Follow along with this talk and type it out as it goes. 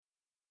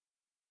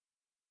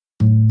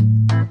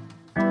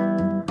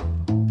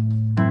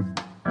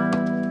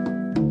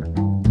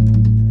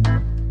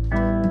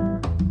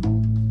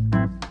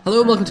Hello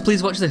and welcome to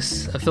Please Watch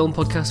This, a film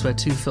podcast where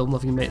two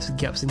film-loving mates with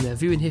gaps in their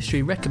viewing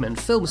history recommend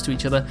films to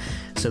each other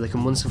so they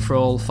can once and for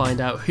all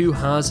find out who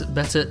has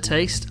better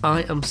taste.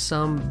 I am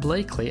Sam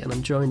Blakely and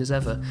I'm joined as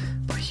ever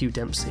by Hugh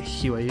Dempsey.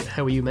 Hugh,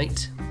 how are you,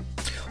 mate?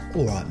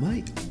 All right,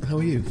 mate. How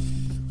are you?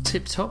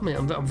 Tip-top, mate.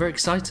 I'm very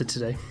excited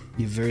today.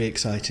 You're very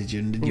excited.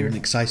 You're an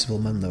excitable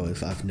man, though,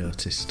 I've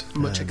noticed.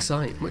 Much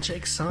excite.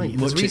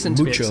 There's reason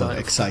to be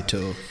excited.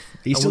 Excito.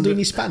 Are you still doing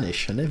your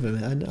Spanish? I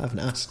haven't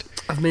asked.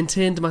 I've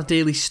maintained my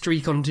daily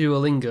streak on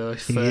Duolingo.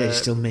 You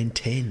still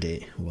maintained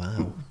it.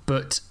 Wow.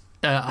 But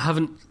I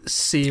haven't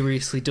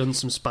seriously done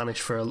some Spanish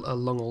for a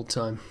long old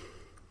time.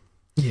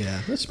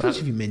 Yeah, I suppose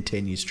if you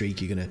maintain your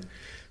streak, you're going to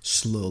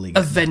slowly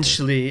get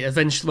Eventually,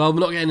 well, I'm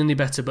not getting any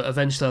better, but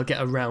eventually I'll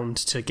get around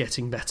to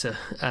getting better.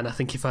 And I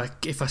think if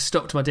I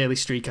stopped my daily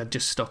streak, I'd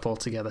just stop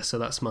altogether. So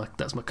that's my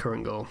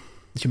current goal.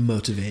 It's your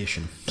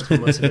motivation. That's my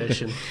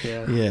motivation,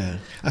 yeah. Yeah.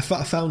 I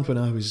found when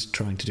I was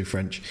trying to do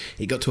French,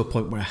 it got to a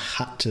point where I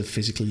had to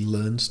physically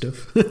learn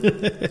stuff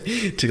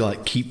to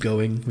keep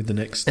going with the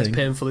next thing. It's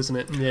painful, isn't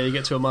it? Yeah, you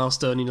get to a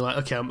milestone and you're like,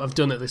 okay, I've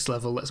done at this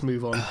level, let's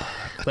move on.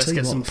 Let's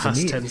get some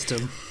past tense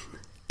done.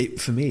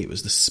 For me, it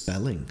was the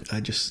spelling.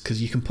 Because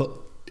you can put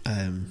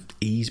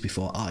E's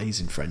before I's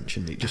in French,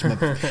 and it just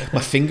my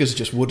fingers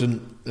just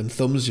wouldn't, and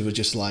thumbs were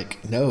just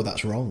like, no,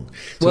 that's wrong.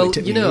 So well, it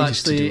took me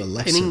ages to do a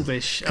lesson in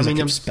English, I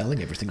kept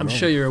spelling everything wrong. I'm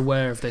sure you're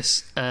aware of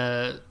this.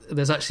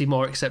 There's actually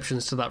more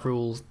exceptions to that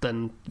rule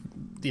than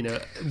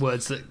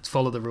words that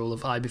follow the rule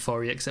of I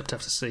before E except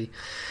after C.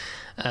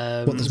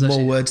 There's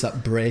more words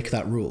that break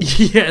that rule.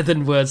 Yeah,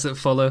 than words that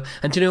follow.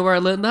 And do you know where I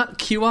learned that?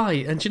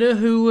 QI. And do you know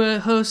who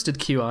hosted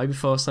QI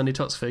before Sandy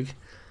Toksvig?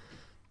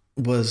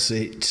 Was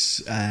it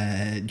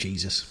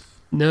Jesus?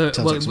 No,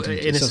 well,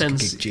 in a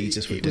sense,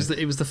 Jesus it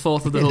was the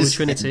fourth of the Holy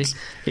Trinity.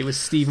 It was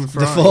Stephen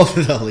Fry. The fourth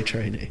of the Holy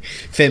Trinity.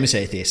 Famous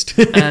atheist.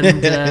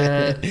 And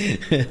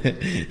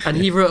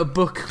he wrote a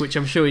book, which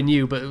I'm sure he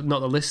knew, but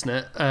not the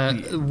listener,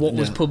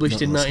 was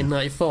published in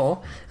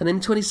 1994. And then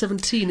in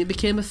 2017, it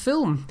became a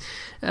film.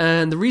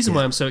 And the reason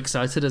why I'm so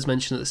excited, as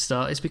mentioned at the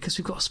start, is because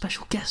we've got a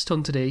special guest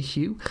on today,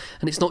 Hugh.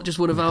 And it's not just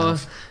one of our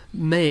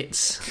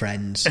mates.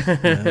 Friends. No,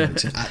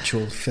 it's an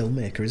actual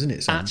filmmaker, isn't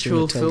it? So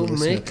actual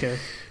filmmaker.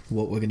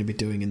 What we're going to be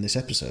doing in this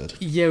episode.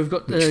 Yeah, we've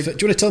got... do you want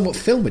to tell them what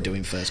film we're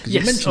doing first?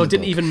 Yes, I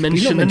didn't even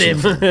mention the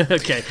name.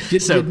 Okay.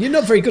 You're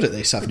not very good at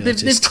this, I've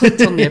noticed. They've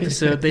clicked on the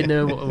episode, they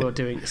know what we're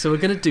doing. So we're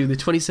going to do the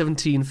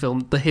 2017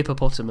 film The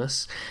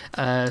Hippopotamus,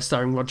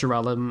 starring Roger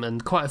Allam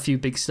and quite a few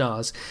big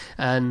stars,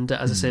 and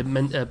as I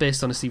said,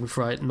 based on a Stephen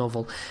Fry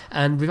novel.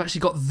 And we've actually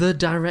got the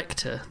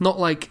director, not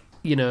like...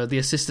 the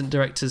assistant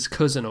director's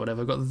cousin or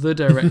whatever. I've got the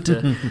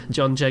director,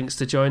 John Jenks,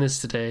 to join us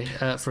today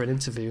for an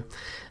interview.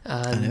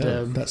 And, I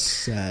know.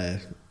 That's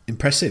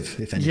impressive,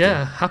 if anything.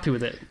 Yeah, happy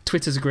with it.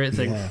 Twitter's a great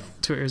thing. Yeah.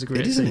 Twitter is a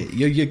great thing. Isn't it?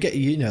 You get,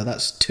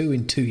 that's 2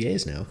 in 2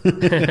 years now.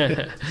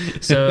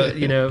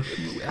 So,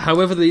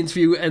 however the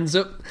interview ends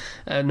up,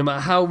 no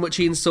matter how much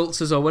he insults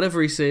us or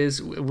whatever he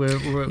says,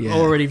 we're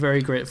already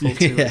very grateful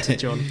to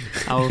John,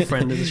 our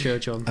friend of the show,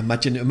 John.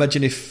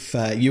 Imagine if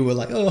you were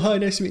like, oh, hi,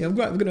 nice to meet you. I'm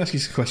going to ask you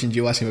some questions.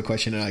 You ask him a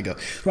question and I go,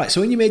 right,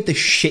 so when you made this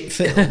shit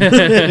film,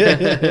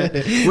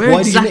 where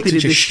exactly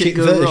did this shit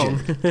go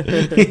wrong?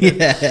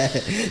 Yeah.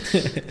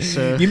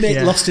 So, you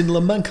made Lost in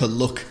La Mancha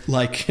look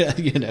like,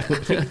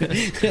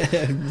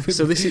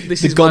 So this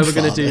is why we're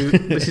going to do.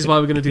 This is why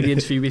we're going to do the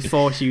interview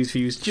before Hugh's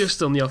views,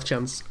 just on the off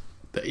chance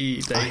that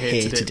he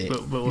hated it.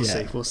 But we'll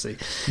see. We'll see.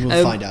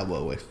 We'll find out,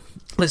 won't we?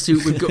 Let's do.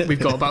 We've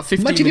got about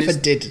 15 Imagine minutes. If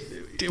I did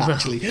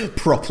actually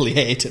properly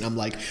hate it, and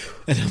I'm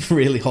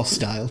really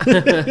hostile.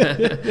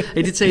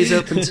 He did say he's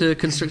open to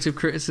constructive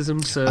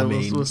criticism, so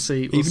we'll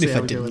see. Even if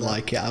I didn't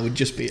like it, I'd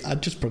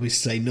just probably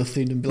say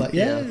nothing and be like,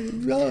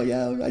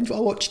 I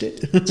watched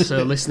it.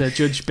 So, listener,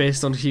 judge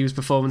based on Hugh's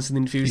performance in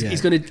the interviews.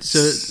 He's going to.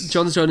 So,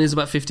 John's joining us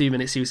about 15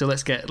 minutes, Hugh. So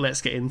let's get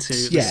into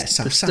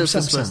Sam,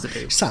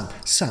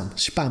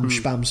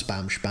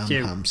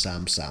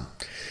 Sam.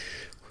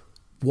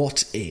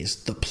 What is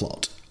the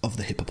plot of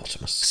The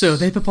Hippopotamus? So,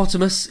 The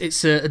Hippopotamus,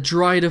 it's a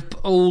dried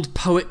up old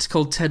poet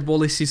called Ted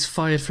Wallace. He's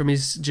fired from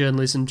his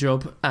journalism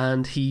job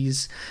and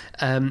he's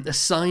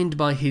assigned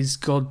by his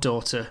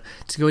goddaughter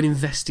to go and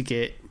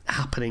investigate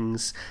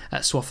happenings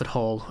at Swafford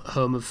Hall,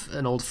 home of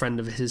an old friend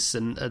of his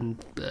and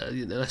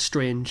a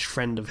strange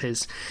friend of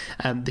his,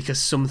 because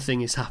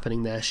something is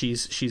happening there.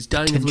 She's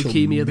dying of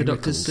leukemia, the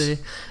doctors say,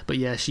 but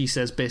she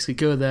says basically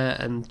go there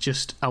and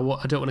just I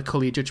don't want to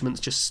colour your judgments,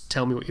 just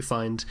tell me what you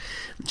find.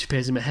 She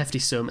pays him a hefty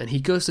sum and he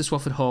goes to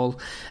Swafford Hall,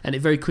 and it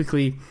very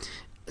quickly...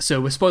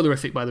 So we're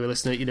spoilerific, by the way,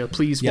 listener.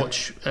 Please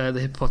watch The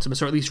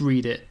Hippopotamus, or at least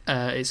read it.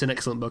 It's an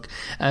excellent book.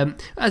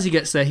 As he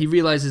gets there, he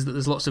realises that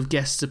there's lots of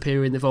guests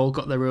appearing. They've all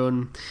got their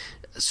own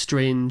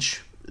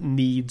strange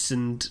needs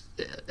and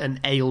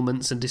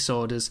ailments and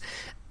disorders.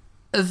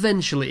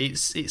 Eventually, it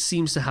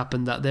seems to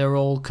happen that they're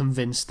all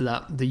convinced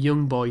that the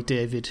young boy,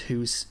 David,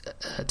 who's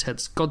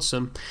Ted's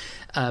godson,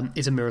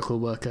 is a miracle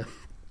worker.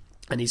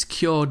 and he's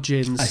cured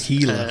Jane's a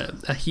healer.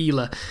 A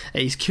healer.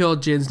 He's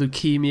cured Jane's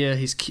leukemia.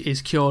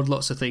 He's cured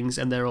lots of things,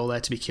 and they're all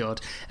there to be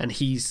cured. And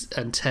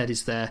Ted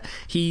is there.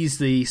 He's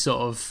the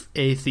sort of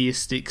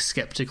atheistic,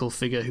 skeptical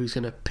figure who's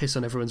going to piss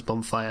on everyone's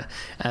bonfire.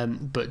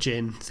 But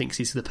Jane thinks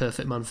he's the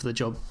perfect man for the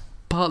job.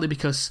 Partly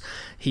because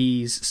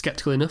he's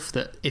sceptical enough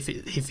that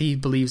if he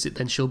believes it,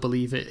 then she'll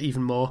believe it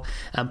even more,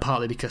 and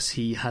partly because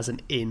he has an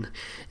in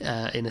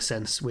a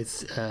sense,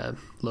 with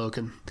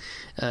Logan,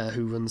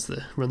 who runs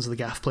the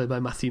gaff, played by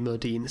Matthew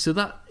Modine. So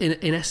that,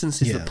 in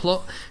essence, is the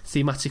plot.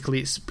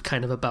 Thematically, it's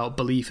kind of about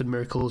belief and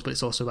miracles, but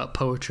it's also about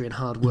poetry and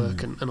hard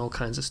work and all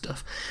kinds of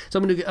stuff. So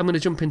I'm gonna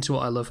jump into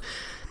what I love.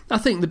 I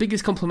think the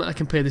biggest compliment I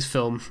can pay this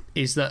film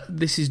is that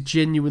this is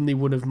genuinely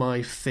one of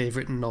my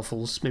favourite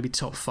novels, maybe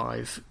top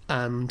 5,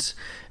 and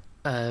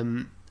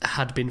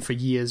had been for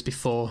years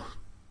before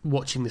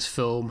watching this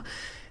film.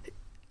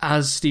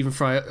 As Stephen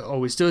Fry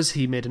always does,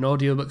 he made an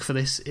audiobook for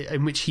this,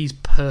 in which he's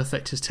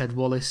perfect as Ted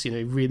Wallace.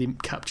 He really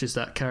captures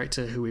that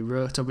character who he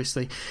wrote,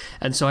 obviously.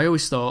 And so I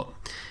always thought,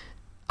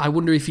 I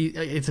wonder if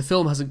the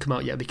film hasn't come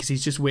out yet because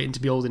he's just waiting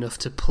to be old enough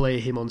to play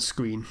him on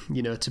screen,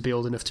 to be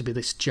old enough to be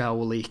this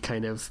jowly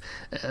kind of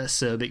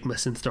acerbic,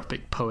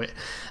 misanthropic poet.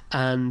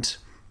 And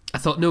I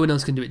thought no one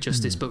else can do it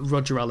justice, but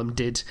Roger Allam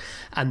did.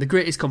 And the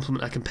greatest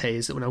compliment I can pay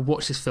is that when I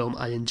watched this film,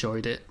 I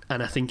enjoyed it.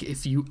 And I think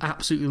if you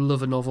absolutely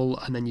love a novel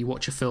and then you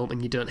watch a film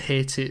and you don't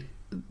hate it,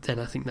 then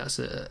I think that's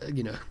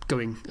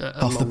going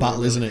off the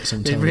battle, isn't it?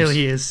 Sometimes it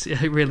really is.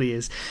 It really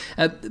is.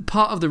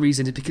 Part of the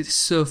reason is because it's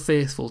so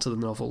faithful to the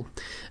novel,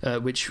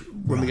 which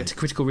when we get to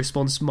critical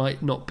response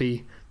might not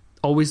be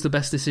always the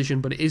best decision,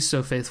 but it is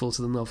so faithful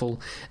to the novel,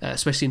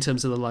 especially in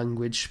terms of the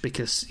language,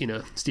 because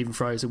Stephen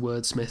Fry is a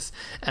wordsmith,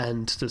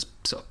 and there's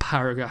sort of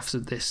paragraphs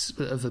of this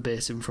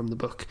verbatim from the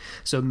book,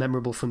 so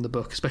memorable from the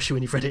book, especially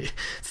when you've read it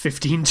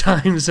 15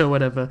 times or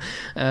whatever.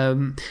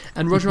 And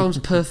Roger Allam's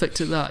perfect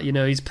at that.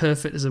 He's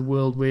perfect as a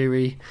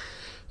world-weary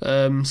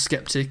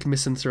skeptic,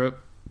 misanthrope.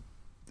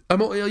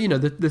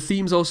 The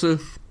themes also,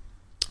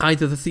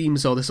 either the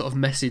themes or the sort of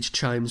message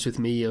chimes with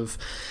me of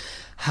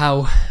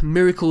how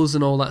miracles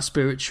and all that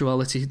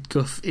spirituality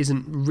guff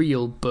isn't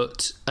real,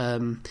 but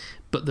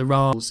there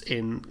are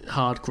in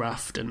hard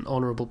graft and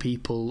honourable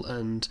people,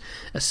 and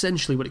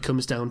essentially what it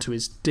comes down to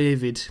is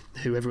David,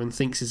 who everyone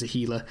thinks is a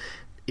healer,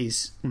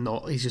 is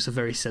not. He's just a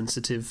very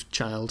sensitive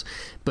child.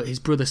 But his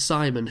brother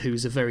Simon,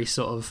 who's a very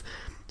sort of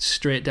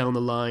straight down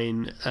the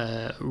line,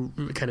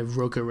 kind of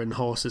rugger and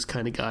horses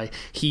kind of guy,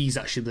 he's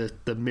actually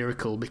the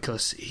miracle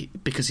because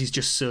he's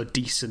just so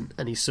decent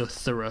and he's so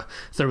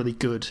thoroughly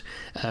good.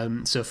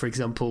 So for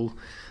example,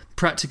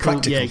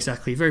 practical, yeah,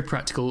 exactly, very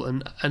practical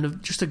and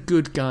just a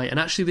good guy. And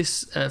actually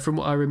this, from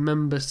what I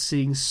remember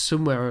seeing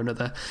somewhere or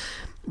another,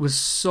 was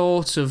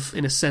sort of,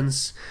 in a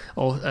sense,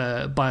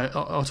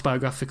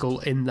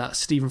 autobiographical, in that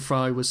Stephen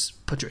Fry was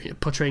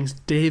portraying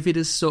David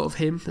as sort of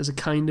him, as a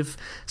kind of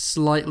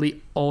slightly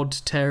odd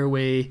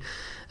tearaway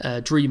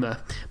dreamer,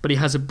 but he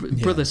has a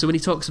brother. So when he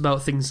talks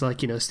about things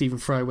like, Stephen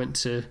Fry went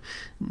to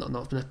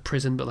not a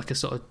prison, but like a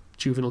sort of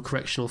juvenile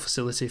correctional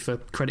facility for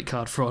credit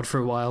card fraud for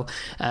a while,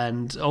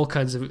 and all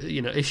kinds of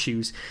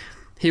issues.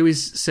 He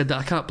always said that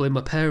I can't blame my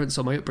parents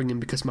or my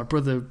upbringing because my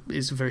brother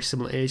is a very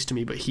similar age to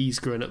me, but he's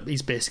grown up,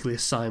 he's basically a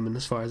Simon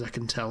as far as I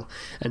can tell.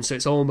 And so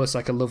it's almost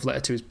like a love letter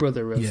to his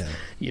brother of,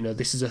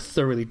 this is a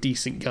thoroughly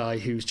decent guy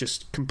who's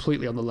just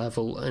completely on the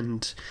level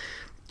and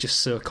just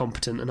so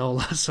competent and all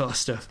that sort of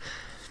stuff.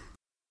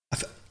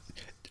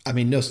 I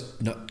mean, no,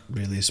 not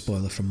really a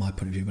spoiler from my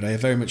point of view, but I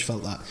very much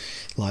felt that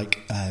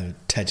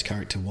Ted's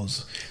character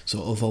was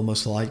sort of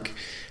almost like...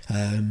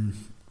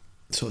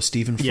 sort of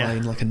Stephen Fry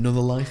in like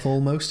another life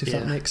almost, if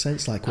that makes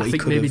sense. Like what I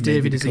think maybe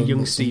David is a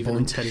young Stephen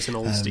and Ted is an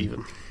old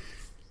Stephen.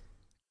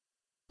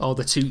 Or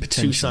the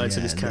two sides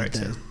of his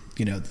character.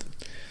 And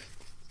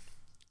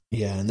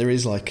there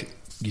is like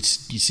you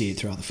see it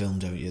throughout the film,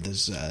 don't you?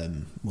 There's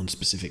one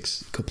specific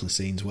couple of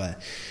scenes where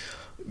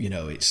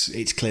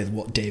it's clear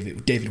what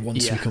David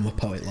wants to become a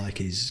poet like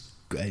his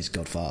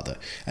godfather,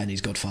 and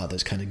his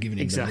godfather's kind of giving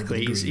him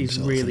exactly. He's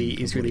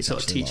really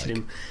sort of teaching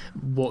him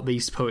what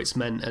these poets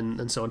meant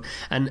and so on.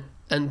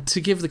 And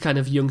to give the kind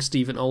of young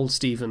Stephen, old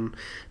Stephen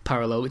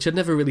parallel, which I'd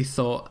never really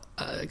thought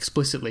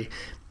explicitly,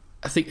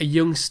 I think a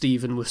young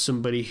Stephen was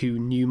somebody who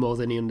knew more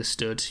than he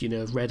understood,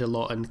 read a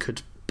lot and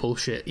could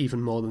bullshit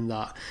even more than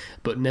that,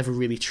 but never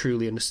really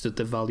truly understood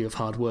the value of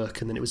hard work.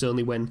 And then it was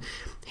only when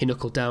he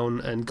knuckled down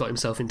and got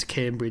himself into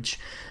Cambridge,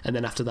 and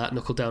then after that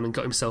knuckled down and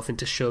got himself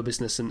into show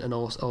business and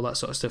all that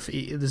sort of stuff.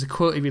 There's a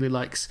quote he really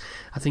likes,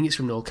 I think it's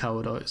from Noel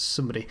Coward or it's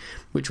somebody,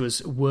 which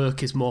was,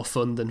 "Work is more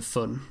fun than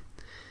fun."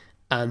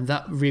 And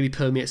that really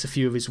permeates a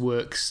few of his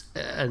works,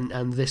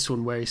 and this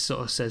one where he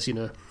sort of says,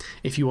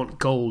 if you want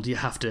gold, you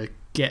have to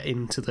get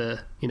into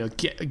the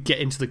get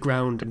into the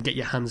ground and get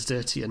your hands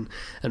dirty and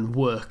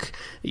work.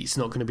 It's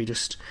not going to be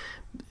just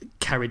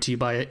carried to you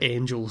by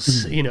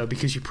angels,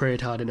 because you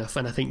prayed hard enough.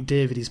 And I think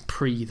David is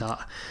pre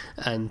that,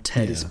 and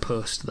Ted is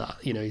post that.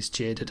 He's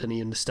jaded and he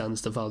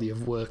understands the value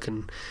of work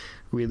and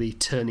really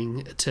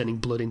turning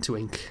blood into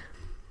ink.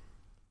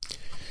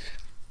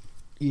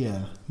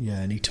 Yeah,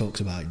 and he talks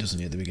about it, doesn't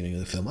he, at the beginning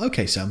of the film?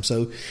 Okay, Sam.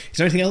 So, is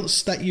there anything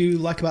else that you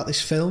like about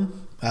this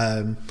film?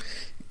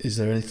 Is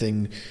there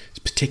anything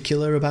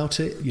particular about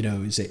it?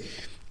 Is it?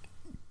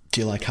 Do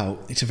you like how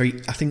it's a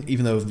very? I think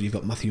even though you've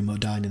got Matthew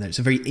Modine in there, it's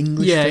a very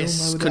English film.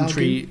 It's I would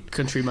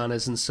country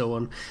manners and so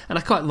on, and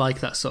I quite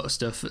like that sort of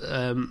stuff.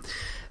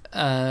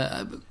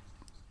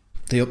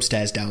 The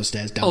upstairs,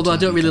 downstairs, Downton although I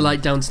don't Abbey really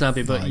like Downton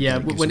Abbey, but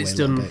when it's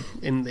done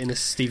in a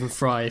Stephen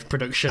Fry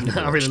production,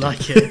 I really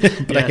like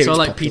it. But so I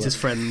like popular. Peter's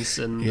Friends,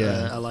 and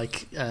I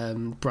like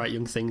Bright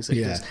Young Things. That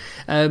he does.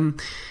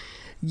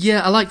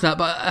 I like that,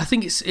 but I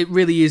think it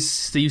really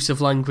is the use of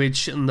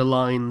language and the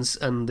lines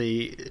and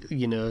the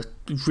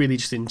really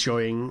just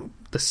enjoying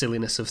the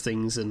silliness of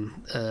things and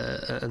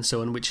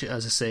so on, which,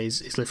 as I say,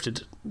 is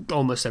lifted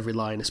almost every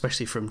line,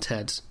 especially from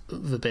Ted,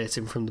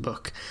 verbatim from the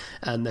book,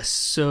 and they're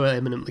so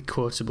eminently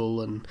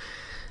quotable and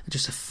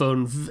just a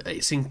fun.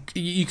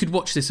 You could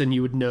watch this and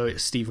you would know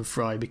it's Stephen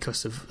Fry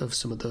because of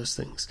some of those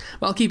things.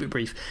 But I'll keep it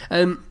brief.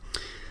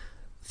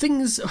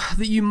 Things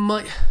that you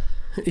might.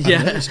 What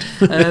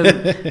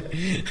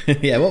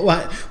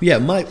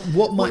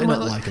might I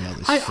not like about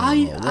this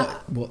film?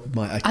 What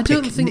might I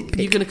don't think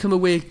you're going to come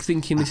away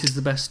thinking this is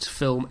the best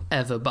film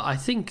ever, but I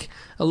think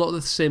a lot of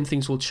the same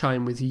things will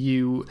chime with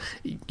you.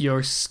 You're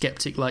a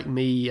skeptic like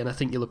me, and I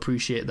think you'll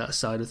appreciate that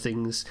side of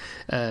things.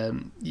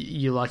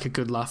 You like a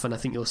good laugh, and I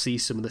think you'll see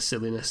some of the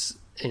silliness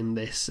in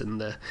this,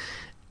 and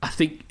I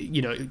think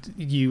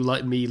you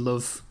like me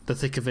love the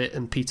thick of it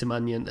and Peter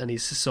Mannion, and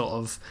he's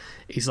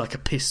like a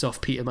pissed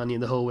off Peter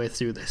Mannion the whole way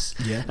through this.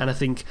 Yeah. And I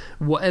think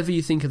whatever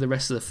you think of the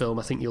rest of the film,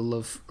 I think you'll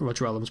love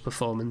Roger Allam's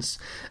performance.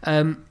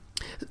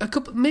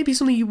 Maybe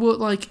something you won't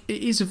like.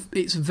 It's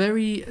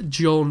very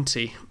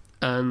jaunty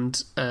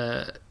and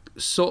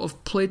sort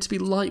of played to be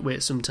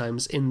lightweight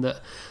sometimes. In that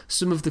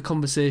some of the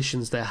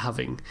conversations they're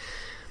having,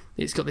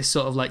 it's got this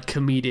sort of like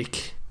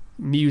comedic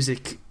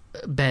music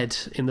bed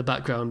in the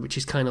background, which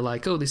is kind of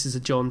like, this is a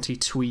jaunty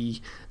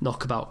twee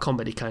knockabout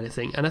comedy kind of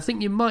thing, and I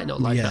think you might not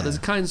like that.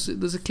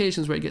 There's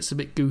occasions where it gets a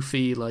bit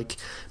goofy, like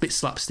a bit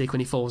slapstick when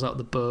he falls out of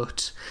the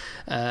boat,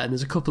 and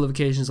there's a couple of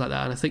occasions like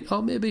that, and I think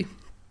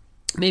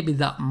maybe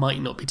that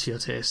might not be to your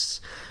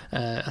tastes.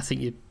 I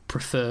think you'd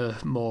prefer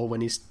more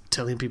when he's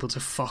telling people to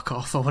fuck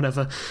off or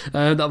whatever.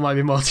 That might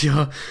be more to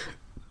your.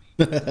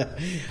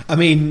 I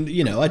mean,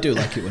 I do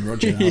like it when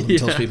Roger Allam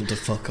tells people to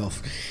fuck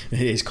off. It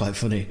is quite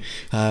funny.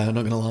 I'm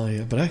not going to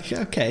lie, but I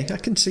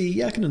can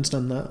see. I can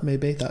understand that.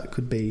 Maybe that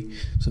could be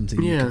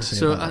something you could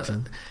say about that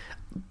film.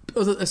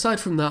 Aside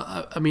from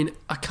that, I mean,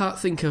 I can't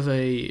think of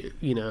a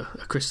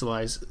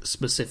crystallised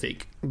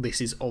specific.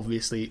 This is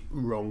obviously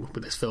wrong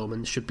with this film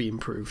and should be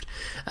improved.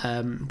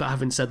 But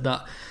having said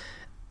that,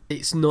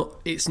 it's not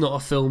a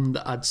film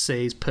that I'd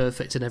say is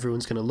perfect and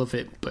everyone's going to love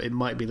it. But it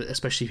might be that,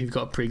 especially if you've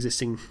got a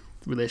pre-existing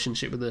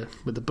relationship with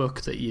the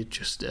book, that you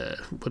just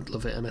wouldn't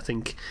love it. And I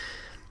think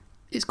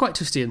it's quite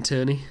twisty and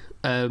turny.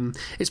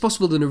 It's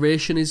possible the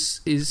narration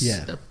is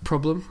a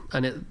problem,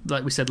 and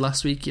like we said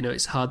last week,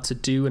 it's hard to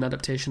do an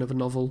adaptation of a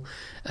novel,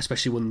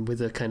 especially one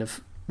with a kind of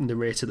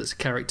narrator that's a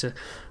character,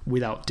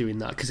 without doing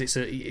that, because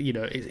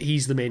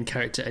he's the main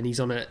character and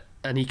he's on it,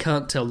 and he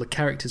can't tell the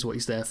characters what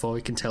he's there for.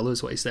 He can tell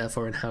us what he's there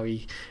for and how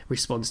he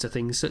responds to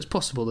things. So it's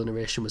possible the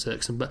narration was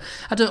irksome, but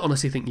I don't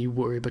honestly think you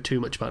worry too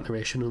much about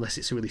narration unless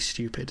it's really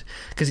stupid,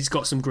 because it's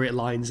got some great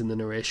lines in the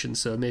narration,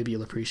 so maybe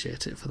you'll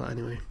appreciate it for that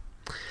anyway.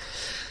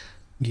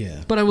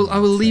 Yeah, but I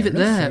will leave it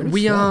there.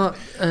 We are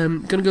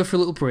going to go for a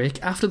little break.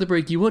 After the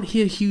break, you won't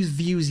hear Hugh's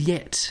views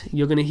yet.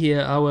 You're going to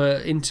hear our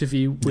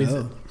interview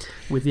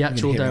with the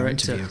actual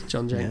director,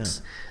 John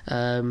Jenks.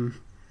 Yeah.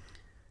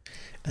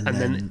 And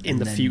then in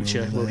the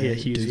future, we'll hear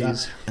Hugh's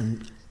views.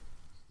 And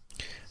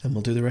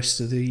we'll do the rest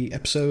of the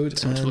episode.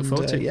 So much to look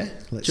forward to.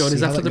 Let's John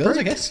is after the break,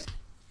 I guess.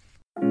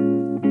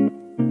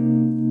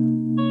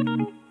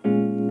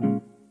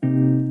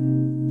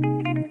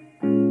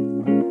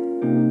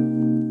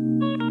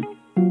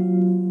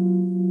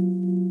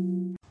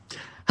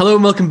 Hello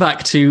and welcome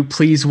back to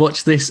Please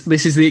Watch This.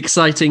 This is the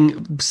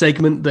exciting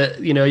segment that,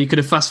 you could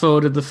have fast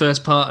forwarded the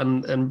first part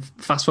and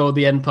fast forward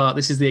the end part.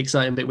 This is the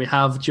exciting bit. We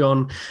have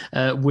John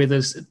with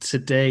us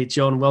today.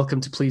 John, welcome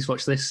to Please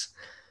Watch This.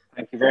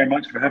 Thank you very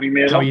much for having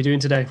me along. How are you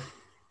doing today?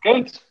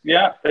 Good.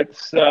 Yeah,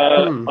 it's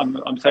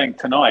I'm saying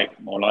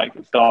tonight, more like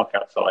it's dark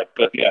outside,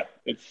 but yeah,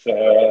 it's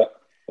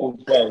all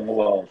well in the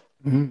world.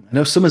 Mm-hmm. I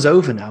know summer's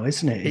over now,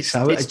 isn't it?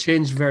 It's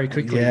changed very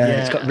quickly.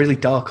 Yeah, it's got really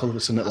dark all of a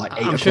sudden at like 8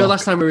 o'clock. I'm sure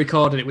last time we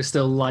recorded it was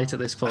still light at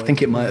this point. I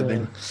think it might have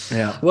been.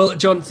 Yeah. Well,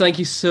 John, thank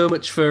you so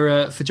much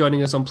for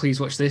joining us on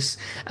Please Watch This.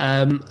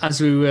 As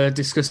we were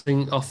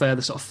discussing off air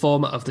the sort of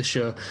format of the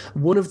show,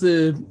 one of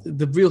the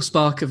real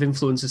spark of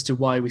influence as to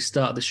why we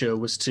started the show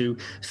was to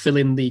fill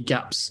in the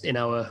gaps in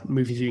our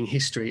movie viewing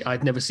history.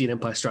 I'd never seen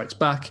Empire Strikes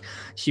Back.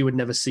 Hugh had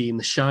never seen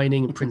The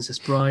Shining and Princess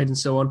Bride and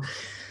so on.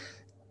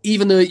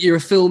 Even though you're a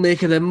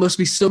filmmaker, there must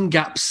be some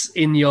gaps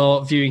in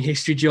your viewing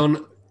history,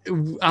 John.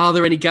 are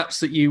there any gaps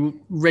that you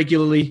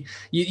regularly,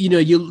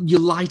 you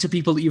lie to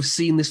people that you've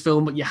seen this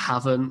film but you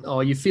haven't,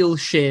 or you feel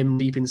shame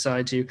deep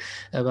inside you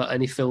about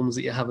any films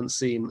that you haven't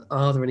seen?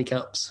 Are there any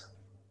gaps?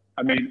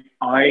 I mean,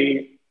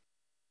 I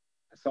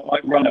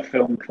run a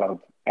film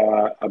club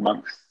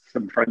amongst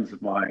some friends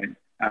of mine,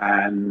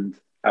 and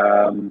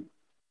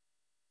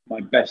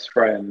my best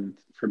friend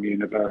from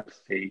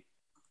university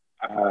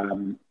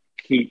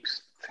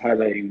keeps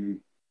telling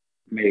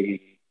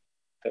me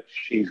that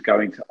she's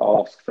going to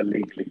ask for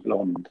Legally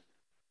Blonde.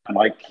 And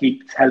I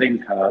keep telling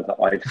her that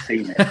I've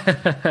seen it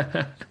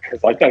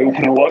because I don't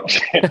want to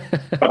watch it,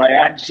 but I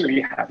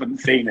actually haven't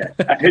seen it.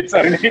 And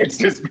it's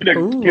just been a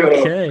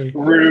pure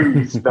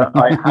ruse that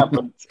I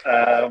haven't.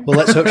 Well,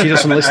 let's hope she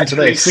doesn't listen to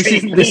this. This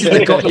is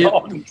the gotcha.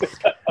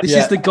 This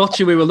is the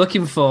gotcha we were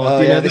looking for.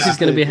 This is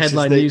going to be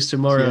headline news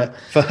tomorrow.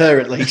 For her,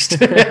 at least.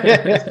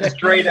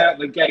 Straight out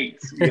the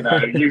gates,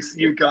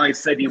 you guys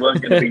said you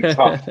weren't going to be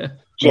tough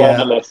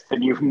journalist,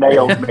 and you've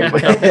nailed me.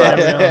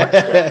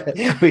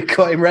 We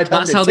caught him red-handed.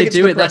 That's how they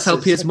do it. That's how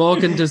Piers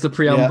Morgan does the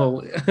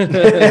preamble.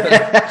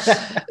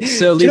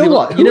 So, do you know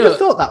what? Who would have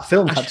thought that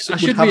film had? I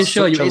should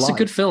reassure you, it's a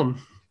good film.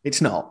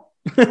 It's not.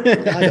 I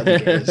don't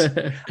think it is.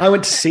 I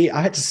went to see it.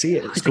 I had to see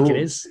it at school. I think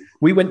it is.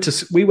 We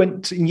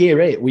went in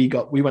year 8. We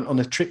went on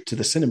a trip to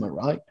the cinema,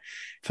 right?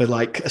 For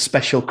like a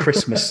special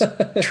Christmas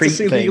treat to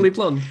see thing. Legally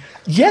Blonde.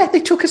 Yeah, they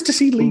took us to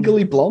see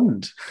Legally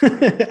Blonde,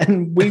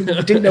 and we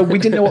didn't know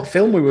what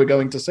film we were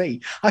going to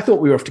see. I thought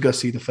we were off to go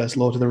see the first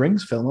Lord of the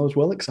Rings film. I was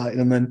well excited,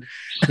 and then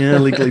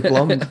Legally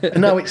Blonde,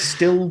 and now it's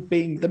still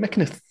being. They're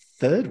making a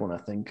third one, I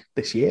think,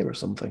 this year or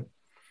something.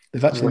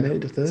 They've actually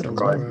made a third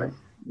one.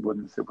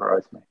 Wouldn't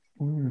surprise me.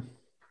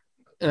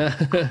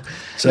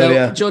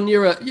 So John,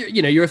 you're a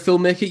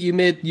filmmaker.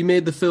 You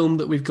made the film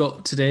that we've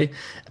got today.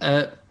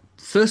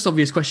 First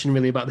obvious question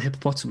really about the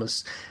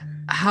hippopotamus.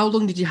 How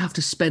long did you have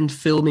to spend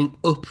filming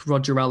up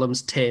Roger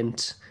Allam's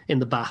taint in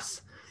the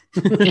bath?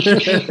 The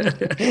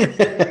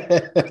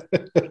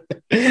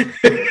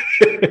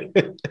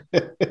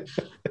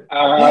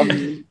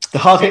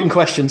hard-hitting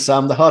questions,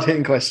 Sam. The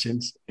hard-hitting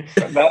questions.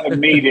 That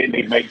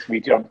immediately makes me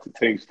jump to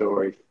 2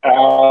 stories.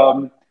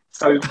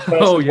 So first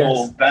of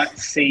all, that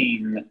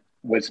scene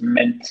was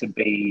meant to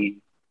be,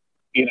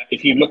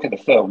 if you look at the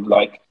film,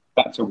 like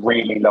that's a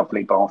really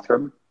lovely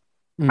bathroom.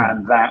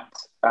 And that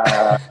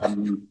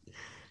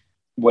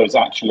was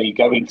actually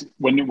going to,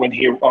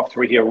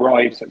 after he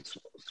arrives at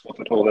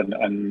Swafford Hall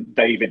and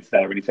David's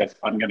there and he says,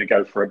 I'm going to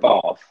go for a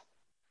bath.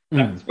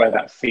 That's where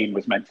that scene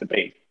was meant to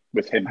be,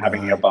 with him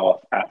having a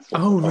bath at Swafford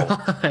Hall.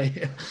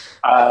 Right.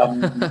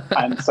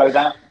 And so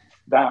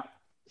that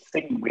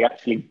scene, we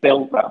actually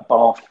built that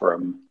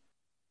bathroom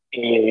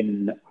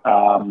in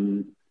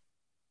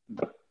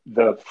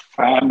the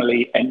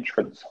family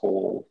entrance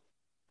hall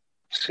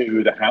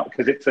to the house,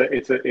 because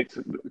it's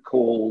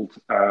called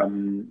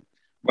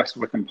West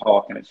Wickham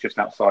Park, and it's just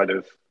outside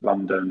of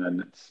London, and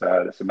it's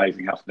this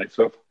amazing house, and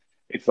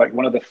it's like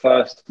one of the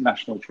first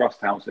National Trust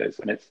houses,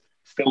 and it's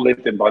still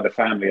lived in by the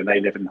family, and they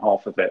live in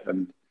half of it,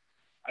 and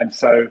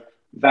so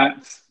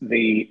that's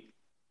the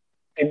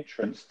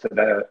entrance to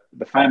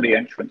the family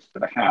entrance to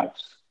the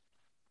house,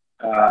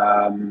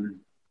 and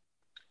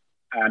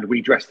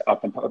we dressed it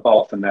up and put a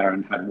bath in there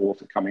and had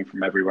water coming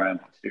from everywhere and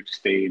had to do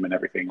steam and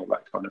everything, all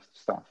that kind of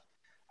stuff.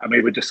 And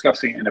we were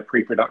discussing it in a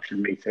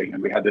pre-production meeting,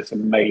 and we had this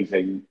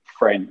amazing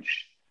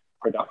French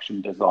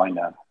production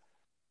designer.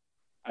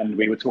 And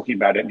we were talking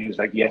about it, and he was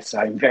like, yes,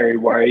 I'm very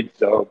worried,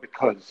 though,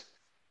 because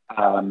I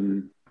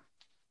can't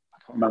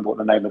remember what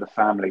the name of the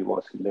family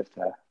was who lived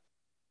there.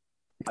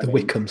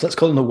 Wickhams. Let's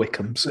call them the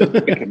Wickhams.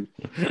 Wickham.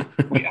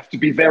 We have to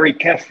be very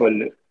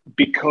careful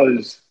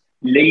because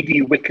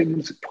Lady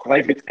Wickham's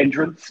private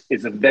entrance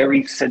is a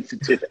very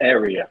sensitive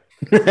area.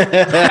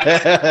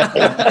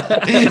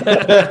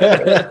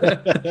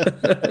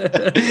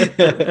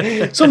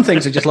 Some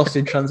things are just lost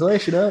in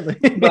translation,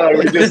 aren't they? No,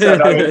 we just said,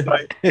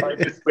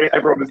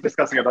 everyone was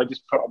discussing it. I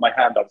just put on my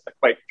hand. I was like,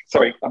 wait,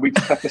 sorry, we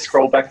just have to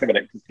scroll back a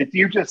minute. Did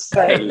you just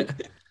say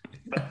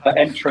the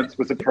entrance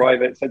was a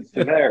private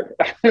sensitive area?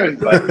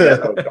 Like,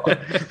 oh God.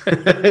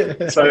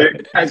 So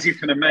as you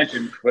can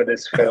imagine, for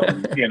this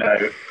film,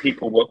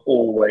 people were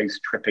always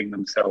tripping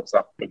themselves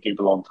up with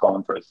double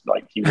entendres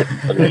like you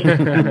wouldn't believe.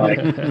 Like,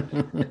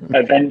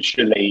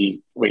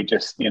 eventually we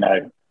just,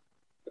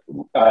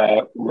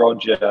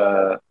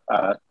 Roger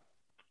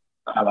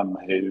Allam,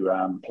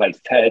 who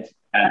plays Ted,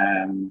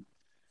 and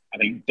I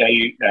think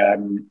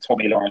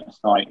Tommy Lawrence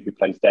Knight, who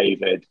plays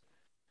David,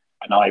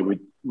 and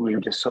we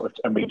would just sort of,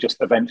 and we just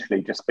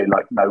eventually just be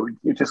like, no,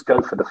 you just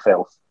go for the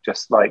filth.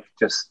 Just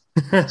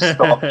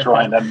stop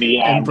trying to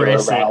meander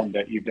around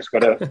it. You've just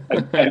got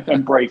to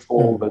embrace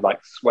all the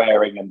like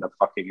swearing and the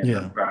fucking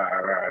and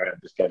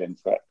just get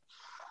into it.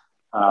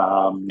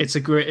 It's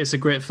a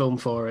great film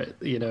for it.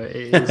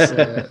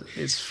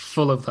 It's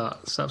full of that.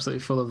 It's absolutely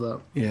full of that.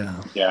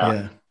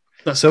 Yeah.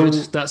 That's good.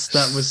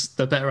 That was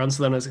the better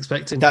answer than I was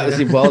expecting.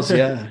 It was,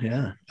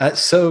 yeah.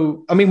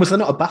 So, I mean, was there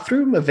not a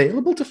bathroom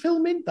available to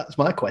film in? That's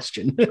my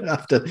question.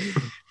 After,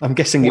 I'm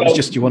guessing it was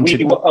just you wanted.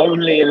 We were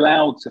only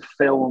allowed to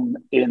film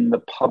in the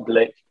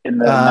public, in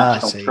the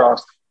National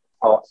Trust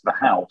parts of the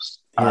house.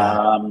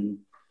 Yeah.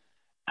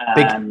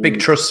 Big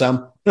trust,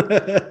 Sam. I'll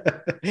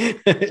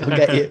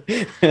get you.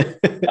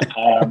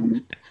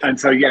 And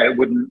so, it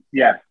wouldn't.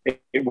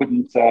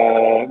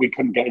 We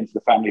couldn't get into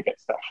the family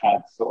bits that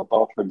had sort of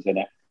bathrooms in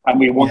it. And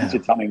we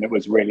wanted something that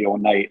was really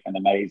ornate and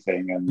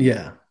amazing, and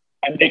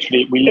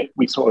literally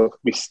we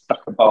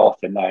stuck a bath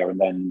in there, and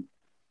then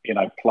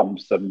plumbed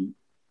some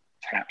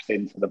taps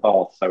into the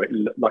bath, so it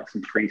looked like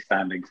some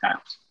freestanding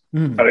taps.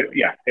 So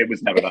it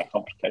was never that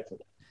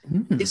complicated.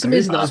 It's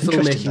amazing that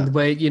filmmaking, the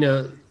way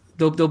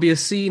there'll be a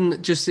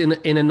scene just in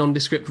a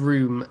nondescript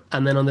room,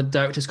 and then on the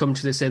director's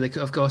commentary they say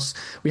of course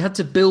we had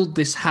to build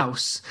this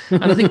house,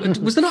 and I think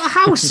was there not a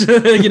house?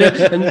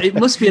 And it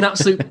must be an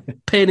absolute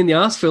pain in the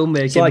arse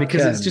filmmaking,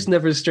 because it's just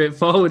never as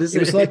straightforward, is it?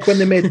 It was like when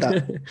they made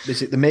that.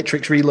 Is it The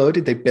Matrix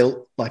Reloaded? They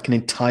built like an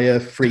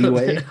entire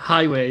freeway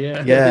highway,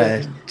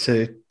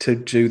 to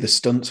do the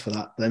stunts for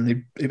that.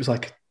 Then it was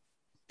like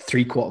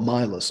 3/4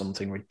 mile or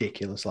something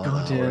ridiculous like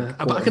that.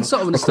 But I can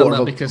sort of understand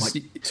that because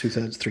like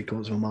 2/3,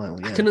 3/4 of a mile.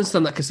 Yeah. I can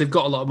understand that because they've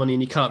got a lot of money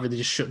and you can't really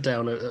just shut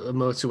down a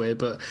motorway.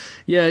 But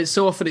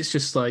so often it's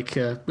just like,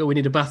 we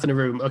need a bath in a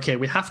room. Okay,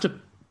 we have to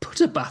put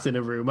a bath in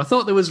a room. I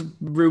thought there was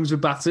rooms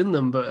with baths in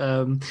them, but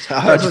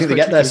how do you think they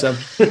get there, Sam?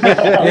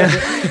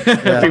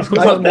 People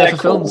don't know for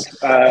films.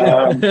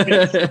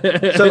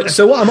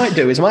 So what I might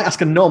do is I might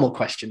ask a normal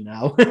question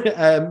now.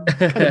 Kind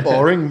of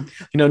boring,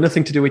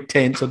 nothing to do with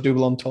taints or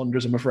double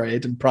entendres, I'm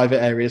afraid, and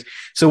private areas.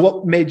 So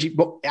what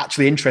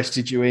actually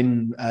interested you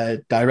in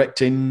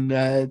directing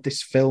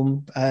this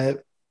film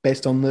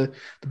based on the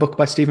book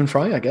by Stephen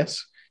Fry, I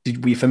guess?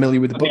 Were you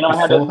familiar with the book? I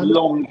had a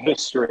long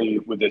history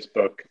with this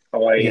book.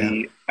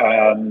 I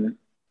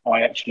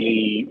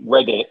actually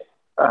read it.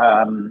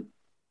 I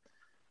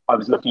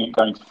was looking at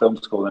going to film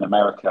school in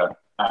America,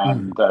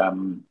 and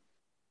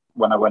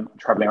when I went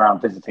traveling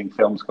around visiting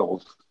film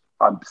schools,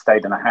 I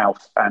stayed in a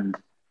house, and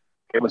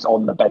it was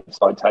on the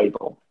bedside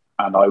table,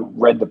 and I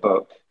read the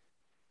book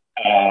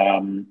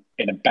in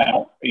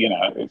about,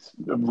 it's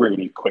a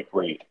really quick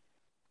read,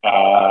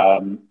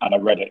 and I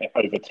read it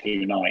over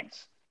 2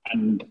 nights.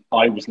 And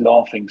I was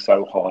laughing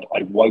so hard,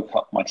 I woke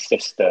up my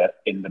sister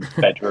in the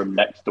bedroom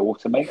next door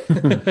to me.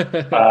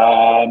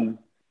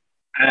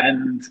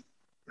 And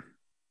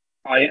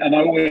I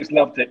always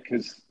loved it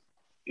because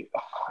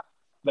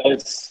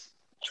there's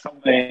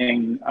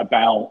something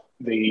about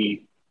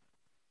the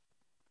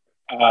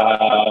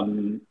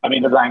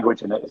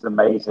language in it is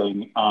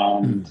amazing.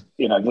 And,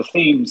 the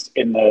themes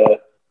in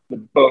the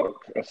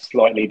book are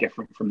slightly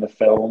different from the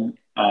film.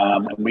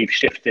 And we've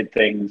shifted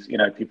things,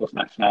 people's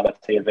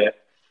nationality a bit.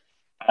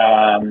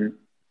 And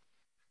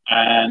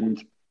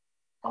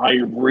I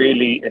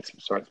really, it's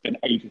been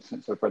ages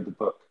since I've read the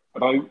book,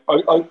 but I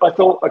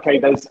thought, okay,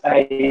 it's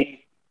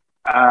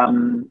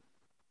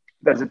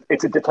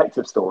a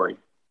detective story,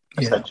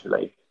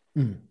 essentially.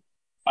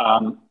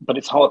 But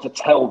it's hard to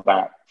tell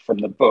that from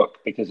the book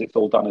because it's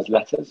all done as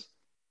letters.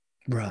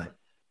 Right.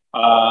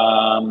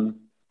 And,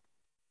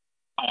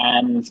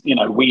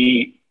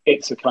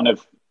 it's a kind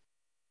of,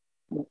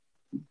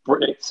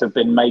 Brits have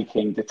been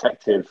making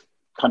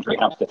country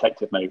house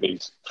detective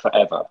movies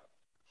forever.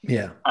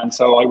 Yeah. And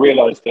so I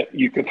realized that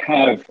you could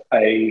have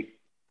a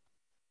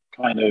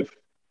kind of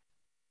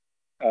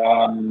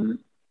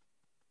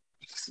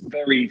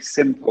very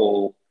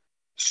simple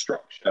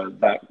structure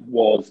that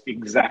was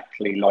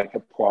exactly like a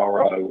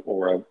Poirot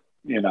or a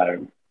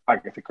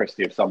Agatha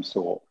Christie of some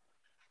sort,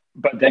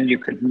 but then you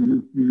could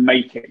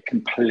make it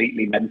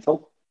completely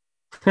mental,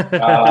 like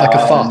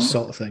a farce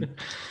sort of thing.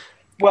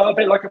 Well, a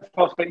bit like a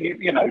farce, but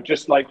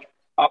just like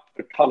up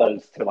the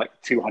colours to like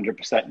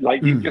 200%.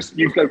 Like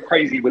you go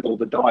crazy with all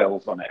the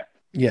dials on it.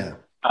 Yeah.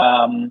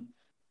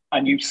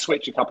 And you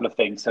switch a couple of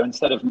things. So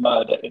instead of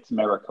murder, it's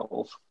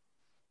miracles.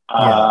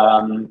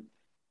 And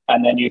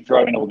then you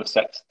throw in all the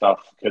sex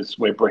stuff because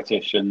we're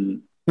British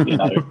and,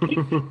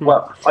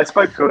 well, I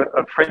spoke to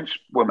a French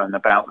woman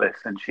about this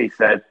and she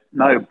said,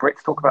 no,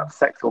 Brits talk about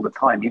sex all the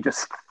time. You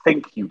just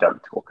think you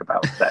don't talk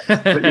about sex.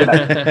 But,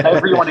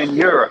 everyone in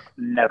Europe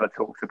never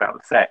talks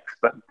about sex,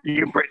 but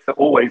you Brits are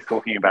always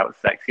talking about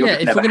sex. You're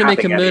if we're going to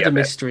make a murder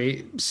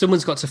mystery,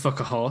 someone's got to fuck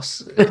a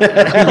horse.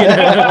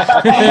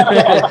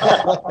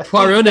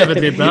 Poirot never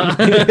did that.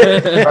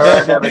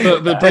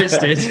 but Brits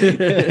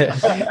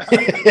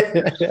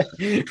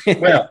did.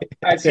 Well,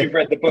 as you've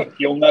read the book,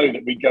 you'll know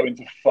that we go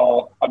into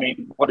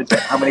what is it?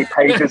 How many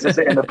pages is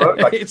it in the book?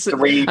 Like it's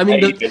 3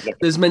 pages.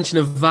 There's mention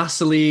of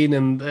Vaseline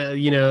and,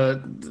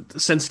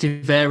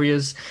 sensitive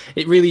areas.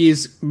 It really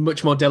is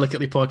much more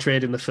delicately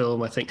portrayed in the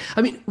film, I think.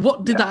 I mean,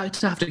 what did that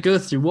have to go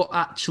through? What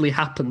actually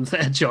happened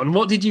there, John?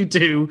 What did you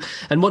do?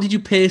 And what did you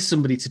pay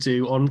somebody to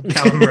do on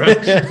camera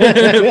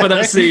for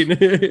that scene?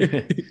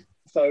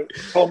 So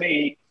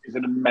Tommy is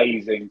an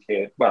amazing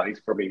kid. Well, he's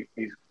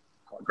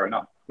quite grown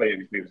up.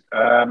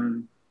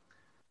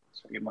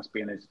 So he must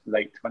be in his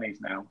late 20s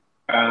now.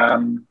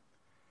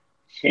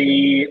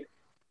 He's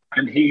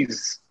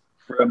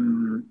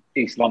from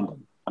East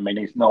London. I mean,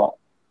 he's not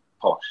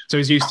posh. So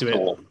he's used to it.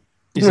 All.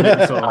 He's in it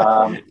before.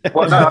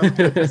 Well, no, I'm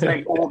just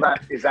saying all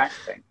that is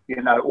acting.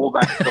 You know, all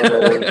that sort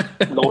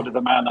of Lord of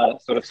the Manor,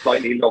 sort of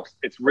slightly lost.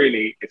 It's a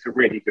really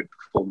good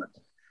performance.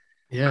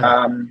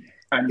 Yeah.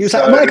 And he was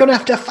like, "Am I going to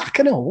have to fuck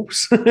an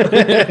horse?" I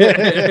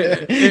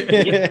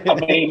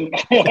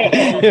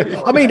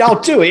mean,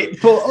 I'll do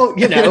it, but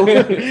you know,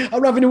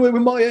 I'm having a word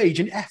with my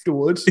agent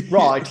afterwards.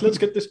 Right, let's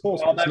get this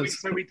horse. Well, no,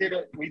 so we did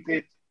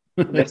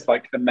this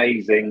like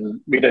amazing.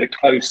 We did a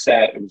close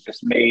set. It was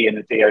just me and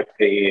the DOP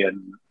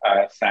and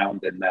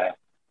sound in there.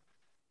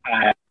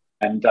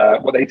 And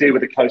what they do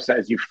with the close set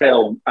is you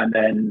film, and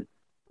then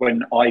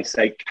when I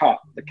say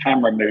cut, the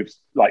camera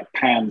moves, like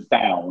pans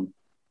down,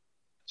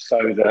 so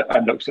that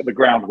and looks at the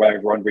ground where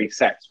everyone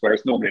resets.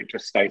 Whereas normally it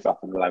just stays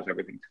up and allows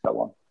everything to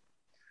go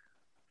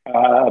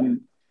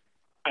on.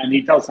 And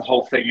he does the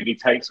whole thing, and he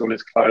takes all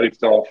his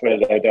clothes off.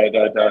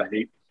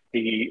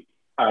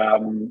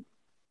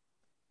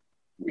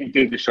 We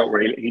do the shot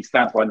where he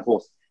stands behind the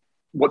horse.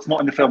 What's not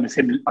in the film is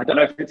him. I don't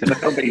know if it's in the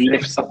film, but he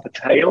lifts up the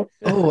tail.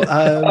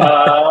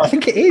 I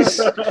think it is.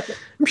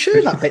 I'm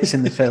sure that bit's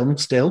in the film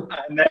still.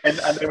 And then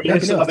we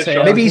have another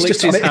shot. Maybe he's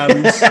just his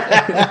hands.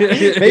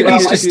 Maybe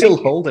he's just still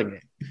holding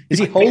it. Is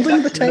he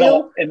holding the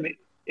tail?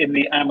 In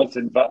the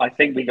Amazon, but I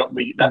think we got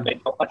that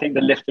bit. I think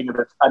the lifting of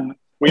it, and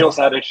we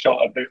also had a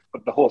shot of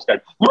the horse going.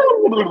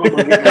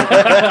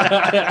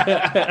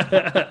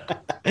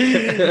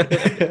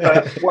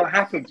 What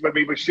happens when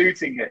we were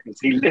shooting it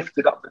is he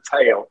lifted up the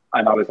tail,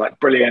 and I was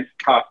like, "Brilliant,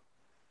 cut."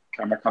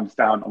 Camera comes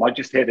down, and I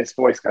just hear this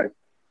voice go,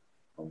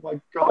 "Oh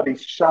my God,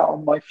 he's shot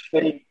on my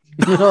feet."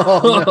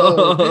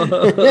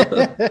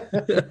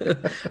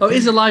 Oh,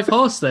 he's a live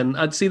horse then.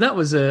 I'd see that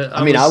was a.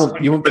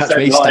 You won't catch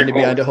me standing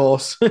behind a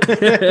horse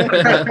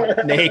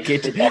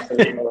naked. I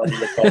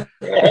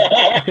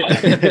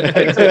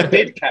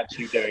did catch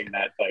you doing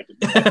that,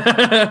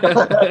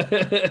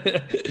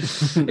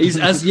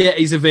 though.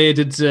 He's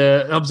evaded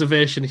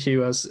observation.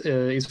 Hugh has.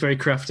 He's very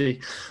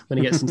crafty when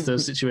he gets into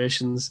those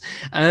situations.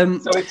 So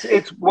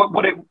it's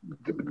what it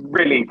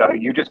really though.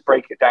 You just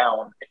break it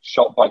down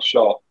shot by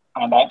shot.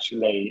 And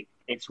actually,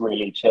 it's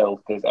really chill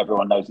because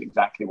everyone knows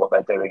exactly what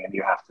they're doing, and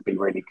you have to be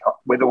really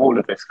with all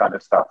of this kind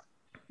of stuff.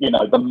 You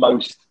know, the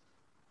most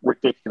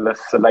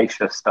ridiculous,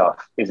 salacious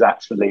stuff is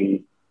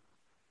actually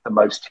the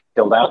most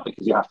chilled out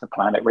because you have to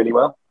plan it really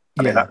well.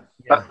 I mean,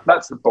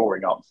 that's the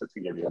boring answer to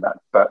give you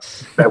that, but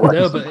there were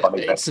some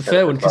funny it's a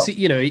fair one because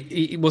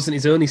it wasn't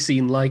his only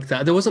scene like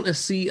that. There wasn't a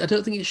scene. I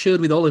don't think it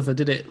showed with Oliver,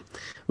 did it?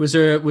 Was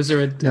there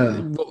a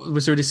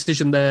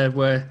decision there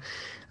where?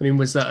 I mean,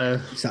 was that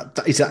a...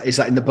 Is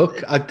that in the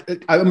book? I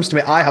must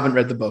admit, I haven't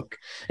read the book.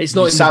 It's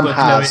not in Sam the book.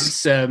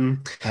 has. No,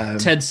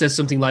 it's Ted says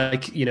something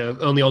like, you know,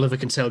 only Oliver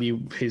can tell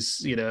you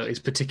his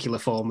particular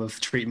form of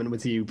treatment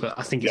with you. But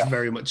I think it's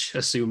very much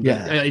assumed.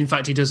 Yeah. In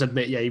fact, he does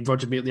admit, he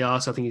rogered me up the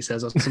arse. I think he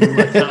says or something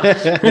like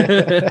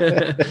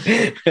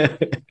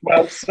that.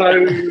 Well,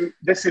 so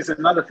this is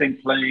another thing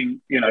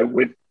playing, you know,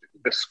 with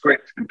the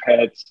script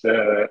compared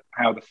to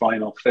how the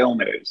final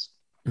film is.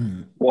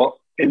 Mm. What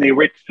in the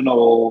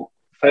original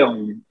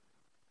film,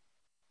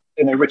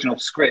 in the original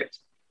script,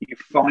 you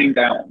find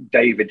out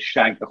David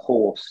shagged the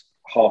horse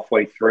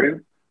halfway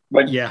through.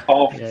 And I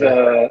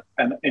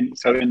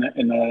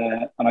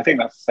think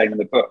that's the same in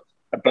the book.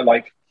 But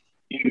like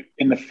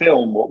in the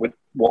film, what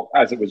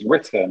as it was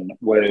written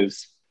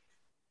was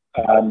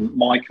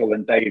Michael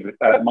and Ted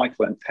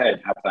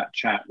have that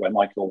chat where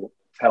Michael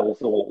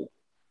tells all.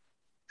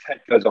 Ted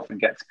goes off and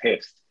gets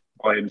pissed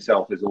by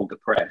himself, is all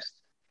depressed.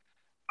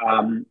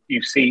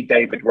 You see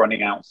David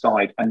running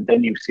outside, and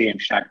then you see him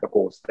shag the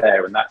horse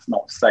there, and that's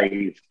not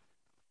saved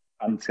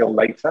until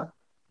later.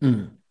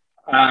 Mm.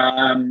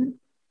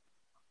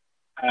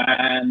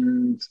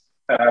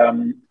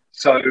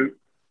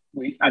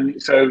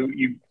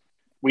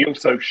 We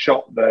also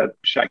shot the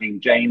shagging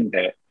Jane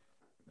bit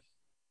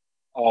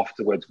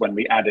afterwards when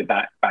we added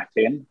that back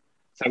in.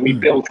 So we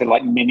built a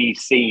like mini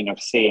scene of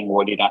seeing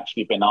what he'd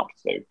actually been up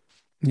to.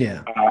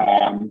 Yeah.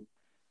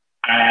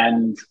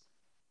 And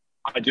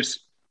I just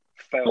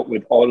felt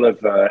with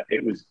Oliver,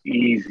 it was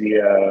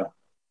easier.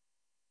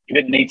 You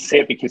didn't need to see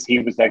it because he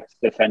was there to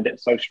defend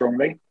it so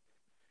strongly.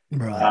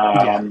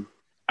 Right.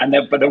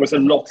 But there was a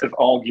lot of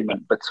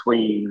argument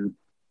between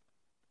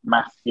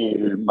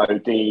Matthew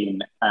Modine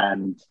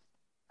and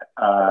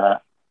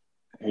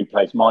who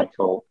plays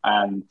Michael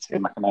and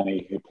Tim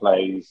McInerney who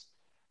plays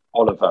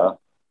Oliver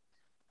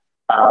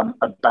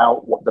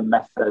about what the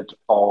method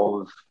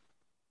of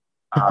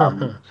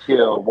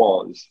cure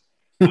was.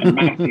 And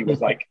Matthew was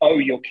like, "Oh,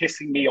 you're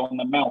kissing me on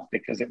the mouth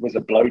because it was a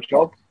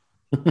blowjob."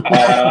 And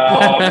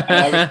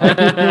I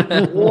was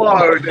like,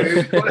 whoa,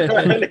 dude, what the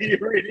hell are you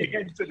reading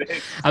into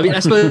this? I mean, I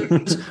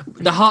suppose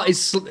the heart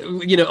is,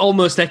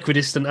 almost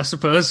equidistant, I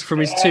suppose, from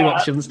his two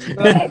options. Just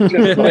like, so much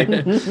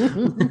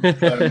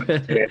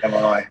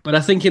TMI. But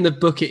I think in the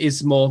book it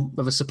is more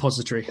of a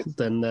suppository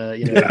than,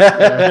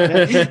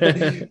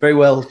 Very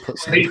well put.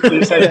 He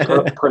says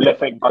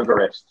prolific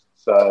buggerist.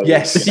 So,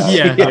 yes.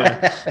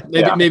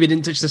 Yeah. Maybe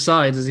didn't touch the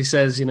sides, as he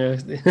says, Yeah.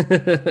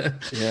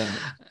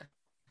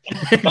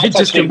 That's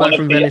just come back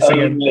from Venice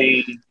again.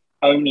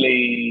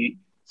 Only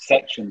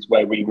sections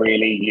where we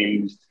really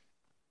used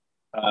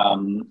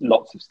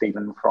lots of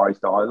Stephen Fry's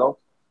dialogue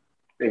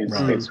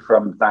is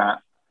from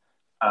that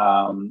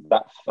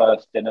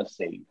first dinner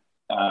scene.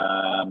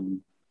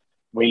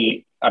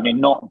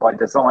 Not by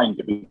design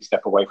did we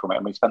step away from it,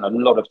 and we spent a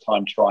lot of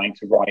time trying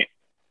to write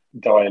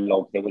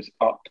dialogue that was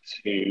up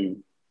to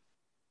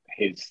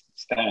his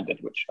standard,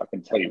 which I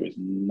can tell you is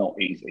not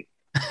easy.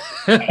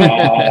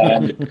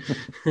 But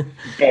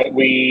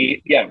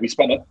we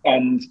spent it,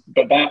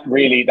 but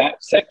that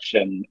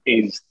section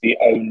is the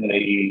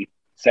only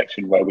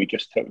section where we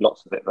just took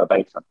lots of it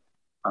verbatim.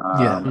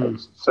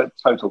 So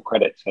total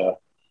credit to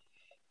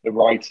the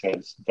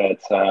writers that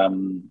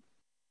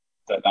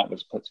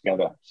was put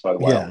together so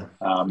well.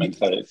 And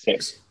so it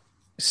sits.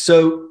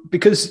 So,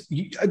 because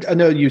I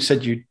know you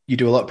said you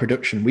do a lot of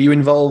production, were you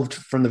involved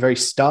from the very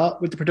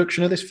start with the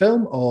production of this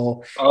film,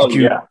 or did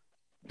you? Yeah.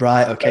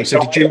 Right. Okay. So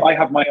did you? I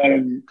have my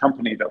own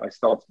company that I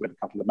started with a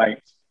couple of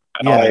mates.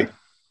 And I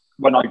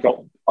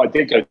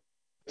did go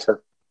to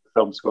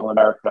film school in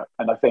America,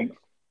 and I think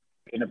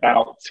in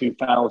about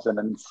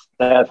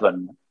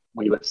 2007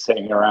 we were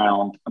sitting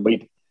around, and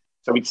we'd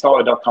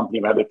started our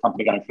company. We had the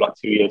company going for like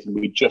 2 years, and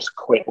we just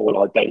quit all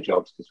our day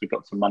jobs because we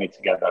got some money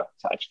together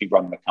to actually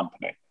run the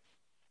company.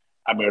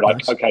 And we were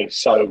like, okay,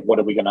 so what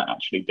are we going to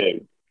actually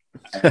do?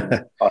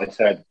 And I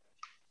said,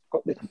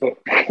 got this book.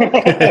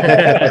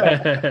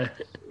 I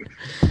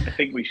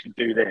think we should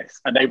do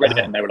this. And they read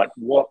it and they were like,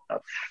 what the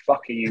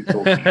fuck are you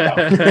talking about?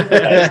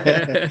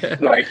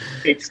 Like,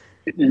 it's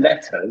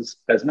letters.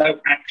 There's no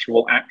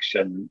actual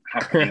action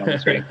happening on the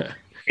screen.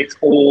 It's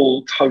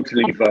all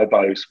totally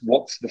verbose.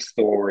 What's the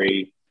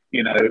story?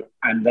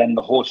 And then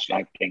the horse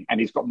shagging, and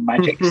he's got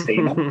magic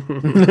semen.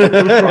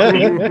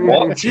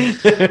 What?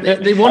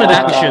 They wanted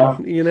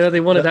action. They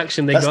wanted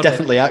action. That's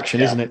definitely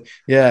action, isn't it?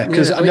 Yeah,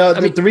 because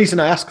the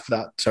reason I asked for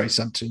that. Sorry,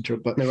 Sam, to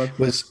interrupt, but I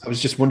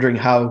was just wondering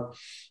how,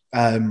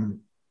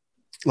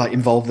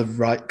 involve the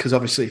because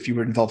obviously, if you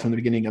were involved from the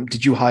beginning,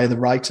 did you hire the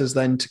writers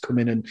then to come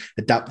in and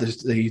adapt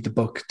the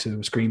book to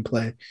a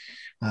screenplay?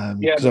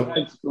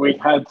 We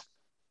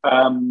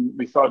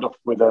started off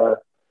with a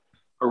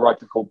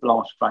writer called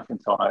Blanche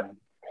McIntyre,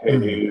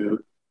 who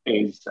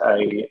is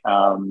a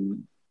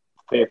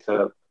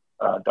theatre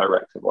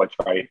director by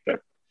trade.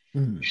 But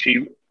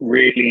she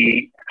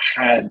really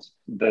had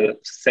the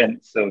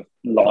sense of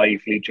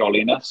lively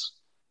jolliness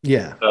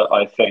that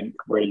I think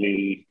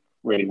really,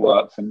 really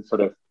works. And sort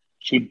of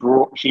she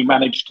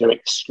managed to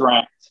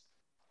extract.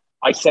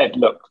 I said,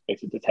 look,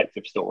 it's a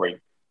detective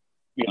story,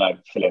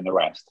 fill in the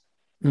rest,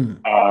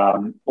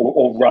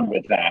 or run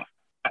with that.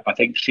 I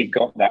think she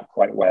got that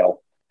quite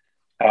well.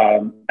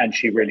 And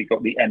she really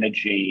got the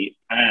energy,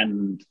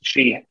 and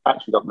she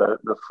actually got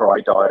the Fry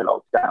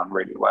dialogue down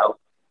really well.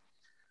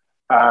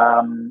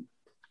 And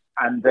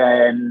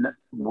then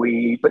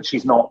but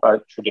she's not a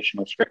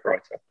traditional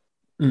scriptwriter.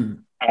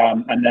 And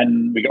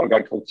then we got a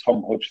guy called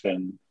Tom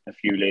Hodgson a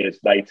few years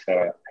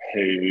later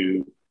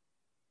who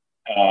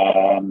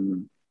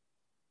came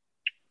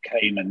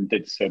and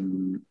did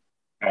some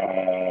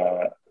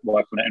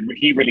work on it, and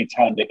he really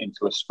turned it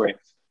into a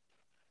script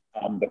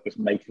that was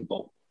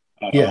makeable.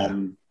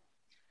 And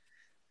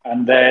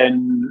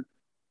then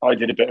I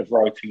did a bit of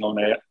writing on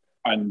it,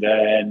 and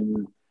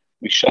then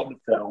we shot the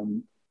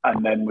film,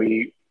 and then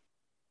we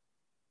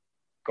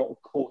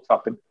got caught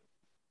up in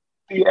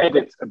the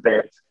edit a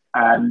bit,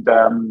 and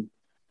the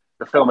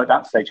film at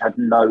that stage had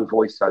no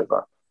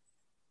voiceover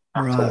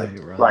at all,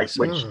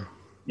 which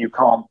you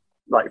can't,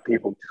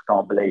 people just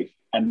can't believe.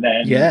 And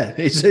then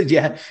this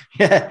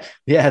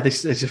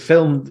is a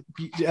film.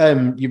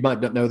 You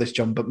might not know this,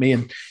 John, but me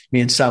and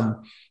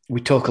Sam, we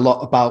talk a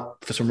lot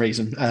about, for some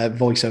reason,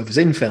 voiceovers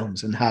in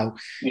films, and how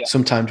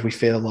sometimes we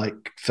feel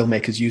like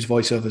filmmakers use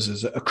voiceovers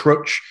as a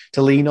crutch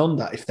to lean on,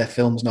 that if their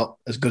film's not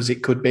as good as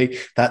it could be,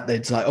 that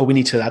it's like, we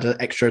need to add an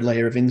extra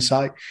layer of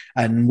insight.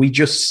 And we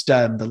just,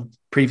 the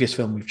previous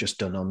film we've just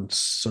done on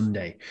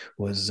Sunday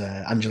was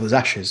Angela's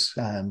Ashes.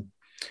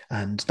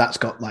 And that's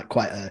got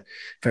quite a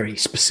very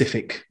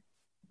specific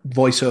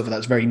voiceover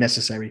that's very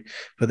necessary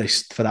for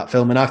that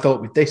film. And I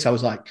thought with this, I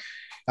was like,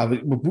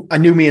 I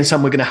knew me and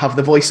Sam were going to have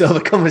the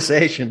voiceover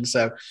conversation,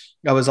 so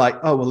I was like,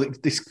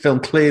 this film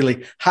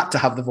clearly had to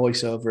have the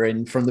voiceover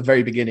in from the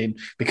very beginning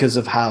because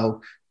of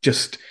how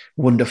just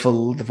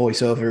wonderful the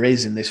voiceover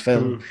is in this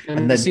film. And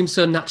then, it seems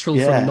so natural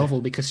from a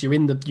novel because you're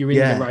in the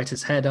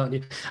writer's head, aren't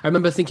you? I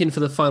remember thinking for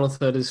the final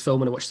third of this film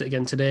when I watched it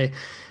again today,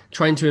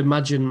 trying to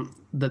imagine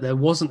that there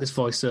wasn't this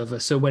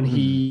voiceover. So when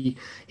he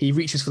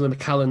reaches for the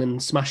Macallan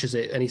and smashes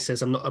it, and he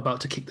says, "I'm not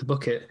about to kick the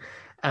bucket."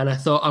 And I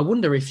thought, I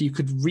wonder if you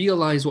could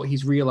realize what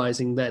he's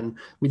realizing then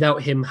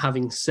without him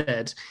having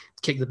said,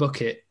 "Kick the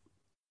bucket."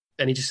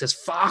 And he just says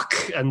 "fuck"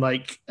 and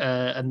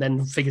and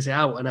then figures it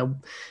out. And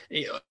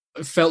it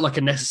felt like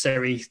a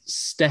necessary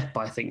step,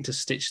 I think, to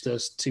stitch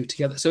those two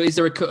together. So, is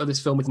there a cut of this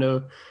film with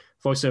no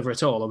voiceover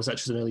at all, or was that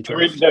just an early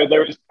draft?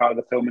 There is part of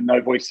the film with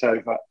no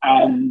voiceover,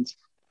 and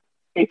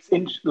it's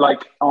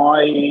like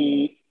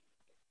I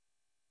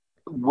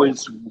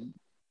was.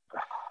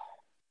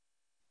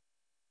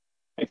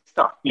 It's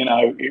tough,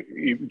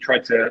 you try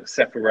to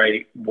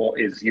separate what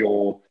is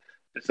your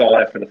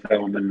desire for the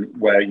film and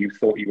where you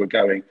thought you were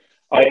going.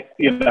 I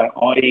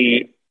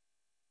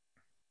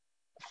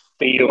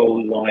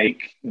feel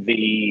like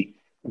the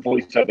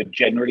voiceover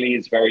generally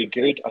is very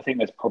good. I think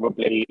there's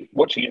probably,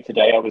 watching it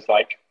today, I was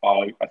like,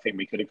 oh, I think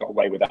we could have got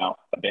away without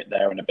a bit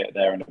there and a bit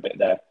there and a bit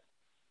there.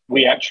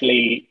 We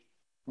actually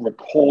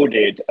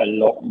recorded a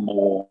lot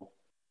more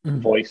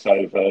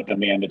voiceover than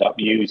we ended up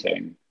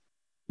using.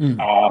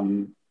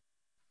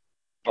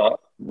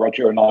 But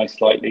Roger and I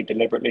slightly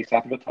deliberately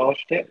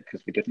sabotaged it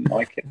because we didn't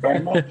like it very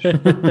much.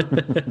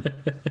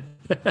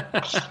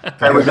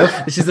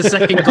 This is the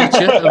second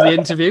gotcha of the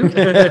interview.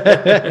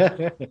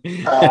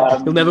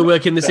 You'll never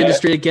work in this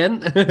industry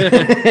again.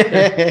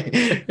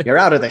 You're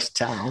out of this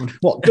town.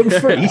 What,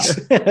 Dumfries?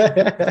 So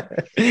there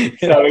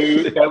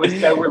was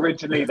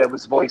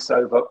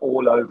voiceover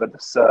all over the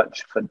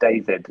search for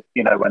David,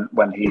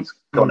 when he's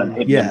gone and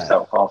hidden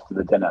himself after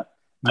the dinner.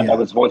 And there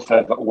was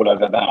voiceover all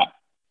over that.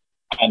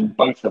 And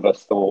both of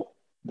us thought,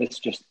 this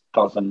just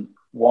doesn't,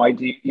 why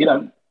do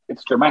you,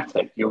 it's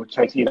dramatic. You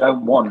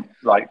don't want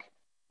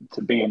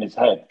to be in his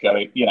head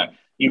going,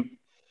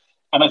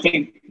 and I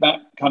think that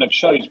kind of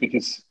shows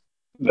because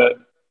that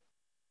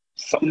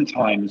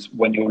sometimes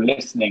when you're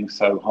listening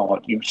so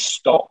hard, you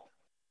stop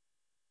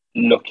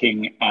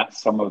looking at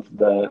some of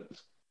the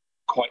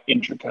quite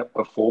intricate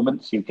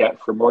performance you get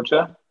from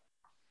Roger.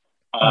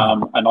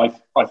 And I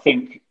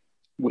think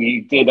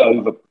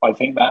I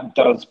think that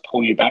does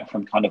pull you back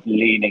from kind of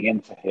leaning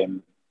into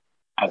him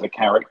as a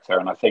character.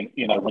 And I think,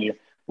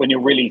 when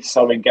you're really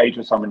so engaged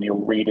with someone, you're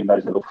reading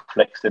those little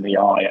flicks in the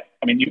eye.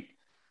 I mean,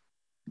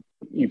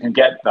 you can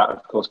get that,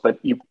 of course, but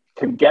you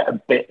can get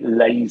a bit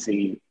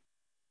lazy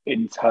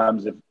in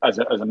terms of as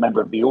a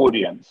member of the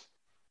audience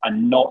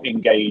and not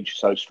engage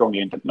so strongly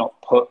and not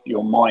put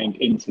your mind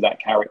into that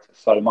character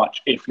so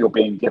much if you're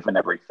being given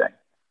everything.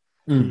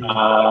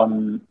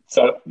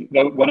 So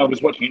when I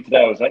was watching it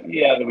today, I was like,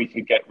 that we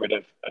could get rid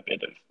of a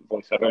bit of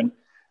voiceover.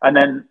 And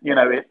then,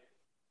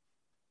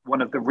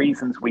 one of the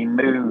reasons we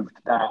moved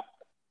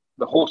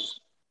the horse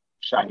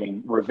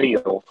shagging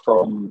reveal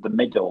from the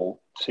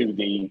middle to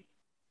the,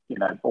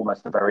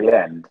 almost the very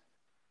end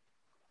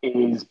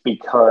is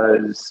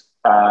because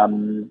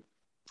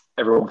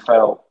everyone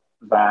felt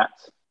that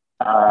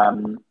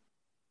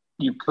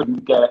you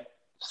couldn't get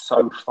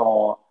so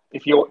far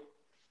if you're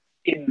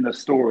in the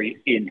story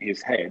in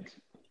his head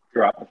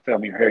throughout the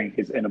film. You're hearing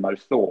his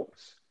innermost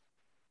thoughts.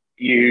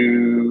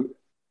 You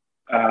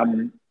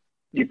can't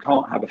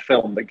have a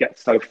film that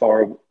gets so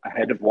far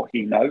ahead of what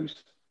he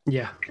knows.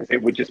 Yeah, because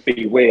it would just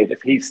be weird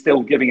if he's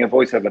still giving a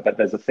voiceover, but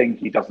there's a thing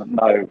he doesn't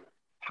know.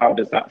 How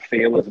does that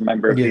feel as a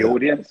member of the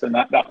audience? And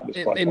that was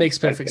quite it makes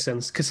perfect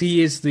sense because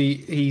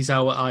he's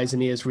our eyes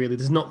and ears.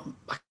 Really,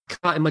 I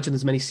can't imagine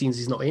there's many scenes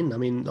he's not in. I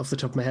mean, off the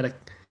top of my head, I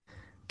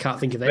can't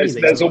think of any.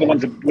 There's all the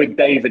ones with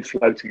David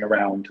floating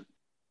around,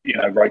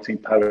 writing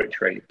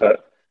poetry,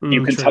 but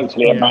you can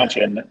totally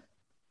imagine,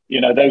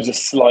 those are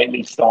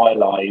slightly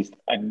stylized,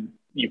 and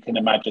you can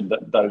imagine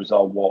that those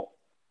are what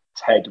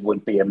Ted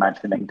would be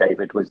imagining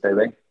David was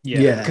doing.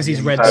 Yeah, because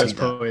he's read those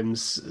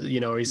poems,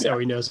 or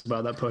he knows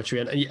about that poetry,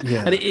 and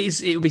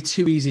it would be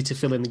too easy to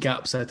fill in the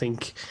gaps. I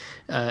think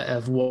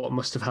of what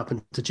must have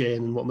happened to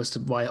Jane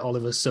and why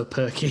Oliver's so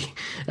perky.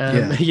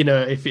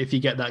 If you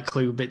get that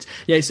clue, but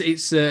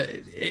it's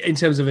in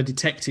terms of a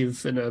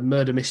detective and a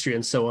murder mystery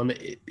and so on,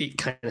 it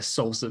kind of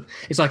solves it.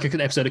 It's like an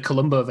episode of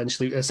Columbo,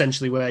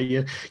 essentially, where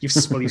you've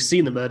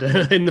seen the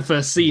murder in the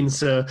first scene.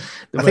 So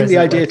I think the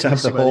idea to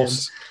have the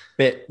horse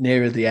bit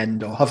nearer the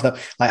end, or have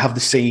the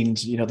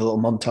scenes, the little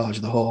montage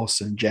of the horse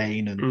and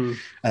Jane, and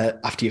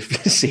after you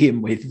see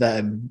him with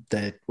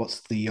what's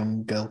the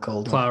young girl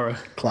called?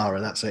 Clara,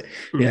 that's it.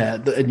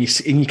 And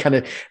you kind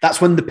of, that's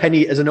when the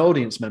penny, as an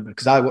audience member,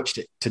 because I watched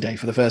it today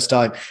for the first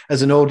time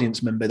as an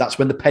audience member, that's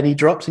when the penny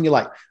drops, and you're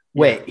like,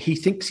 wait, he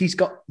thinks he's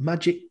got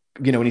magic.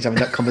 When he's having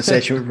that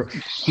conversation,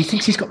 he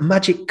thinks he's got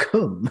magic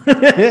cum.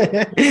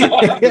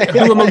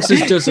 Who amongst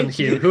us doesn't,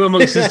 Hugh? Who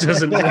amongst us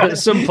doesn't at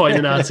some point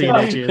in our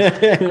teenage years?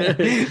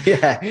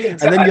 And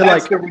then you're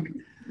like...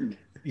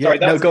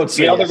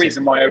 The other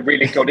reason why I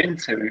really got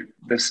into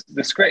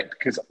the script,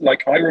 because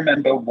I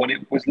remember what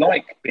it was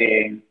like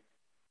being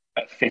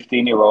a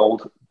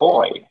 15-year-old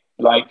boy.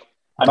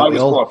 And I was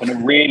brought up in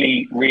a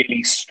really,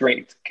 really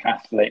strict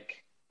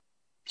Catholic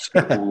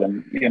school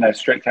and,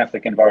 strict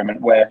Catholic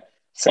environment where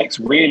sex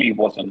really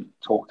wasn't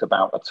talked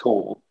about at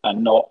all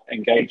and not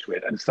engaged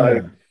with. And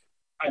so,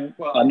 and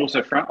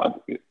also,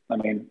 I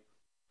mean,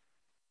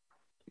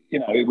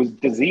 it was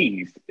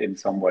diseased in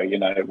some way,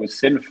 it was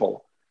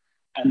sinful.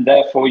 And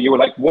therefore you were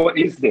like, what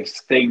is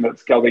this thing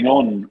that's going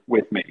on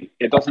with me?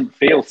 It doesn't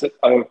feel so,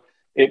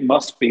 it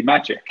must be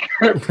magic.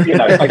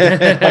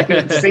 I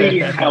can see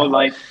how,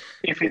 like,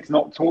 if it's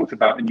not talked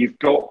about and you've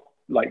got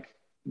like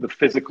the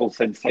physical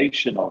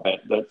sensation of it,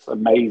 that's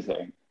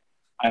amazing.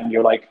 And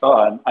you're like,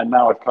 oh, and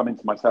now I've come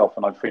into myself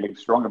and I'm feeling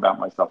strong about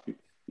myself.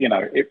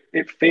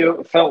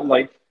 It felt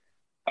like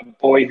a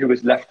boy who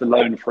was left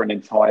alone for an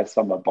entire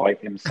summer by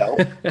himself,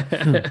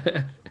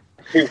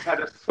 who had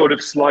a sort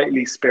of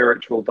slightly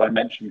spiritual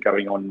dimension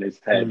going on in his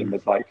head and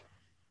was like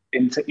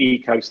into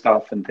eco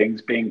stuff and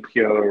things being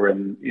pure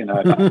and,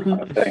 that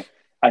kind of thing.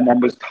 And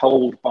then was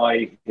told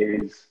by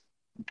his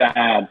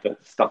dad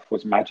that stuff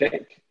was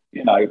magic,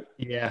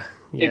 Yeah.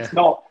 It's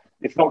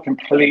not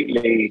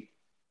completely,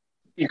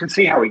 you can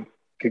see how he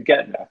could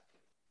get there.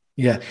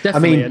 Yeah,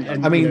 definitely.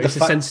 I mean, he's a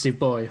sensitive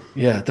boy.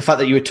 Yeah, the fact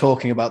that you were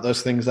talking about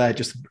those things there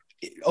just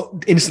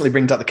instantly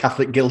brings out the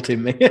Catholic guilt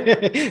in me.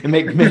 It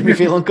made me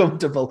feel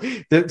uncomfortable.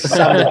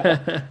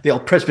 The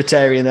old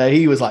Presbyterian there,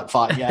 he was like,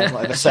 fine, yeah,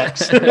 whatever,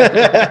 sex.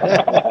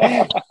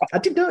 I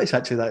did notice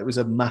actually that it was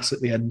a mass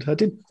at the end. I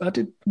did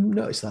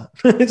notice that.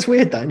 It's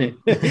weird, isn't it?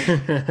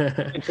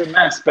 It's a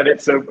mass, but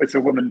it's a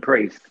woman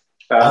priest.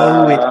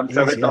 So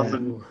it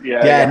doesn't.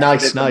 Yeah,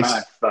 nice.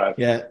 Mass, so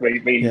yeah,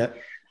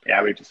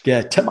 we just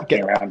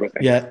mucking around with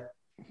it. Yeah,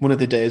 one of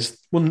the days,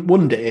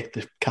 one day,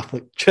 the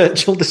Catholic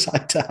Church will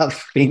decide to have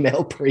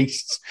female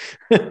priests.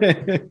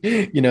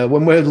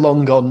 When we're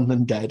long gone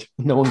and dead,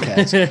 no one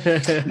cares.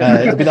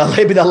 It'll be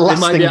the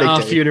last thing they do.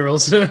 Our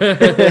funerals.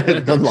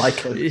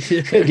 Unlikely.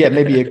 Yeah,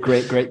 maybe a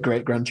great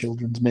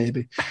grandchildren's,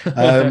 maybe.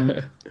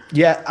 And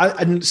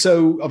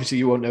so obviously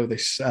you won't know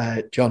this,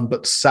 John,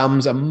 but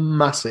Sam's a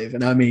massive,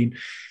 and I mean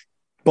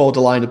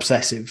borderline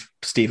obsessive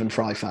Stephen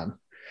Fry fan.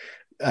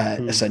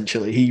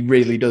 Essentially, he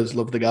really does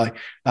love the guy.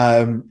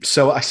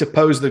 So I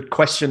suppose the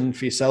question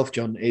for yourself,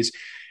 John, is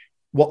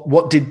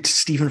what did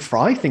Stephen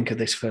Fry think of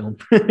this film?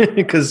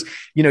 Because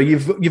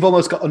you've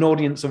almost got an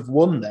audience of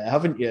one there,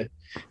 haven't you?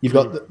 You've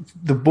got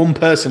the one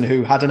person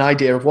who had an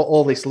idea of what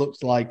all this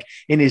looks like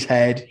in his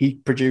head. He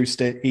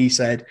produced it. He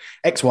said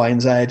X, Y,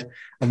 and Z,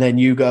 and then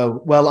you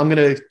go, well,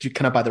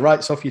 can I buy the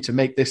rights off you to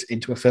make this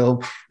into a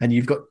film? And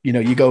you've got,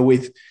 you go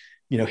with,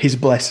 his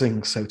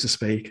blessing, so to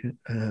speak.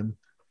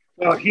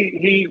 Well,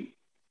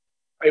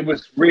 it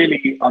was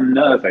really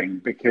unnerving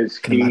because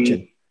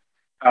we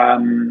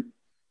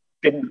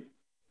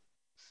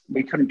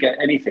couldn't get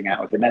anything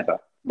out of him ever.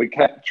 We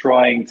kept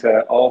trying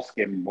to ask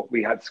him what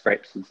we had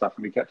scripts and stuff,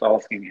 and we kept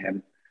asking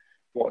him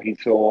what he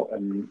thought,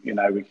 and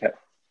we kept,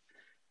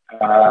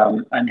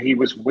 and he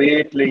was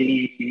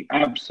weirdly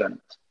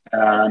absent.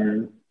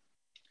 And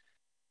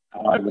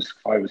I was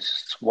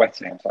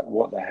sweating. I was like,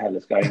 what the hell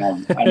is going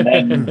on? And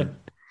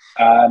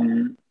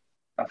then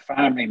a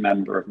family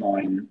member of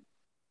mine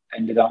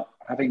ended up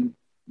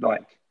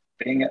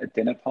being at a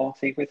dinner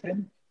party with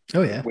him.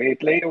 Oh yeah,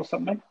 weirdly or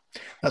something.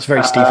 That's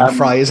very Stephen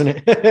Fry, isn't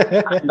it?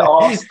 And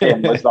asked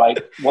him, was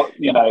like, what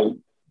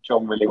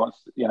John really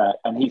wants,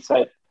 and he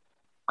said,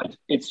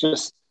 it's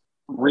just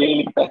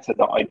really better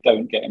that I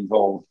don't get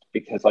involved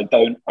because I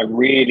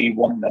really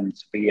want them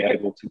to be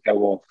able to go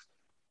off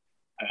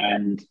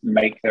and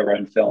make their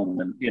own film.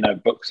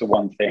 And books are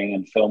one thing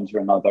and films are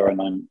another,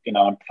 and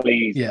I'm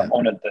pleased, I'm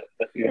honored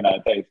that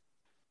they've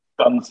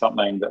done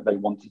something that they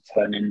want to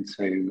turn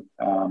into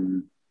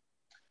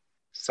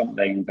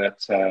something that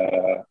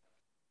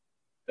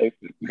they've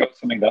got,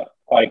 something that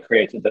I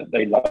created that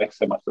they like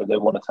so much that they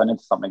want to turn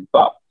into something.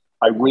 But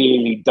I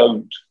really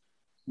don't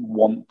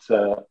want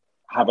to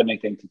have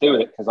anything to do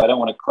with it because I don't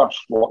want to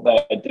crush what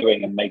they're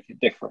doing and make it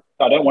different.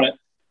 I don't want it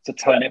to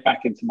turn it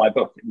back into my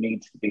book. It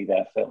needs to be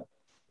their film,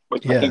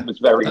 which I think was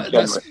very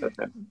generous of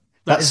him.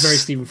 That's very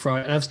Stephen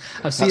Fry. I've seen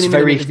that's him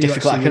very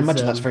difficult. I can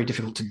imagine that's very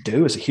difficult to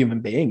do as a human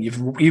being.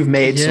 You've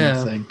made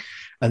something,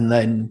 and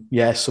then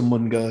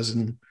someone goes,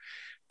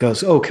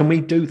 oh, can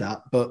we do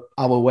that? But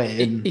our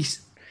way. And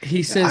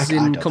he says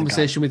in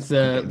conversation with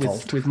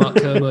Mark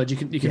Kermode,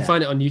 you can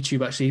find it on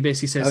YouTube. Actually, he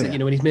basically says that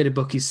when he's made a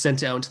book, he's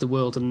sent it out into the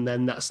world, and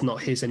then that's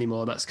not his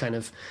anymore. That's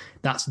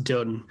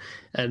done.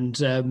 And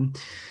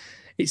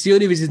it's the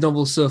only of his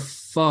novels so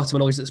far, to my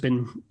knowledge, that's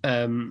been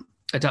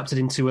adapted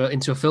into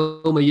a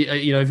film. Have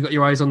you got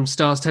your eyes on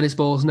Stars Tennis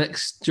Balls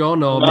next,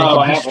 John, or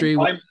Making History?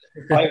 I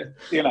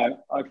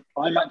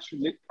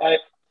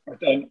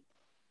don't.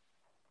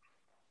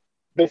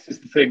 This is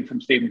the thing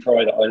from Stephen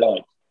Fry that I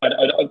like.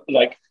 I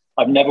like.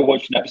 I've never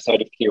watched an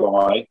episode of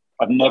QI.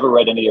 I've never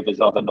read any of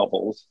his other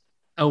novels.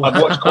 Oh, wow.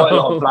 I've watched quite a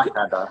lot of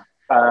Blackadder.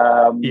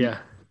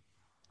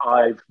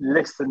 I've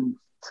listened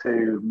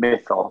to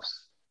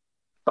Mythos,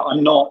 but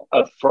I'm not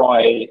a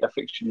Fry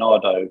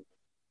aficionado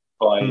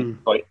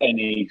by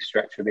any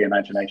stretch of the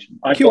imagination.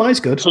 QI's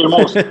good. Two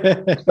more.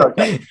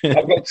 Okay.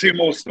 I've got two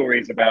more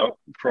stories about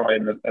Fry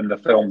in the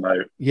film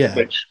though. Yeah,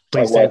 which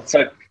please are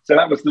so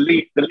that was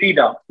the lead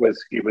up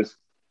was he was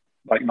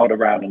like not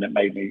around and it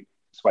made me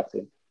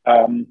sweaty.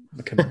 And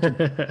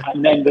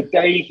then the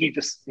day he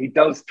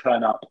does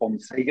turn up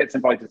so he gets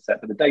invited to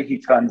set, but the day he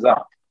turns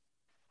up,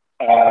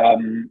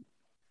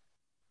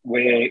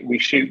 we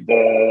shoot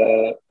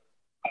the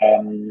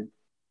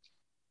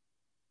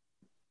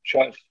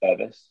church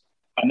service,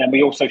 and then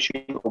we also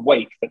shoot a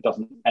wake that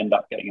doesn't end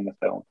up getting in the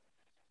film.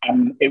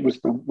 And it was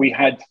we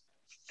had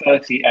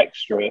 30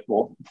 extra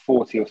or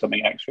 40 or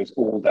something extras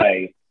all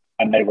day,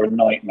 and they were a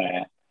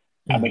nightmare.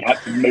 And we had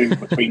to move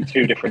between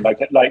two different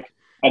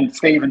and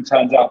Stephen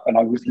turns up, and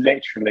I was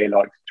literally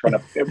like trying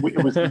to. It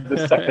was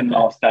the second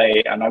last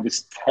day, and I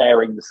was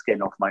tearing the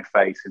skin off my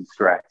face in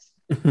stress.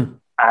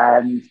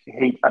 And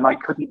I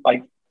couldn't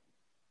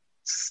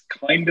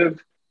kind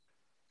of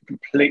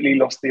completely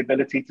lost the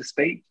ability to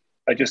speak.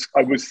 I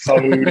was so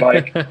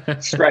like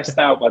stressed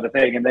out by the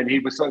thing, and then he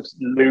was sort of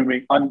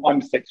looming. I'm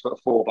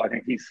 6'4", but I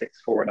think he's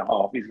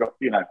 6'4.5". He's got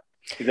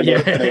he's a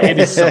little bit it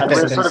is and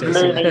we're sort of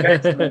looming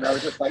next to me, and I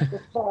was just like,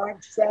 for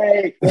fuck's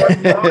sake, what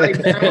now?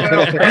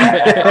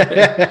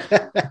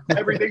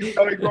 Everything's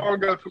going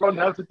wrong. I've forgotten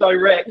how to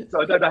direct.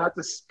 I don't know how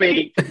to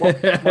speak.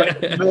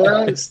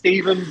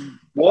 Stephen,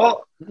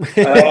 what?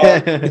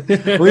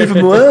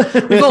 Even more.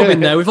 We've all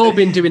been there. We've all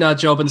been doing our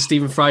job, and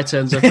Stephen Fry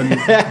turns up, and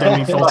then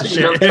we fall to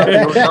shit. Do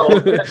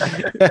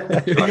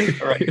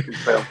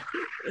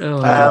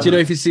you know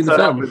if you've seen the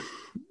film?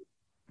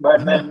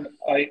 Then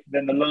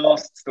the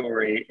last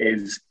story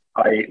is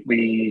I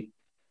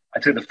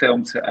took the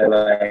film to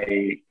LA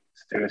to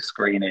do a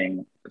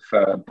screening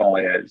for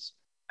buyers,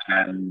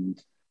 and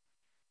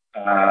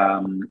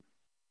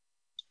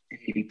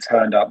he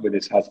turned up with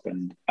his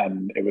husband,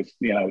 and it was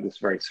this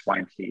very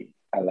swanky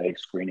LA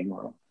screening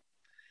room,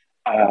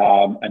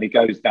 and he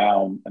goes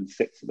down and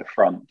sits at the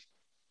front,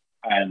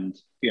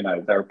 and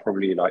there are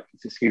probably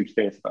it's this huge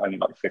theatre, but only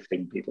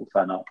 15 people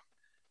turn up,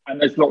 and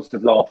there's lots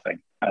of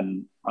laughing,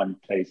 and I'm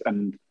pleased,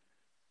 and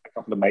a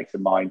couple of mates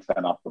of mine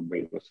turn up, and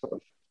we were sort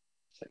of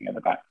sitting in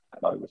the back,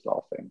 and I was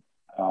laughing,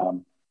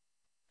 and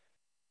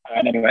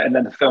anyway, and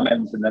then the film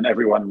ends, and then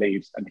everyone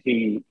leaves, and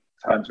he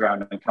turns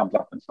around and comes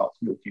up and starts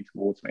walking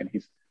towards me, and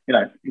he's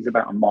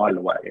about a mile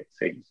away, it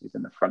seems. He's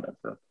in the front of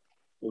the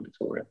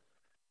auditorium,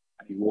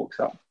 and he walks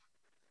up,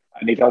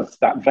 and he does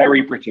that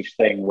very British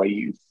thing where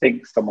you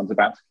think someone's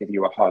about to give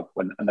you a hug,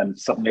 and then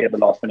suddenly at the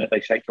last minute they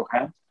shake your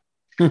hand.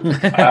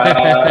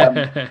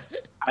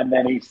 And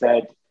then he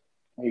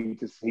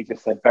just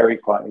said very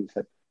quietly, he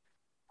said,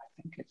 I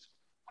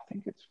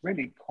think it's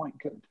really quite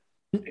good.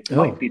 It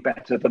might be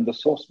better than the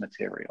source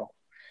material.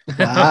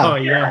 Wow. Oh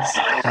yes.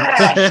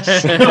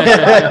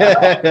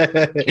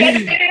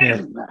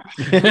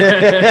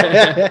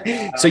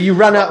 So you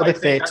ran out of the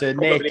theatre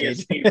naked.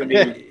 Stephen,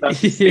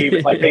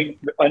 I think,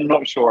 I'm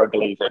not sure I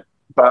believe it,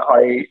 but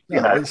it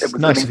was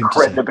nice, an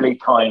incredibly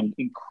kind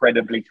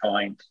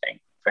thing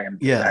for him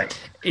to say.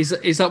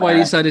 Is that why you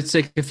decided to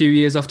take a few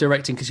years off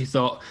directing, because you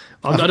thought,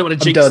 I don't want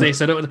to jinx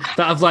this, I don't want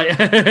that, I've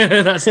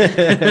that's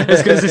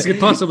as good as this could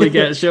possibly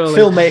get, surely.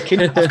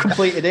 Filmmaking, I've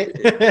completed it.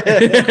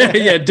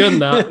 Yeah, done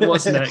that.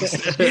 What's next?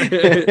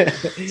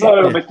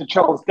 So, Mr.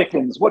 Charles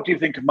Dickens, what do you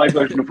think of my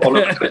version of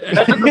Oliver Twist?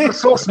 Better than the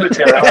source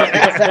material.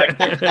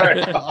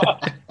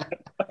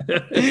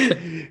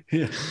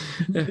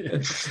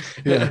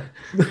 Yeah.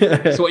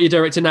 So what you're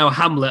directing now,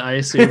 Hamlet, I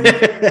assume.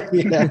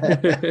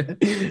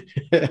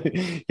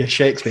 Yeah,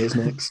 Shakespeare's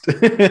next.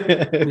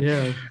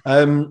 Yeah.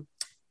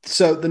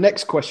 So the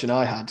next question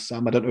I had,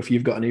 Sam, I don't know if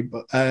you've got any,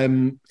 but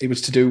it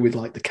was to do with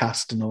the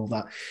cast and all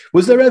that.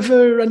 Was there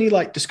ever any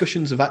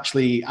discussions of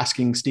actually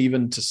asking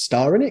Stephen to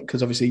star in it?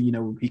 Because obviously,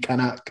 he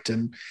can act,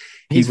 and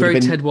he's very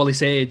Ted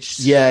Wallace aged.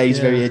 Yeah, he's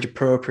very age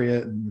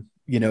appropriate, and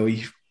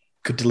he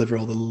could deliver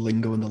all the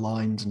lingo and the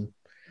lines. And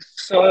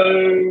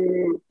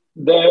so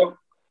there,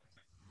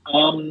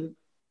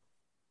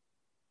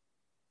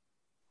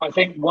 I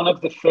think one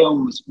of the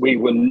films we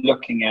were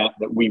looking at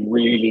that we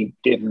really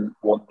didn't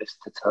want this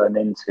to turn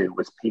into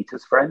was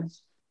Peter's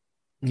Friends.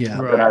 Yeah,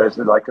 right. It was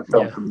a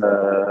film from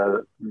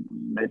the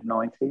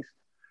mid-90s.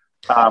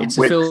 It's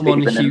a film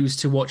on Hughes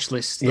to watch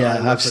list. Yeah,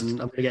 I'm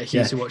going to get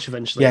Hughes to watch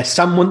eventually. Yeah,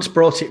 Sam once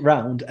brought it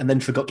round and then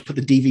forgot to put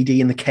the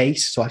DVD in the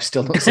case, so I've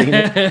still not seen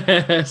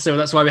it. So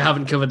that's why we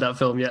haven't covered that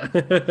film yet.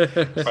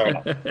 Fair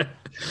enough.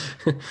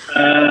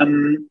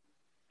 And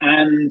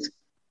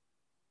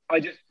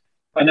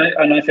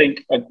I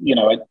think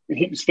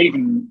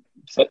Stephen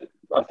said,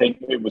 I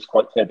think it was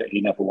quite clear that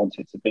he never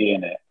wanted to be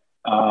in it.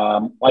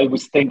 I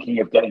was thinking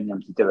of getting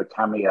him to do a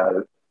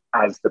cameo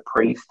as the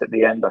priest at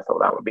the end. I thought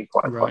that would be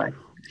quite funny.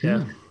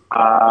 Yeah.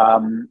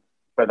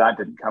 But that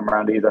didn't come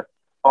around either.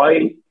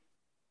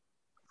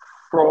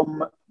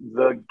 From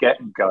the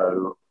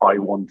get-go, I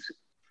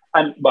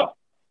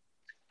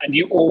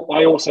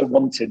also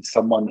wanted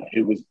someone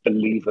who was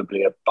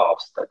believably a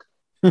bastard.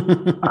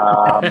 And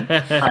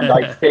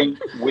I think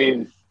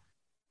with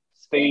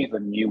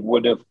Stephen, you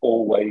would have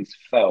always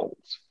felt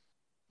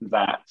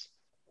that,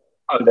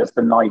 oh, there's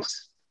the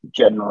nice,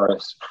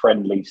 generous,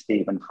 friendly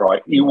Stephen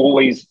Fry. You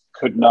always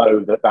could know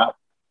that that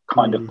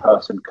kind of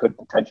person could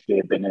potentially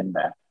have been in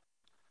there.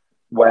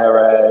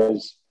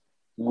 Whereas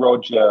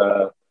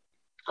Roger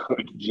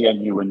could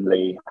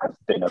genuinely have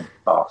been a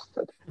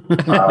bastard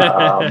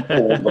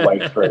all the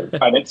way through.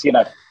 And it's, you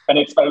know, and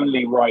it's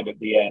only right at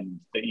the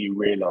end that you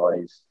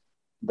realise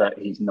that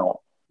he's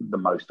not the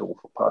most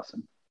awful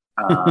person.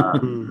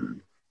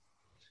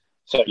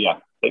 So yeah,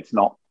 it's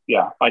not.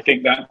 Yeah, I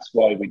think that's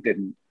why we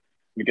didn't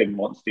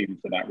want Stephen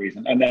for that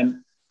reason. And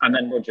then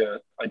Roger,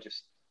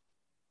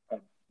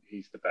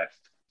 he's the best.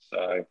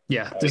 So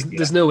yeah,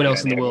 there's no one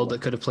else in the world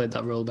that could have played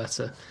that role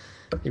better.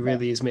 He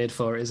really is made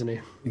for it, isn't he?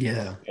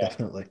 Yeah,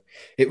 definitely.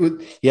 It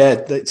would. Yeah,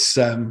 it's.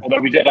 Although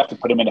we did have to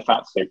put him in a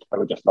fat suit, I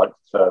would just like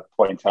to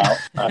point out,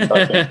 and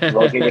I think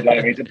Roger would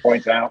like me to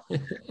point out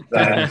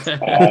that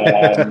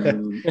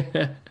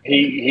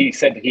he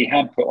said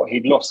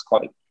he'd lost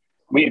quite.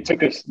 It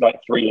took us like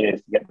 3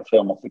 years to get the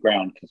film off the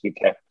ground because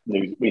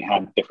we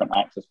had different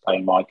actors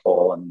playing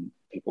Michael, and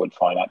people would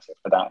finance it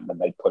for that, and then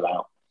they'd pull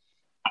out,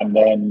 and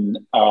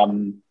then.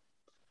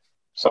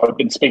 So I've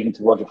been speaking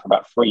to Roger for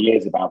about 3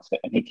 years about it,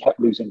 and he kept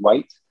losing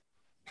weight.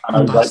 And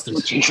I was like, oh,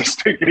 Jesus,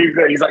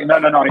 he's like, no,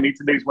 I need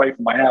to lose weight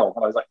for my health.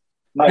 And I was like,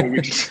 no, we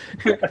just...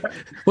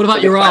 What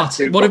about your art?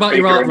 What about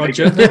your art,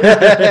 Roger?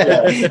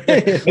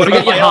 What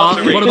about your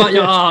heart? What about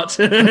your art?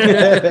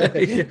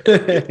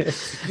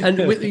 And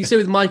you say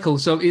with Michael,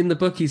 so in the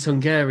book he's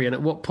Hungarian.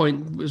 At what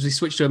point was he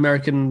switched to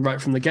American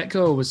right from the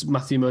get-go, or was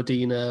Matthew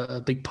Modine a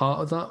big part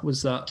of that?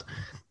 Was that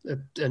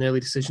an early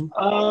decision?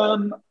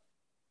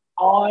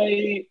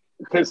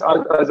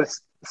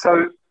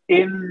 So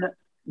in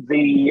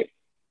the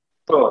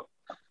book,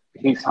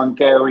 he's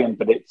Hungarian,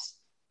 but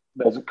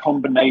there's a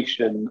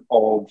combination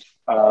of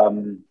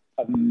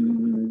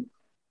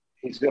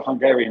he's a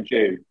Hungarian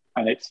Jew,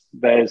 and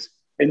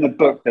in the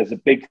book there's a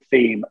big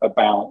theme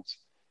about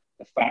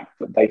the fact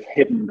that they've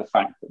hidden the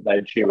fact that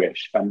they're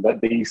Jewish, and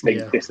that these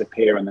things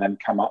disappear and then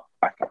come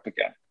back up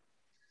again.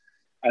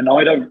 And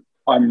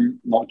I'm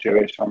not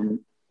Jewish,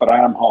 but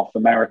I am half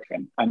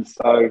American, and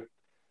so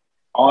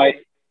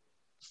I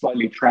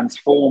slightly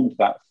transformed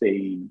that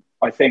theme.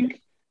 I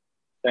think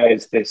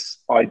there's this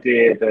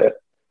idea that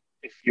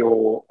if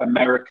you're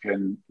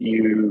American,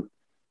 you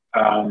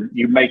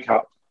make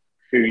up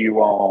who you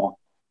are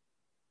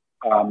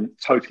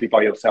totally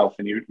by yourself,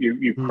 and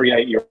you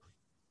create your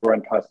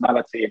own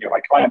personality, and you're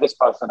like, I am this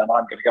person, and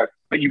I'm going to go.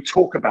 But you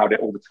talk about it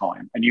all the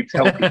time, and you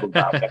tell people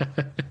about it.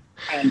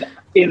 And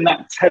in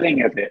that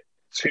telling of it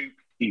to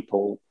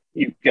people,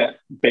 you get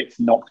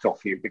bits knocked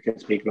off you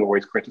because people are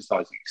always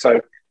criticizing.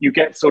 So you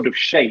get sort of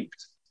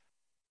shaped,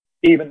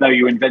 even though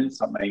you invent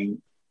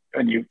something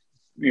and you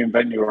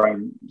invent your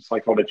own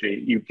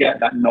psychology, you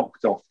get that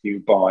knocked off you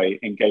by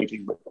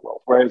engaging with the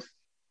world. Whereas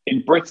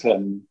in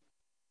Britain,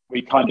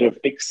 we kind of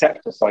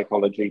accept the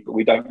psychology, but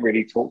we don't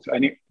really talk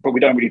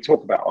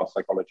about our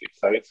psychology.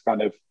 So it's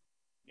kind of,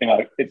 you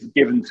know, it's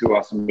given to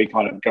us and we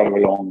kind of go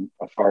along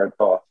a furrowed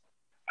path.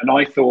 And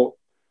I thought,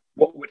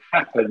 what would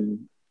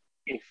happen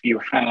if you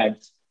had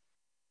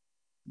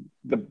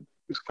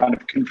this kind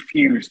of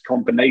confused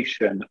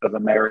combination of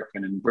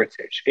American and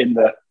British, in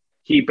that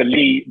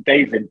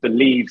David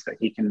believes that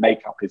he can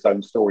make up his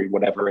own story,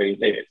 whatever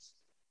it is.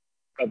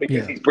 But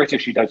because he's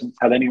British, he doesn't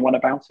tell anyone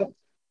about it.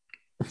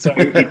 So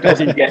he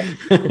doesn't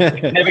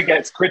it never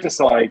gets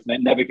criticized, and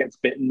it never gets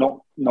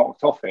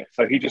knocked off it.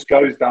 So he just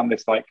goes down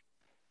this like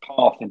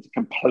path into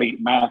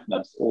complete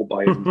madness all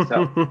by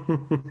himself.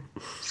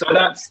 So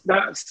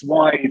that's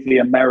why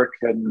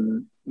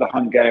the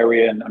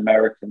Hungarian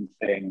American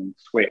thing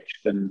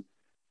switched, and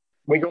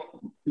we got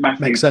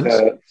Matthew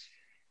to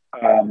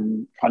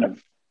kind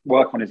of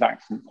work on his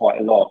accent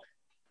quite a lot,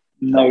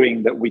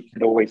 knowing that we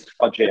could always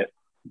fudge it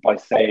by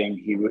saying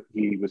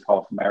he was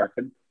half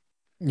American.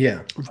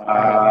 Yeah.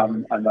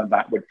 And then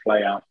that would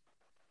play out.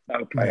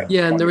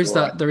 Yeah, and there is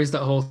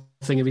that whole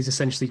thing of he's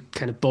essentially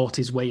kind of bought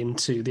his way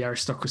into the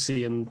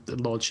aristocracy and the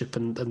lordship,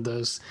 and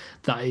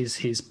that is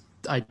his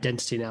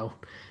identity now,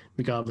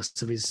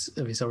 regardless of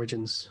his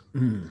origins.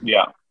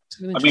 Yeah,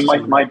 I mean,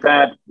 my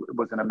dad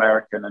was an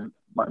American, and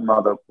my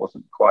mother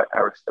wasn't quite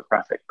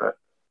aristocratic, but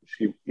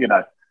she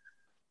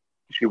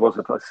was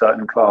of a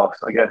certain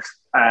class, I guess.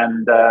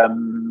 And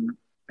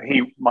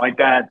my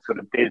dad sort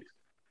of did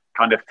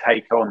kind of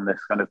take on this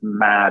kind of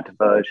mad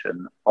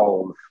version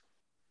of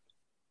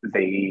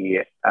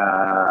the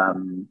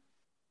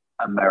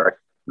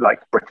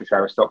British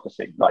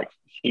aristocracy. Like,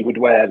 he would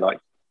wear like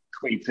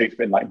tweed suits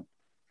in like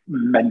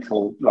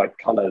mental like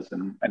colours,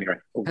 and anyway,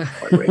 all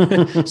quite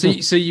weird.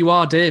 So you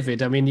are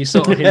David. I mean, you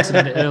sort of hinted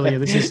at it earlier.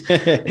 This is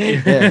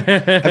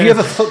Have you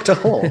ever fucked a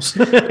horse?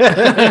 For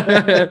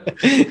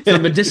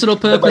medicinal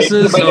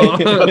purposes or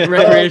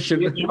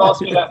recreation? You've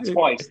asked me that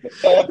twice. The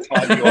third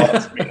time you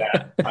asked me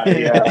that,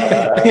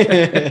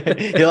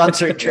 he'll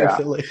answer it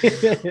truthfully.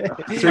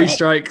 3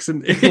 strikes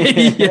and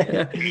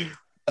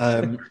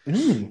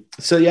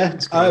So yeah,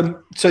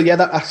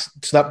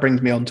 that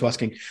brings me on to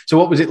asking. So,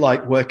 what was it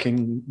like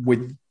working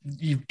with?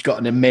 You've got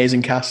an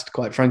amazing cast,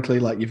 quite frankly.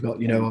 Like you've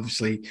got,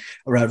 obviously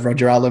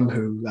Roger Allam,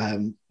 who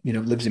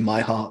lives in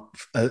my heart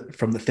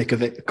from the thick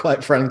of it,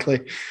 quite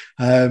frankly.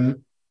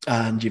 And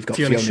you've got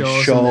Fiona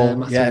Shaw.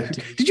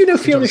 Did you know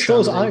Fiona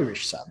Shaw's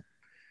Irish, Sam?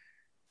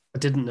 I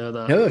didn't know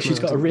that. No, she's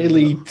got a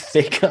really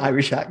thick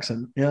Irish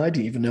accent. Yeah, I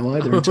didn't even know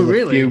either until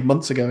a few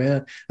months ago. Yeah,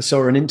 I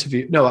saw an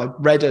interview. No, I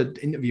read an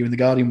interview in The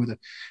Guardian with her,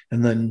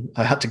 and then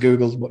I had to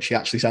Google what she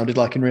actually sounded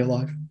like in real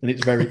life. And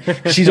it's very.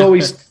 She's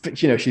always,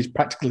 she's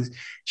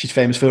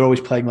famous for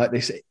always playing like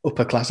this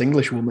upper class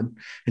English woman,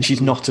 and she's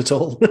not at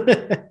all.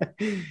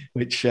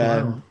 Which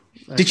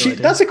did she?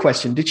 That's a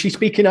question. Did she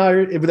speak in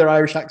Irish with her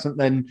Irish accent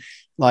then,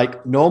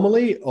 like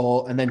normally,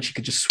 and then she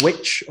could just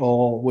switch,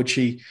 or would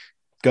she?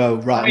 Go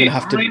right.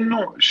 I'm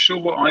not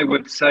sure. I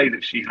would say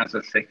that she has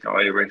a thick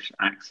Irish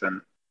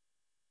accent.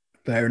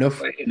 Fair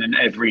enough. In an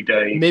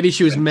everyday. Maybe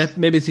she was.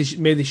 Maybe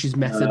she's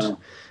method.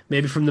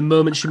 Maybe from the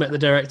moment she met the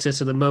director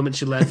to the moment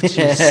she left.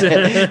 She's,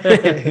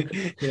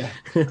 yeah.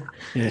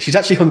 She's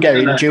actually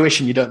Hungarian and Jewish,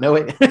 and you don't know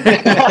it.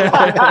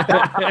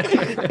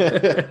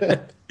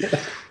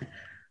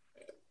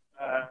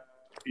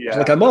 She's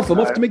like, I'm off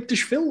to make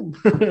this film.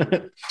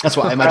 That's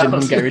what I imagine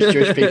Hungarian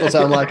Jewish people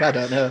sound like. I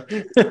don't know.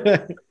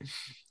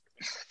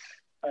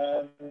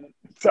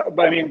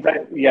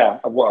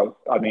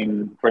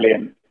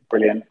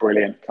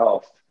 Brilliant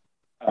cast.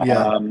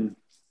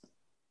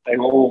 They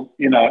were all,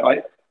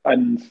 I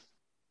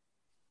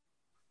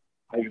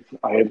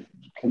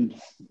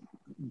can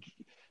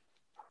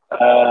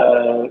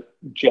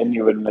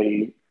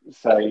genuinely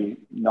say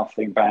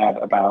nothing bad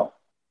about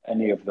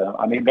any of them.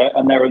 I mean, there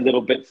are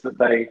little bits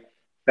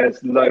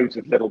there's loads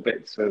of little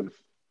bits of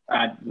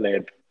ad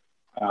lib,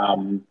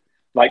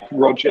 like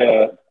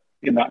Roger.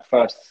 In that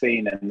first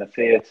scene in the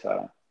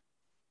theatre,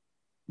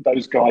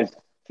 those guys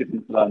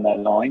didn't learn their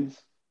lines,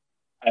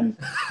 and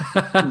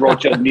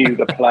Roger knew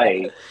the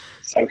play,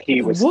 so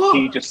he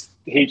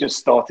just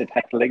started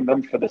heckling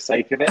them for the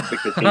sake of it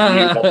because he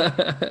knew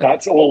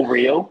that's all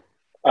real.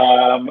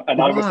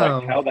 And I was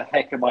like, how the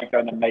heck am I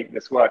going to make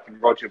this work? And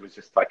Roger was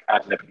just like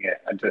ad-libbing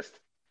it and just,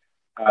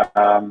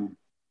 and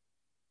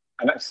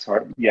that's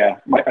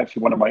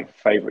actually one of my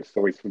favourite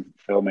stories from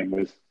filming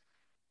was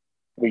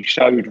we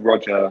showed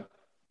Roger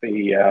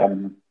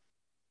the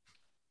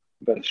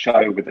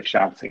show with the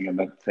shouting and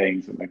the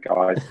things and the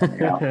guys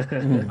coming out.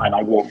 And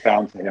I walk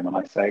down to him and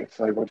I say,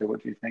 so Roger,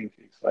 what do you think?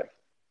 He's like,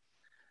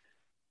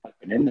 I've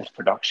been in this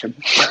production.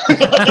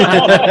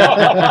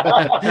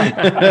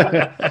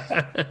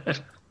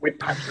 With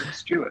Patrick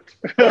Stewart.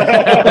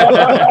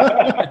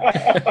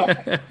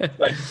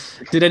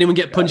 Did anyone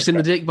get punched in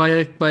the dick by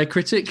a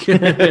critic?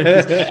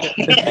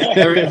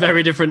 very,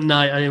 very different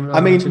night. I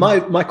mean,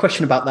 my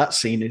question about that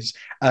scene is,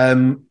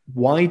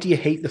 why do you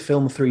hate the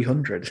film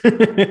 300? No,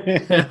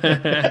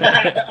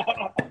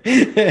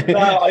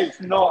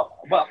 it's not.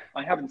 Well,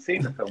 I haven't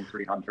seen the film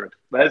 300.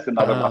 There's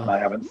another one I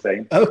haven't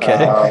seen.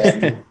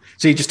 Okay.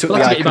 So you just took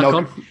the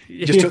icon.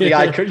 Just took the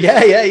icon.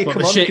 Yeah.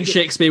 Come on.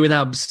 Shakespeare with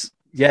abs.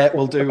 Yeah,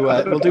 we'll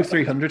do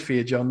 300 for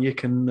you, John. You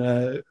can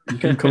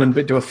come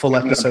and do a full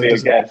episode. Be a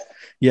guest.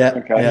 Yeah,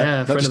 okay.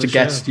 Yeah, not just a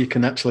guest. You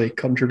can actually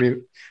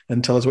contribute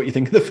and tell us what you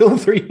think of the film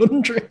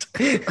 300.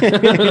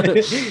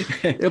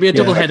 It'll be a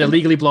double header,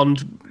 Legally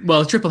Blonde.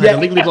 Well, a triple header,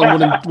 Legally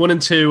Blonde 1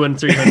 and 2 and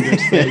 300.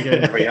 There you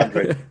go.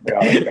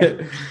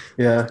 300.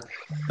 Yeah.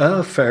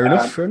 Oh, fair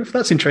enough. Fair enough.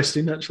 That's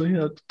interesting, actually.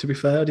 To be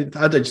fair,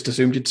 I just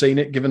assumed you'd seen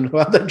it, given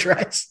how they're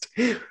dressed.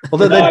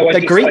 Although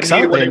they're Greeks,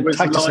 aren't they?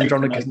 Titus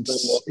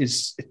Andronicus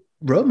is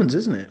Romans,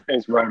 isn't it?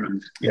 It's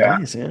Romans. Yeah.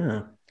 It is,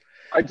 yeah.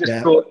 I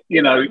just thought,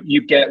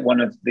 you get one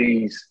of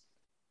these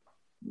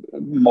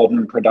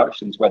modern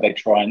productions where they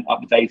try and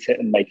update it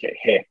and make it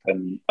hip,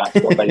 and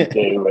that's what they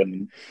do.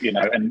 And,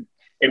 and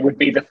it would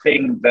be the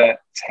thing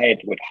that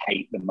Ted would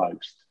hate the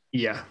most.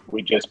 Yeah.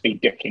 We'd just be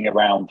dicking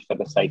around for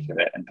the sake of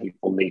it and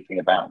people leaping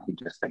about who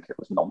just think it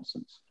was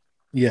nonsense.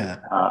 Yeah.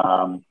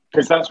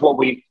 Because that's what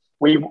we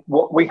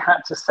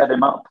had to set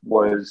him up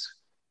was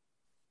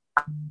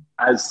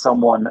as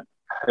someone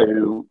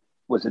who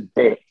was a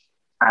dick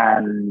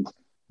and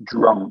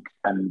drunk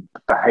and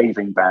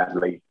behaving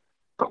badly,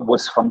 but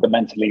was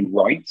fundamentally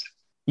right.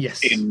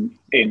 Yes. In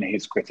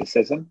his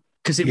criticism.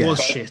 Because it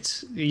was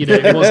shit,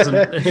 it wasn't.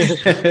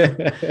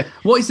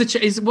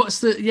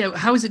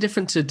 How is it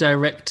different to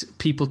direct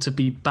people to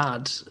be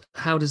bad?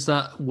 How does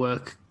that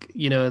work?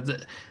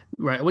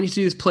 Right, I want you to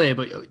do this play,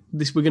 but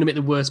we're going to make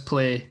the worst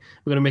play.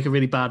 We're going to make a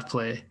really bad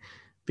play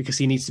because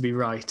he needs to be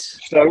right.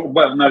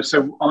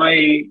 So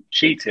I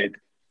cheated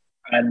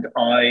and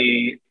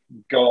I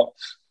got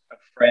a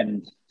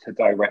friend to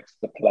direct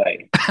the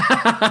play.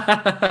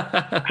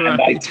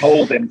 And I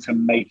told him to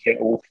make it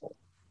awful.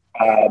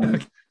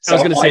 So I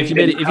was going to say,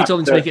 if you told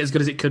him to make it as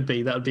good as it could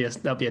be, that'd be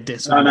a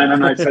diss.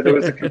 No. So there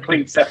was a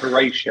complete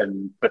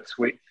separation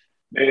between.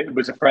 It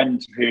was a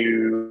friend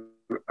who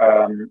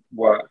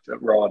worked at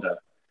RADA,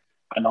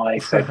 and I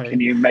said, "Can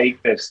you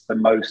make this the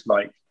most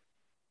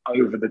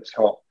over the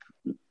top,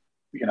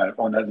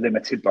 on a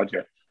limited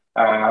budget,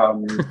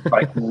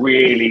 like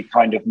really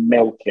kind of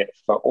milk it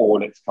for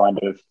all its kind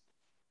of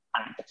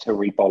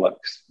actory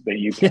bollocks that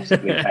you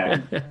possibly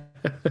can.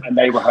 And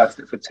they rehearsed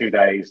it for 2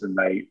 days, and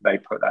they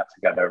put that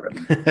together,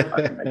 and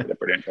I think they did a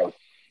brilliant job.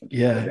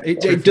 Yeah,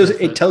 it does.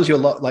 It tells you a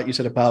lot, like you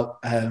said,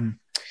 about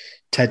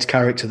Ted's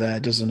character there,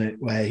 doesn't it?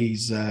 Where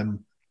he's, where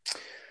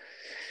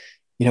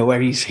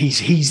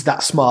he's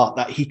that smart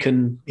that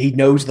he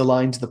knows the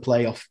lines of the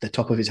play off the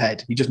top of his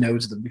head. He just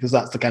knows them because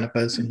that's the kind of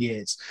person he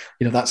is.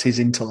 That's his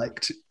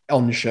intellect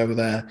on the show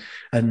there,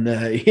 and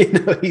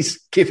he's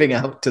giving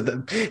out to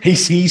them.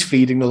 He's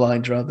feeding the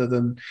lines rather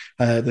than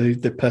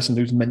the person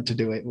who's meant to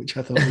do it, which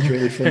I thought was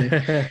really funny.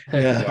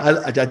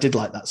 Yeah, I did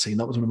like that scene.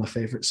 That was one of my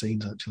favourite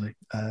scenes, actually.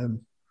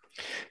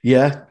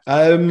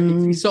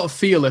 He's sort of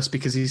fearless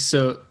because he's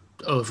so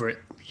over it,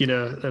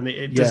 and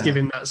it does give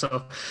him that sort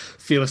of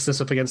fearlessness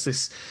up against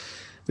this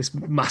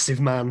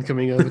massive man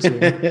coming over to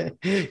him.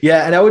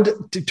 Yeah, and I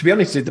would, to be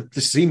honest,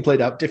 the scene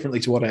played out differently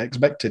to what I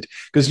expected,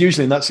 because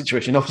usually in that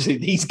situation, obviously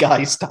these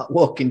guys start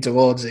walking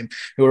towards him,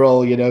 who are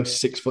all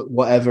 6 foot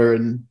whatever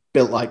and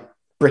built like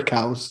brick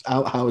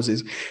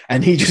outhouses,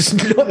 and he just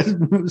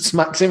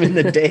smacks him in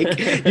the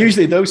dick.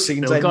 Usually those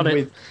scenes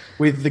end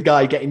with the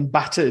guy getting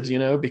battered,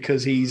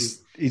 because his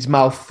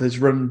mouth has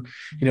run,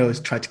 has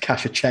tried to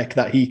cash a check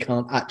that he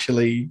can't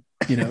actually,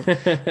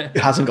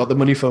 hasn't got the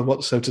money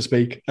for, so to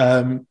speak.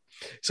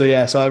 So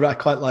I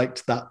quite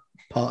liked that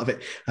part of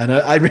it, and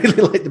I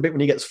really liked the bit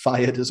when he gets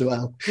fired as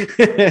well.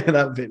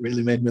 That bit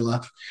really made me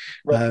laugh.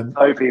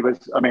 Toby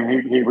was,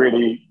 he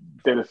really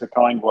did us a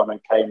kind one and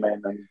came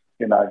in and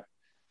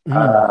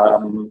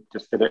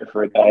just did it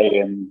for a day,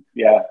 and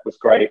it was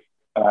great.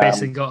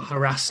 Basically got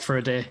harassed for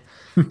a day.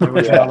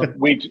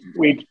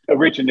 We'd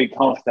originally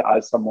cast it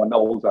as someone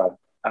older,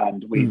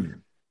 and we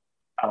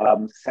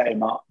set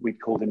him up. We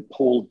called him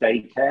Paul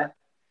Daycare.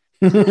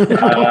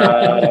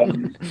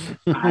 And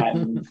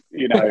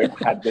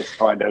had this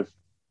kind of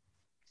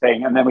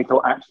thing, and then we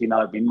thought, actually, no,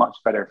 it'd be much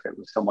better if it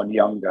was someone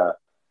younger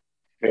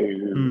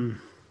who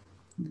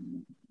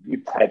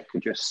Ted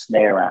could just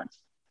sneer at.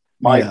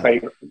 My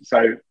favorite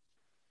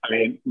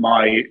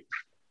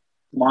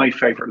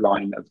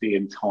line of the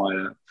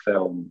entire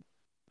film,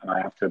 and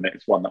I have to admit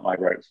it's one that I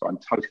wrote, so I'm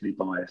totally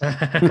biased,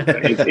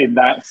 is in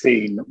that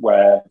scene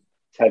where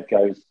Ted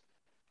goes,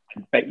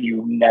 "I bet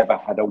you never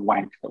had a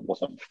wank that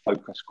wasn't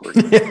focus group."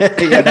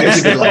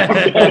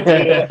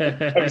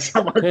 Of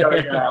someone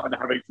going out and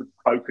having to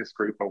focus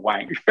group a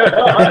wank.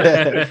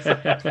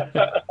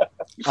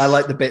 I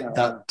like the bit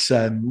that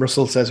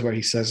Russell says where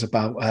he says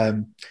about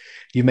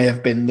you may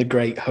have been the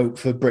great hope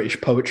for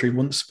British poetry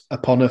once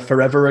upon a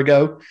forever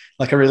ago.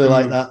 Like, I really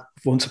like that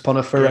once upon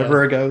a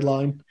forever ago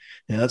line.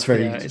 Yeah, that's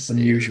very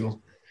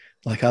unusual.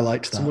 Like, I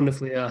liked that. It's a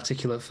wonderfully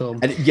articulate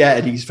film. And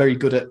he's very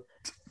good at,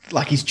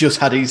 like, he's just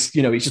had he's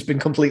just been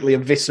completely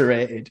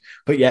eviscerated,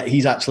 but yet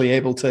he's actually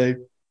able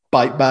to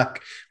bite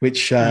back,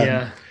 which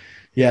I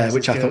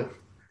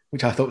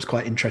thought was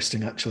quite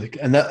interesting, actually.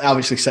 And that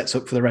obviously sets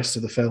up for the rest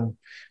of the film,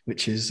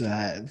 which is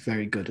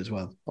very good as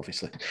well,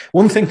 obviously.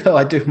 One thing, though,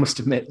 I must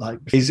admit,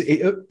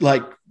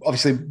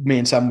 obviously me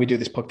and Sam, we do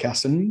this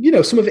podcast, and,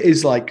 some of it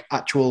is like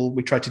actual,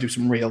 we try to do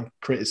some real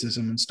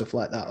criticism and stuff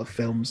like that of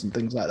films and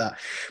things like that.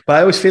 But I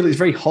always feel it's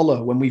very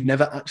hollow when we've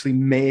never actually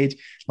made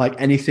like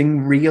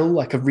anything real,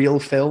 like a real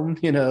film,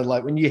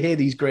 like when you hear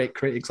these great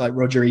critics like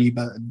Roger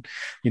Ebert and,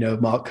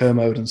 Mark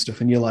Kermode and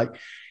stuff, and you're like,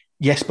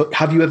 yes, but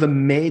have you ever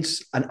made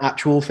an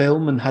actual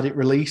film and had it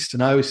released?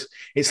 And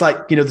it's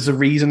like, there's a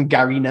reason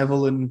Gary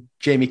Neville and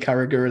Jamie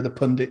Carragher are the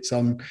pundits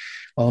on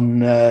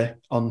Monday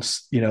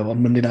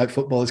Night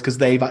Football, is because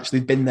they've actually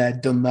been there,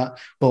 done that,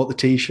 bought the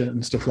T-shirt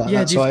and stuff like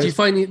that.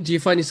 Do you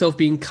find yourself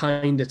being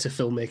kinder to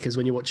filmmakers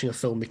when you're watching a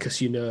film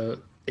because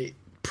it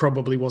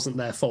probably wasn't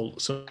their fault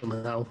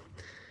somehow?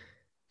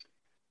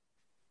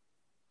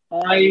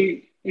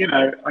 I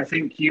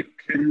think you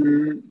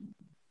can.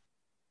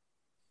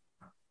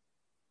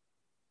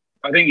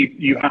 I think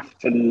you have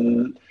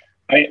to.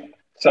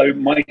 So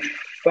my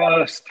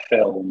first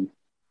film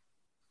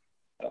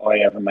that I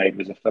ever made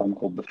was a film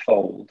called The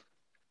Fold,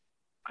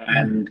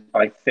 and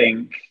I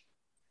think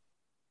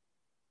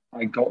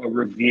I got a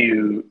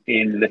review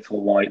in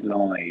Little White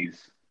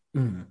Lies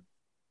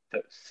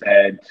that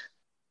said,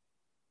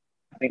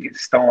 I think it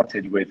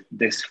started with,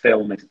 "This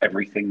film is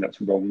everything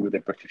that's wrong with the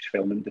British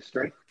film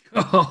industry."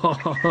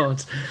 Oh,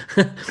 God.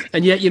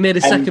 And yet you made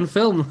a second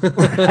film.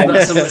 And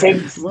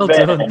since well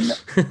then, done.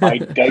 I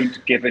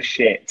don't give a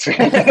shit.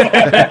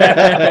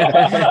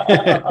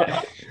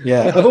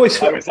 Yeah, I've always.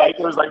 It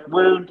was like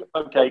wound.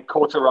 Okay,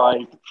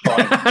 cauterized.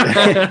 Fine.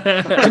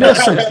 You know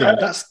something?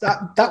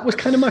 That was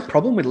kind of my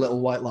problem with Little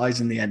White Lies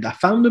in the end. I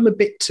found them a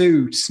bit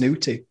too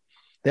snooty.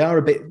 They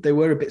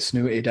were a bit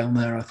snooty down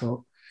there, I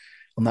thought,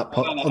 on that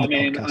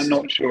podcast. I'm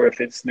not sure if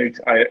it's snooty.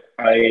 I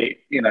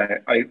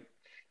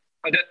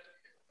don't.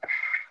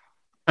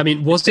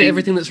 Was it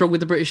everything that's wrong with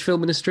the British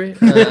film industry?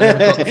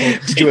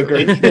 Did you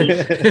agree?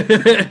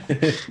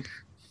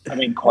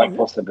 Quite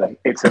possibly.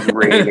 It's a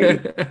really.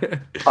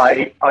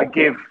 I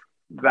give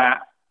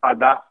that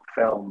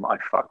film, I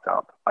fucked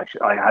up.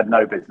 I had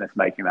no business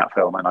making that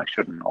film, and I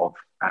shouldn't have.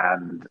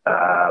 And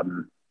I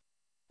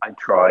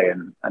try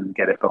and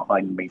get it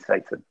behind me,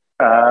 Satan.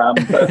 But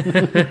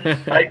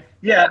I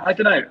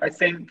don't know. I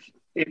think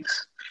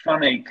it's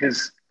funny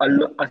because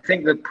I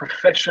think the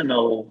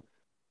professional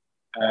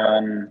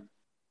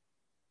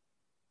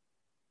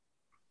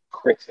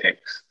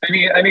critics,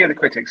 any of the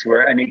critics who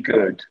are any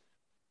good,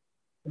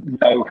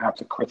 know how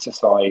to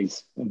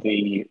criticize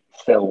the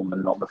film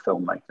and not the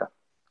filmmaker,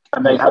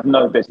 and they have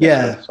no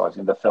business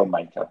criticizing the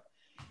filmmaker.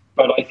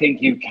 But I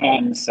think you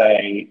can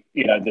say,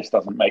 this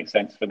doesn't make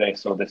sense for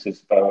this, or this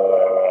is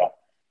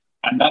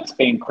and that's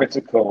being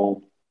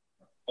critical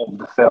of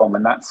the film,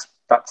 and that's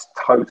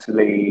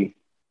totally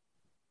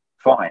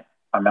fine.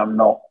 I mean, I'm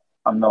not,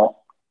 and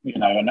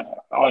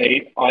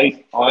I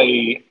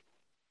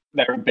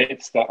there are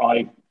bits that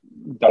I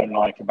don't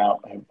like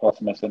about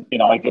Hippopotamus, and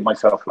I give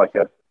myself like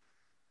a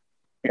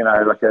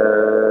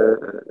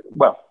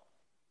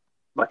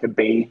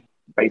B,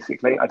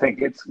 basically. I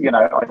think it's,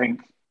 I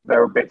think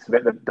there are bits of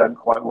it that don't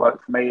quite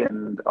work for me,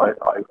 and I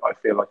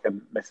feel like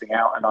I'm missing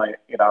out. And I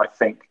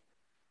think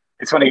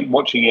it's funny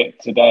watching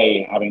it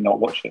today, having not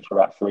watched it for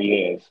about 3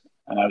 years,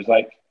 and I was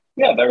like,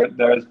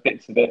 there's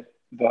bits of it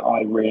that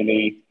I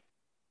really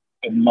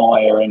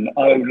admire. And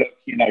look,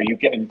 you're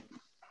getting,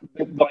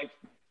 like,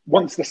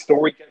 once the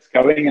story gets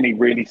going and he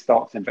really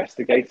starts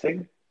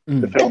investigating,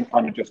 the film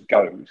kind of just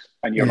goes,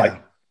 and you're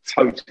like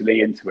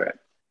totally into it.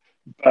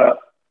 But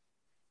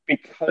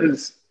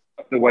because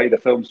of the way the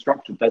film's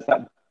structured, there's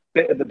that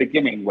bit at the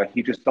beginning where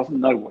he just doesn't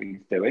know what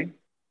he's doing.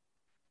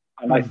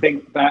 And I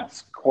think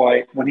that's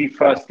quite, when he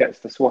first gets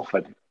to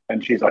Swafford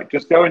and she's like,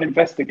 just go and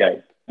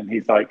investigate. And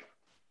he's like,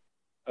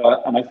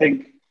 and I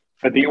think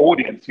for the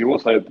audience, you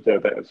also do a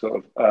bit of sort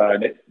of,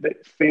 and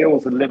it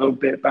feels a little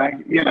bit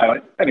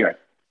anyway.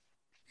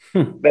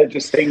 They're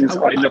just things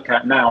I look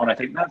at now and I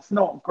think that's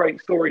not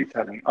great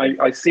storytelling.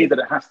 I see that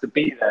it has to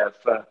be there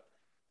for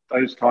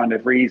those kind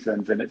of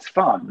reasons, and it's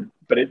fun,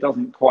 but it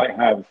doesn't quite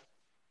have,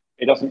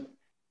 it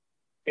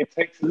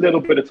takes a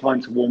little bit of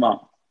time to warm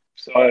up.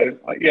 So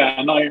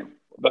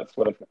that's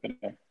what I think.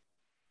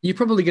 You're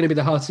probably going to be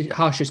the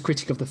harshest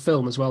critic of the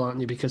film as well, aren't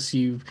you? Because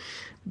you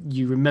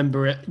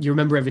remember it, you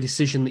remember every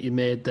decision that you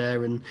made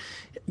there, and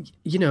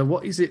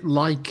what is it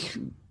like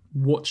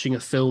watching a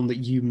film that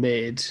you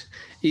made?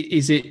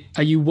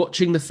 Are you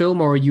watching the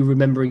film, or are you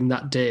remembering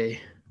that day?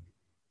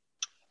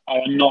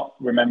 I'm not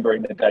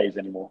remembering the days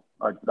anymore.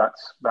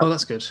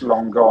 That's good.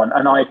 Long gone.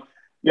 And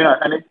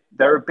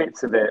there are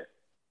bits of it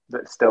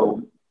that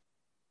still,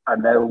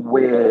 and they're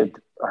weird.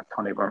 I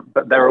can't even remember,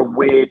 but there are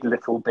weird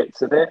little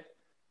bits of it.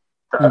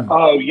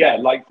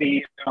 Like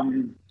the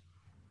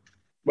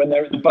when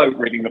they're in the boat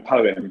reading the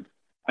poem,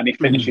 and he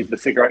finishes the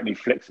cigarette and he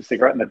flicks the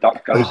cigarette and the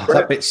duck goes for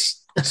that it.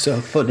 bit's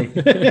so funny.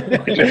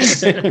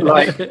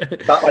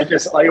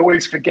 I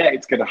always forget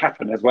it's going to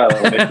happen as well.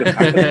 And it just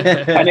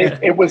happened. And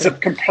it was a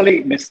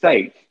complete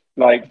mistake.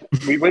 Like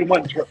we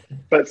went through,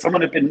 but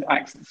someone had been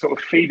sort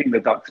of feeding the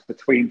ducks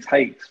between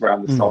takes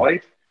around the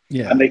side,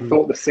 and they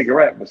thought the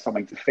cigarette was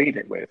something to feed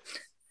it with.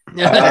 So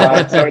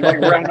it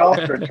ran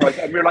after and tried,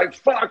 and we were like,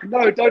 "Fuck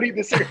no! Don't eat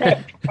the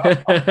cigarette."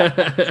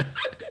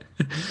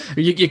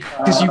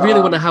 Because you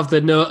really want to have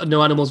the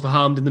no animals were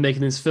harmed in the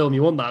making of this film.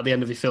 You want that at the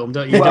end of your film,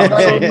 don't you?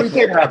 Well, we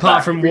did have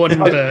apart from one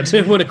bird,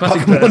 one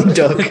aquatic bird. One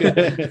duck.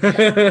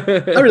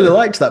 I really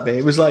liked that bit.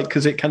 It was like,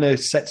 because it kind of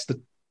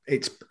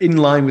it's in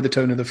line with the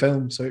tone of the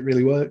film, so it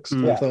really works.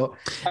 I thought.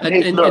 And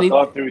his look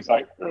after was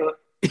like, play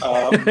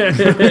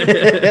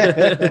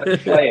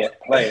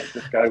it,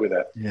 just go with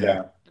it.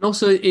 Yeah. And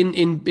also,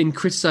 in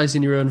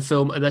criticising your own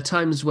film, are there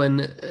times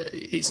when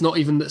it's not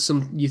even that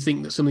you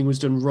think that something was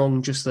done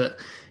wrong, just that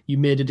you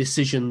made a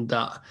decision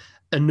that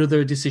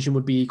another decision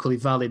would be equally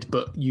valid,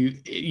 but you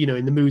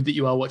in the mood that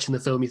you are watching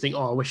the film, you think,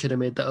 I wish I'd have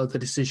made that other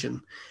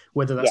decision,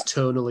 whether that's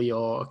tonally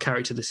or a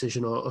character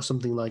decision or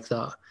something like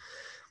that.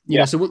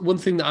 So one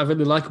thing that I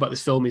really like about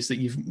this film is that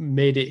you've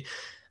made it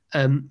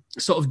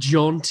sort of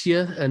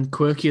jauntier and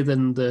quirkier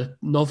than the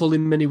novel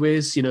in many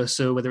ways,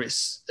 so whether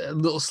it's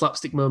little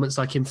slapstick moments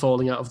like him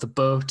falling out of the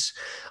boat,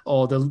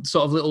 or the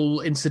sort of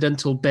little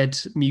incidental bed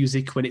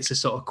music when it's a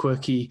sort of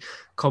quirky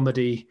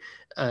comedy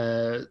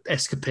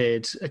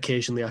escapade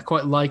occasionally. I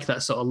quite like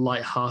that sort of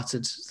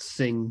light-hearted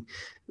thing,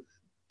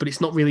 but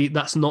it's not really,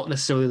 that's not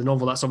necessarily the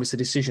novel, that's obviously a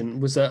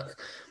decision.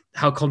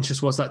 How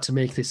conscious was that to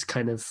make this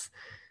kind of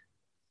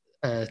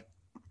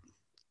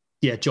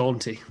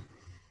jaunty?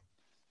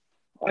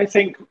 I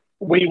think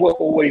we were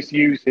always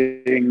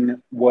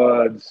using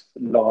words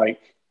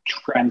like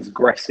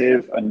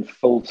transgressive and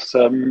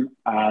fulsome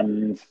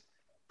and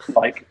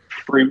like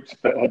fruit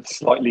that had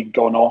slightly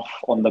gone off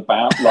on the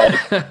bough,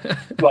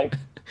 like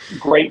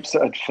grapes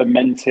that had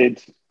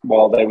fermented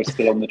while they were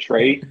still on the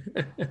tree.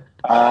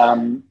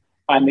 And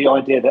the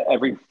idea that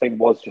everything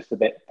was just a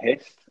bit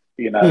pissed,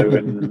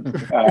 and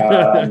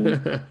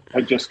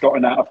had just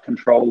gotten out of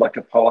control, like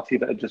a party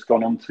that had just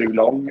gone on too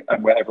long,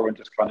 and where everyone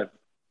just kind of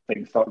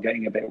things start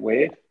getting a bit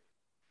weird.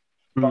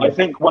 But I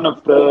think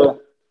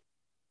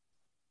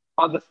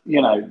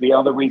the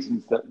other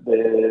reasons that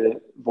the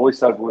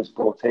voiceover was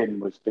brought in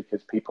was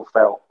because people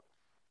felt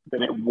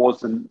that it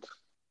wasn't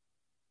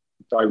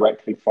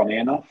directly funny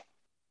enough,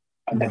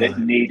 and that it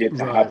needed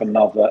to have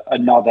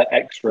another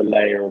extra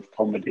layer of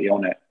comedy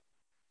on it.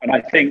 And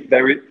I think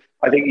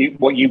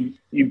what you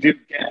do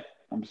get,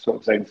 I'm sort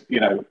of saying,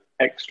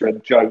 extra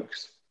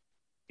jokes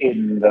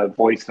in the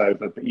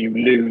voiceover, but you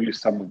lose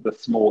some of the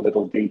small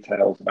little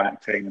details of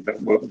acting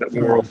that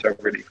were also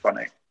really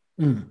funny.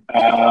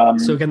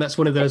 So again, that's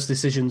one of those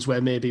decisions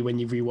where maybe when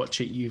you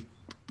rewatch it, you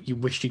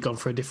wish you'd gone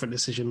for a different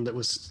decision that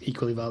was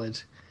equally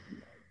valid.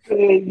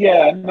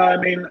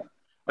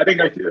 I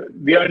think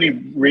the only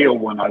real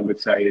one I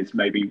would say is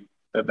maybe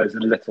that there's a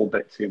little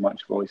bit too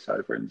much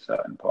voiceover in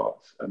certain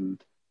parts.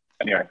 And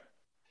anyway,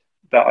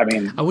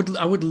 I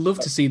would love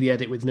to see the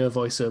edit with no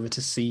voiceover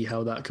to see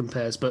how that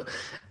compares. But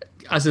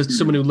as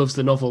someone who loves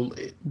the novel,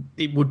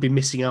 it would be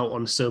missing out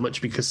on so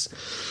much, because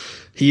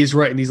he is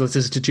writing these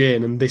letters to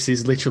Jane, and this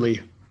is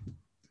literally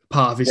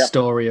part of his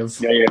story of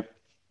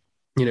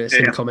it's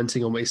him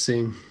commenting on what he's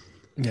seeing.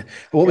 Yeah.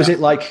 What was it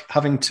like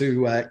having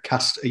to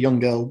cast a young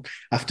girl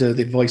after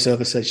the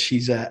voiceover says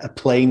she's a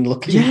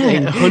plain-looking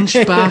thing? A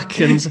hunchback,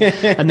 and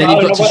then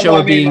you've got to show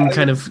her being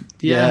kind of...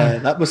 Yeah,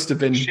 that must have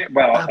been...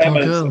 Well,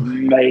 Emma's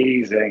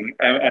amazing.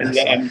 And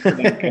in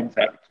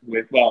contact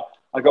with... Well,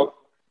 I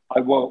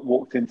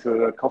walked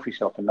into a coffee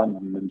shop in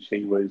London, and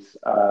she was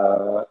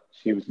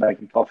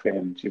making coffee,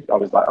 and I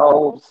was like,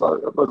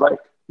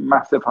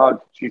 massive hug.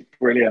 She's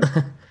brilliant.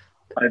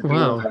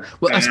 Wow.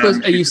 Well, I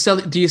suppose do you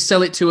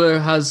sell it to her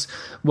as,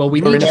 well,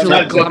 we need to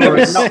look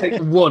glamorous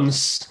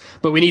once,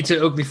 but we need to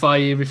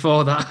uglify you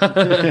before that?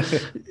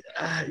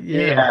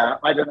 Yeah,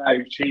 I don't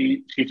know.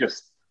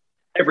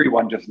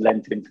 Everyone just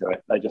lent into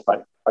it. They're just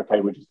like, okay,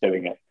 we're just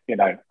doing it.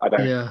 I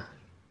don't. Yeah.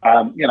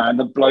 And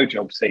the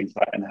blowjob scenes,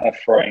 and her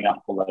throwing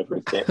up all over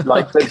his dick.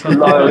 Like, there's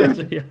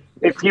loads.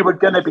 If you were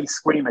going to be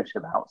squeamish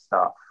about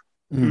stuff,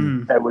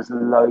 there was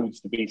loads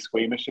to be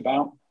squeamish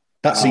about.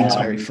 That seems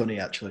very funny,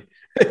 actually,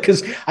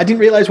 because I didn't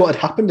realise what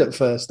had happened at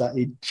first, that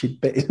she'd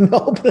bit his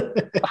knob.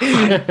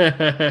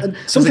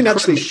 Something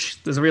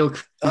there's a real.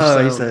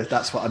 Is there?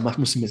 That's what I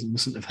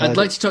mustn't have heard. I'd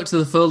like to talk to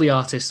the Foley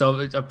artist, so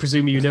I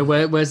presume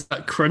where's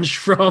that crunch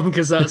from,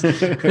 because that's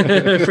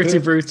pretty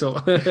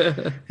brutal.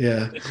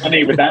 Yeah.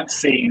 Funny with that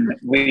scene,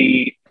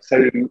 the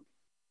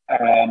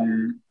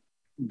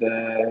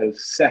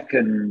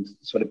second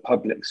sort of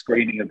public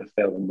screening of the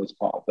film was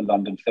part of the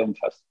London Film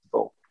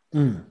Festival.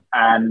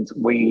 And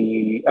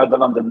the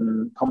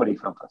London Comedy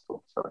Film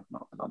Festival, sorry,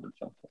 not the London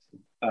Film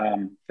Festival.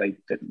 They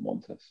didn't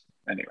want us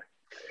anyway.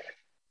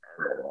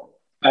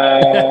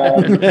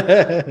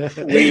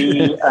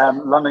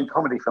 London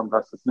Comedy Film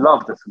Festival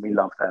loved us, and we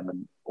loved them,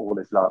 and all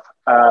is love.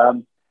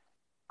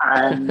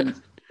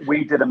 And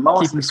we did a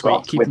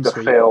masterclass with the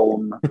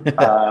film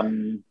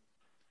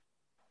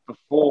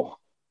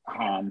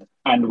beforehand,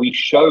 and we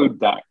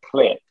showed that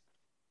clip,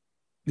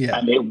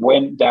 and it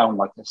went down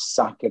like a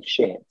sack of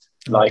shit.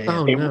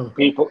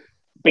 People,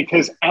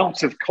 because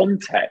out of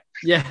context,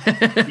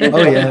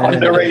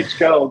 underage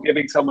girl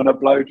giving someone a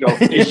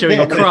blowjob. You're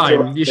showing a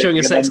crime. You're showing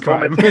a sex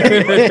crime.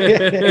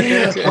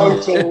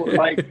 Total,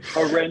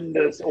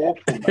 horrendous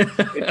awfulness.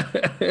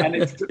 And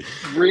it's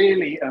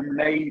really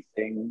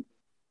amazing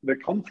the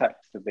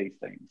context of these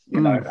things,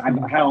 and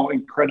how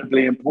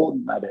incredibly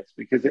important that is,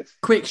 because it's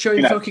quick, show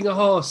him fucking a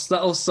horse,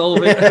 that'll solve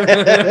it.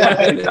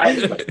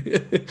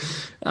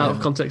 Out of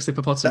context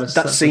hippopotamus.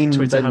 That scene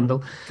Twitter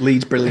handle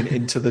leads brilliant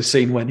into the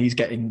scene when he's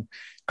getting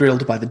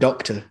grilled by the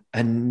doctor,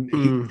 and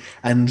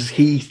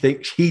he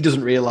thinks, he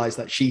doesn't realise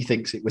that she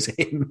thinks it was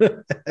him.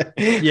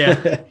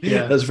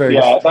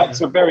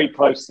 That's a very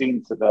close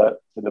scene to the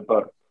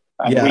book.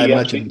 And I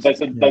imagine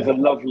there's a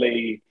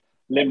lovely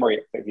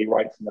limerick that he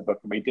writes in the book,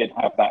 and we did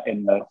have that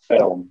in the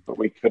film, but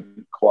we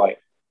couldn't quite.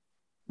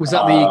 Was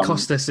that the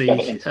Costessy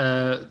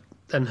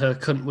and her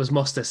cunt was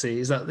Mostessy?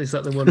 Is that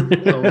the one?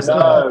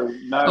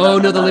 No,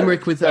 the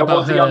limerick with there about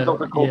was a young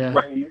doctor called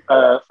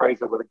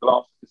Fraser with a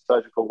glass of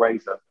surgical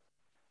razor.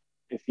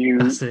 If you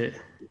that's it.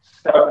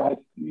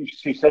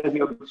 She says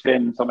your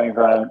chin something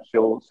around,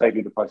 she'll save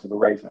you the price of a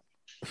razor.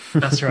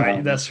 That's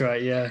right. That's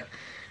right. Yeah.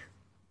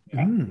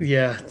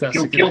 That's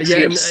you're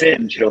guilty of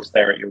sin, she'll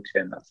stare at your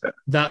chin. That's it.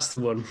 That's the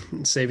one.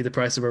 Save you the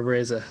price of a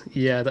razor.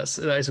 Yeah, that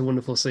is a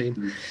wonderful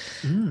scene.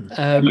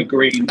 Emma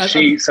Green.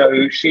 She's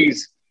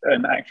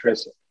an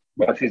actress.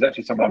 Well, she's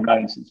actually someone I've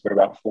known since we were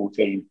about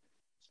 14.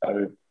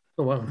 So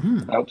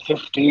about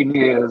 15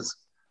 years.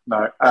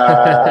 No,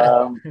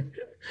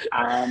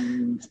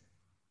 and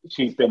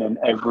she's been in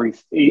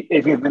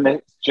even if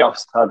it's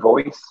just her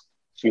voice,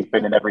 she's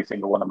been in every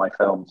single one of my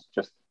films.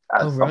 Just.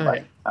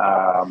 Right.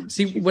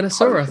 See, when I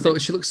saw her, I thought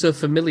she looked so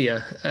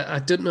familiar. I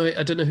don't know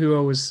who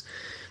I was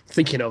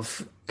thinking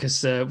of,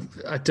 because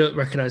I don't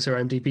recognise her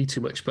IMDb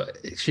too much, but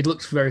she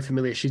looked very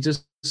familiar. She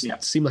just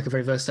seemed like a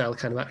very versatile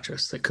kind of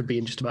actress that could be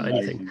in just about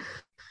anything.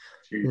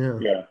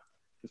 Just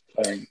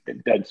playing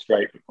it dead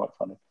straight, but quite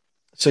funny.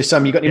 So,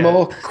 Sam, you got any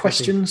more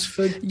questions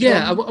for John?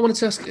 Yeah, I wanted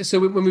to ask. So,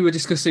 when we were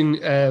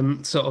discussing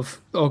sort of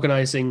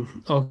organising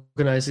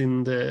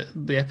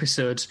the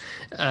episode,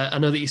 I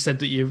know that you said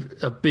that you're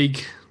a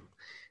big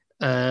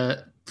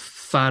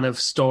fan of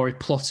story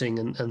plotting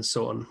and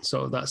so on.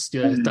 So that's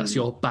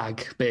your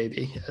bag,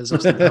 baby, as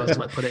Austin Powers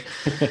might put it.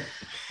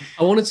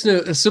 I wanted to know,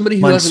 as somebody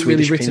who hasn't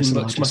really written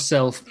much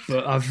myself,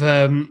 but I've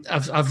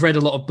read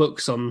a lot of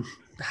books on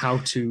how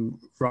to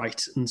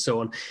write and so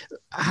on.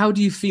 How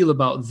do you feel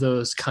about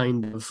those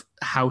kind of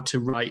how to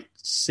write,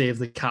 save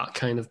the cat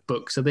kind of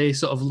books? Are they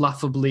sort of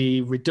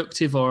laughably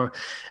reductive, or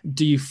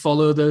do you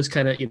follow those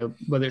kind of,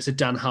 whether it's a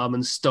Dan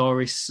Harmon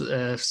story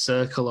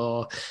circle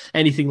or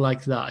anything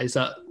like that? Is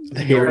that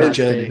the hero's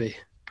journey?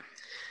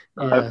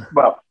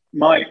 Well,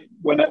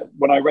 when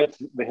I read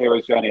The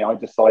Hero's Journey, I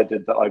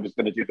decided that I was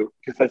going to do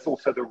because there's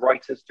also the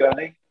writer's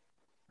journey,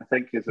 I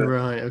think is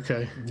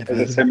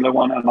a similar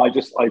one, and I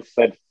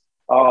said,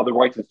 the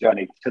writer's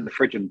journey to the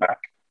fridge and back.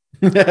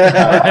 I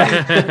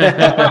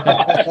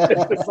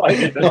just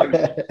decided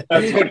that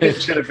that's what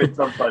it should have been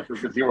sometimes,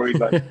 because you're always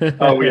like,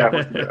 oh yeah,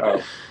 what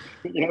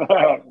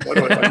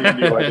do I need a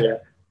new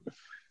idea?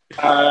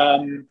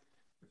 And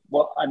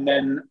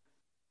then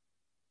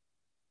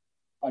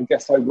I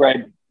guess I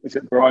read, is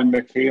it Brian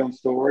McKeown's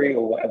story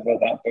or whatever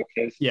that book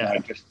is? Yeah.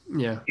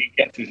 He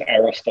gets his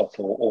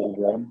Aristotle all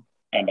wrong.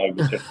 And I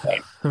was just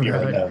like,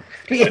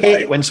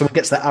 when someone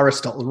gets their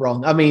Aristotle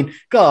wrong. I mean,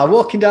 God,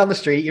 walking down the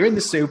street, you're in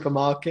the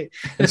supermarket,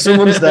 and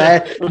someone's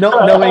there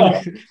not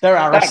knowing their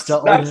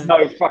Aristotle. That's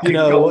no fucking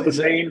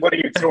scene. What are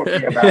you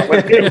talking about?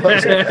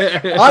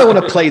 I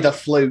want to play the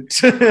flute.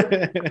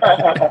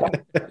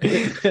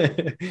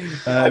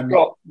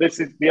 This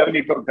is the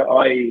only book that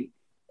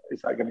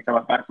is that going to come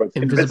up backwards?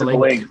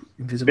 Invisible Ink.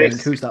 Invisible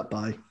Ink. Who's that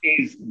by?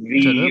 Is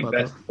the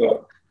best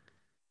book.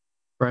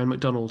 Brian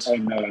McDonald. I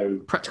know.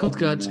 Practical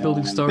Guide to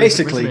Building Stories.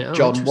 Basically,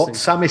 John, what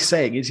Sam is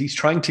saying is he's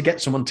trying to get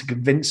someone to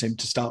convince him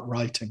to start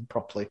writing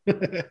properly.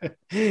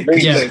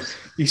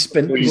 He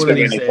spent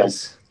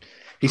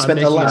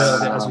the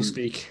last... as we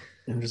speak.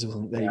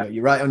 Invisible. There you go.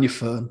 You're right on your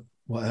phone.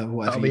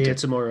 Whatever I'll be here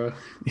tomorrow.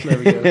 There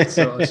we go.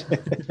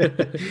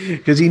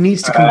 Because he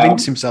needs to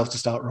convince himself to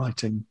start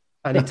writing.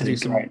 I need to do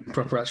some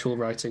proper actual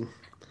writing.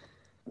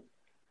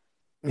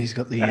 He's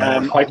got the.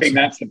 I think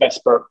that's the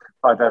best book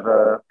I've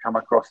ever come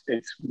across.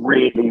 It's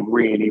really,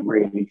 really,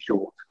 really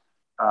short.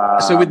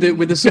 So with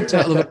the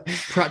subtitle of a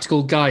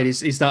practical guide,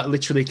 is that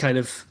literally kind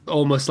of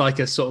almost like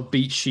a sort of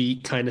beat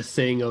sheet kind of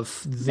thing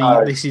of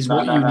this is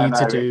what you need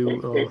to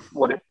do?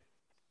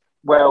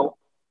 Well,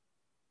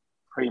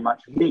 pretty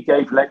much. He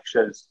gave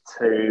lectures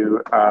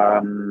to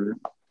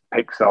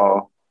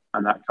Pixar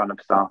and that kind of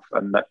stuff,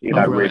 and that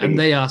really, and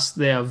they are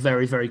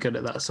very, very good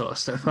at that sort of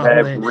stuff.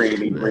 They're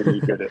really, really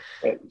good at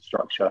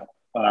structure.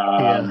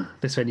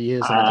 This many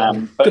years.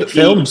 Good at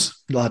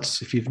films,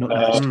 lads. If you've not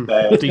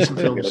noticed, decent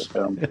films.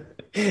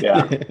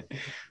 Yeah,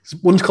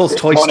 one's called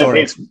Toy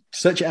Story.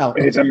 Search it out.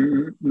 His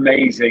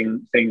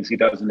amazing things he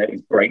does in it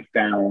is break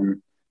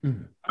down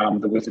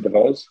The Wizard of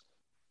Oz.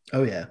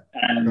 Oh yeah,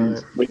 and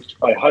which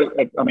I hope.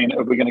 I mean,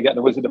 are we going to get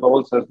The Wizard of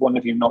Oz? Has one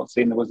of you not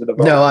seen The Wizard of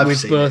Oz? No,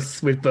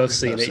 we've both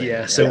seen it.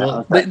 Yeah,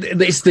 so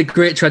it's the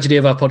great tragedy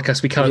of our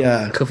podcast. We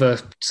can't cover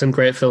some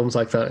great films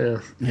like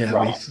that. Yeah.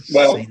 Right.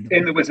 Well,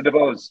 in The Wizard of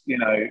Oz,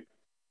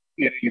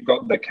 you've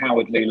got the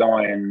Cowardly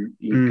Lion,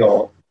 you've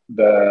got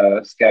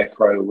the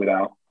Scarecrow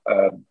without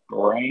a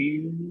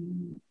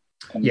brain,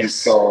 and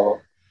you've got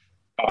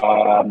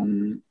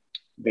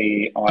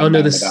the Iron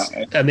Man without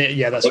it.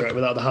 That's right,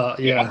 without the heart.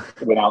 Yeah,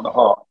 without the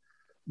heart.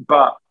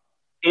 But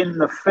in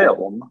the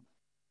film,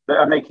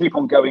 and they keep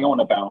on going on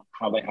about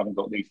how they haven't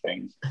got these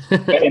things,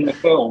 but in the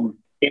film,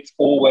 it's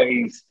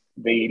always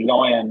the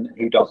lion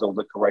who does all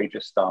the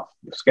courageous stuff,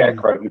 the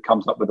Scarecrow who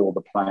comes up with all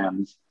the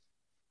plans,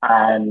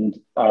 and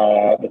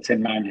the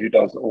Tin Man who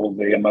does all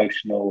the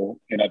emotional,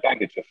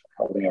 baggage of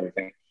holding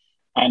everything.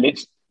 And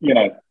it's,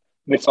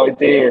 this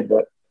idea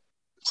that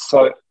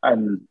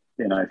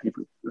if you've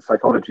a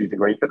psychology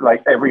degree, but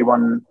like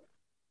everyone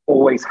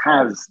always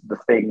has the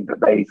thing that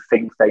they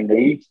think they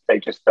need. They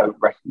just don't.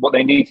 What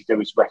they need to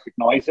do is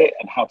recognize it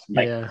and how to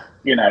make,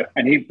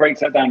 And he breaks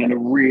that down in a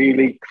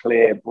really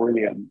clear,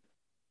 brilliant,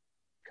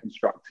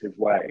 constructive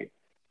way,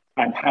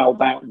 and how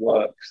that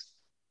works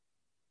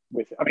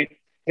with. I mean,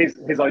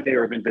 his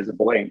idea of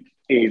invisible ink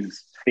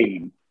is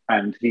theme,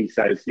 and he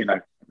says,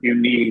 you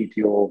need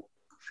your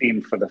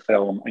theme for the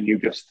film, and you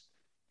just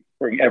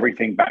bring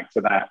everything back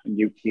to that, and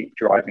you keep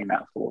driving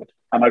that forward.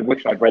 And I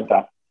wish I'd read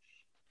that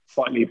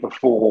slightly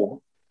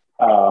before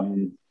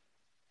doing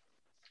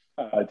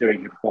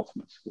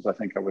Hippopotamus, because I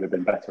think I would have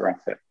been better at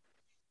it.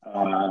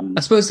 I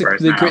suppose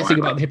the great thing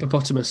about the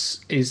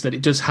Hippopotamus is that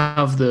it does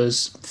have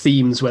those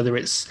themes, whether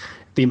it's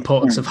the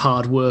importance of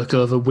hard work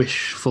over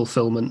wish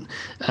fulfillment,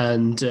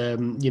 and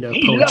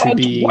poetry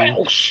being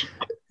Welsh.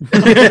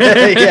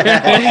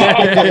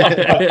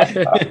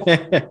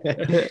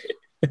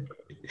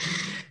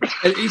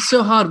 It's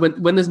so hard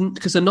when there's,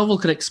 because a novel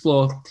can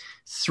explore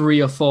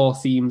 3 or 4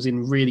 themes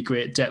in really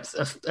great depth.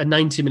 A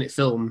 90-minute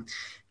film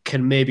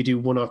can maybe do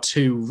one or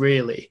two,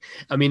 really.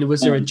 I mean,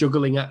 was there a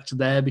juggling act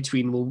there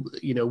between, well,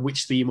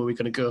 which theme are we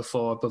going to go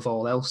for above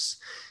all else?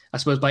 I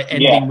suppose by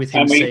ending with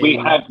him saying... we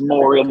had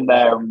more in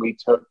there, and we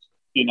took,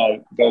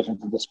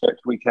 versions of the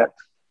script, we kept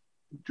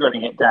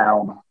drilling it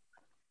down.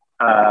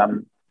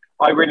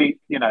 I really,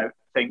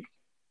 think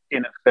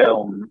in a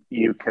film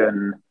you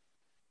can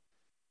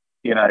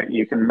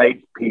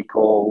make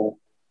people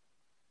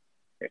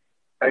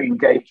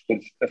engage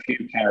with a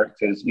few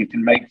characters. You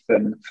can make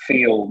them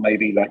feel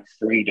maybe like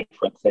three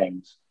different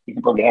things. You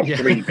can probably have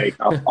three big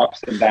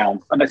ups and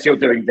downs, unless you're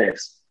doing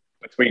this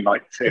between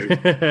like two.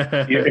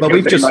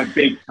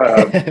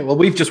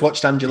 We've just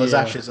watched Angela's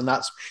Ashes, and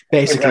that's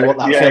basically what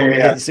that film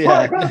is.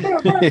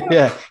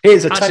 Yeah.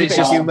 Here's a tiny bit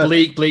of humor.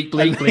 Bleak.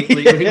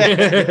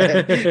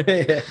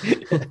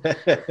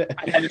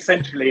 And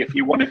essentially, if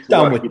you wanted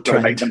to work, you've got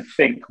to make them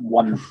think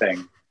one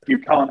thing. You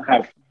can't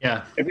have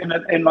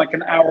in like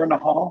an hour and a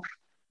half.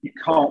 You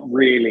can't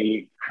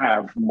really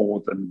have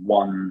more than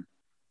one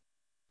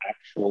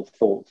actual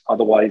thought.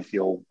 Otherwise,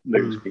 you'll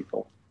lose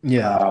people.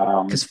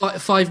 Yeah, because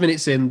 5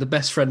 minutes in, the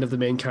best friend of the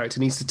main character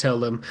needs to tell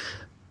them,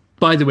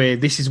 by the way,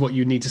 this is what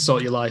you need to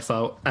sort your life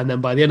out. And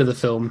then by the end of the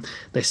film,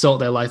 they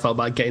sort their life out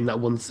by getting that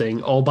one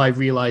thing, or by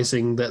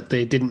realizing that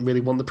they didn't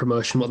really want the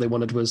promotion. What they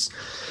wanted was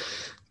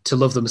to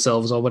love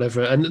themselves or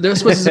whatever. And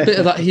there's a bit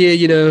of that here,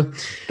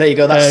 There you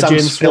go. That's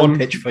Sam's film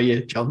pitch for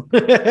you, John.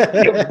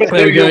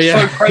 You're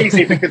so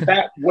crazy, because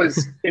that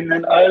was in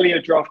an earlier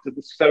draft of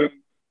the film,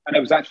 and it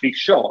was actually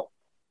shot.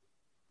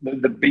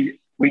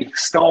 We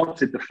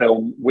started the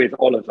film with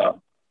Oliver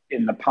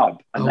in the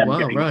pub, and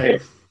getting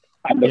hit.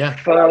 And the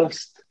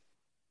first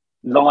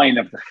line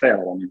of the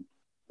film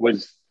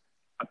was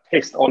a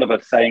pissed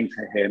Oliver saying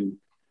to him,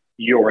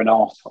 "You're an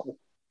arsehole."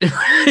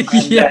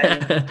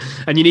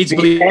 And you need to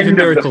believe in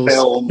miracles. The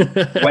film,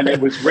 when it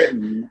was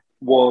written,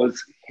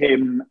 was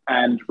him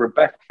and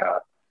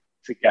Rebecca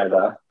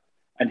together,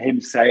 and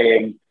him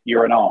saying,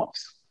 "You're an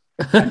arse."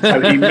 And so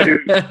he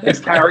moved,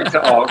 his character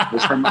arc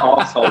was from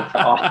arsehole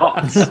to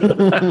arse.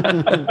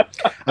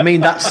 I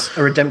mean, that's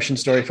a redemption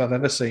story if I've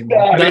ever seen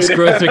one. That's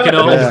growth we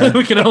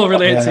can all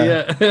relate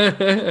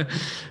to.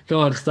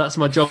 God, that's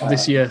my job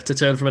this year, to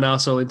turn from an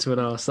arsehole into an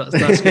arse.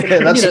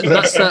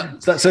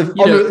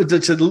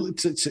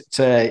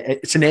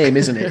 It's an aim,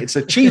 isn't it? It's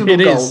achievable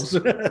goals.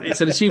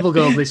 It's an achievable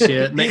goal this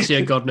year. Next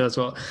year, God knows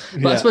what.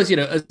 But I suppose,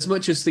 as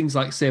much as things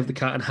like Save the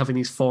Cat and having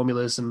these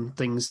formulas and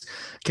things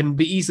can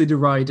be easily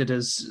derided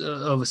as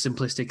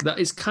oversimplistic, that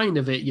is kind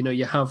of it.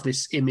 You have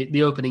this image,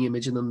 the opening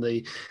image, and then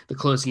the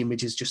closing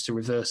image is just a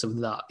reverse of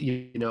that,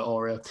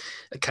 or a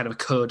kind of a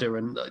coda,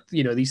 and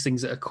these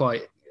things that are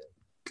quite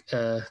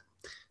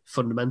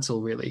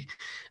fundamental, really.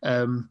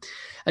 I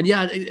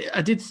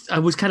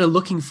was kind of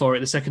looking for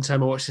it the second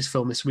time I watched this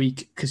film this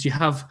week, because you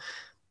have,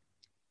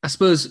 I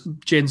suppose,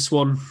 Jane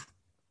Swan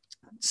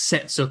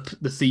sets up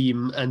the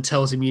theme and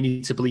tells him you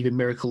need to believe in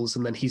miracles,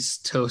 and then he's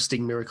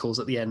toasting miracles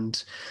at the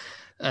end.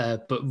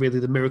 But really,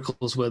 the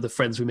miracles were the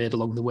friends we made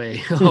along the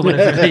way, or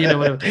whatever.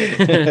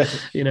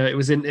 It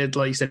was in it,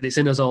 like you said, it's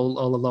in us all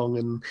along.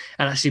 And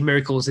actually,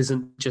 miracles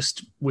isn't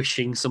just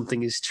wishing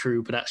something is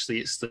true, but actually,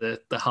 it's the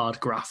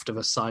hard graft of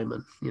a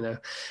Simon.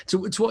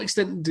 To what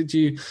extent did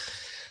you?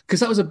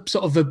 Because that was a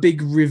sort of a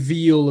big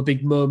reveal, a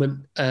big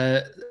moment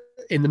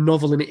in the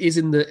novel, and it is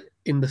in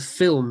the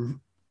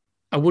film.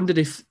 I wondered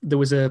if there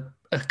was a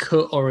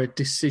cut or a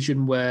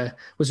decision where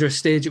was there a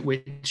stage at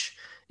which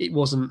it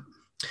wasn't.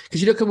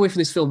 Because you don't come away from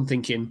this film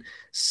thinking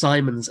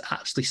Simon's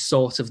actually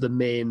sort of the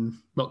main,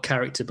 not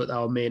character, but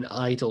our main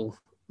idol,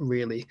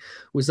 really.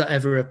 Was that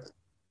ever a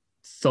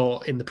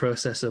thought in the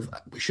process of,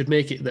 we should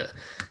make it that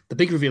the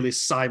big reveal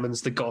is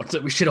Simon's the god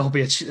that we should all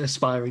be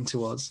aspiring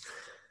towards?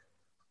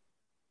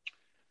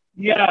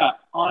 Yeah,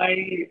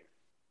 I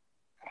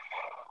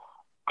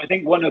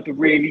think one of the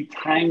really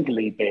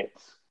tangly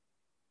bits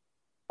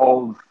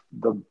of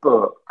the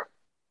book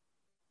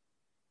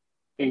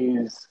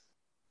is...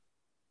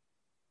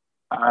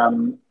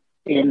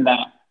 in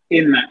that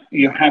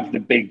you have the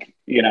big,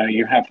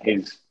 you have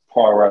his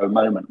Poirot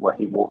moment where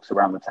he walks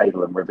around the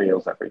table and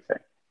reveals everything.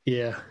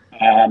 Yeah.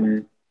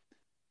 And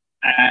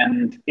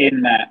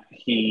in that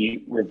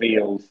he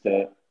reveals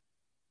that,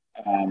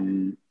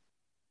 and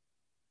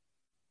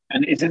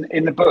isn't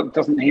in the book,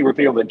 doesn't he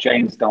reveal that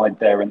Jane's died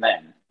there and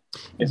then?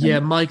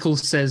 Michael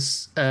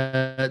says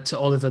to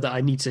Oliver that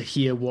I need to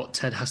hear what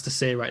Ted has to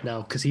say right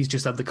now, because he's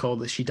just had the call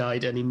that she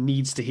died, and he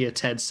needs to hear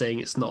Ted saying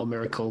it's not a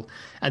miracle,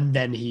 and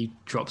then he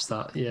drops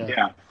that.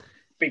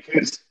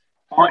 Because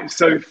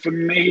so for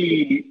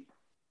me,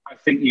 I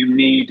think you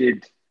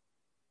needed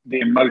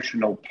the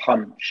emotional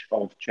punch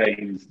of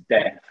Jane's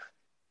death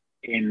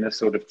in the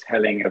sort of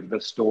telling of the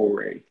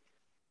story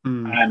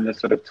and the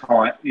sort of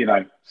time,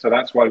 so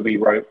that's why we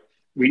wrote,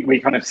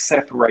 we kind of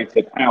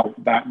separated out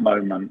that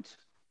moment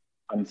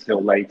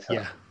until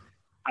later.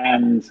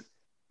 And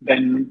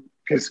then,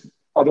 because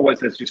otherwise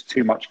there's just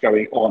too much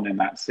going on in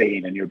that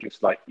scene, and you're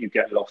just like, you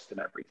get lost in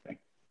everything.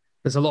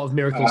 There's a lot of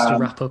miracles to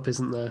wrap up,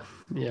 isn't there?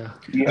 Yeah.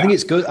 I think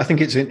it's good. I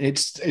think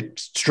it's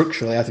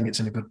structurally. I think it's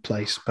in a good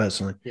place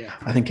personally. Yeah.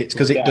 I think it's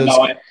because it does.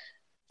 No,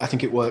 I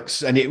think it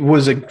works, and it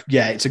was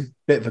it's a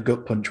bit of a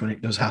gut punch when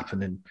it does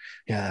happen. And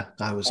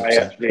I was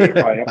upset.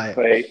 I have to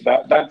say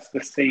that's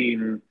the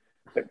scene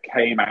that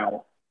came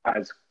out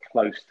as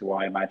close to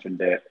I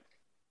imagined it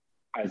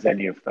as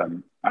any of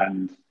them,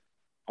 and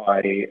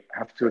I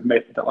have to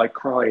admit that I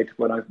cried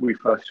when we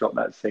first shot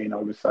that scene. I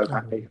was so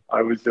happy.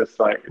 I was just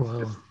like,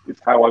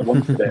 it's how I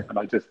wanted it.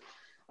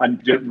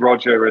 And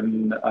Roger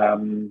and,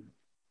 oh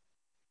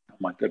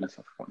my goodness,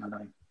 I've forgotten her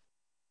name.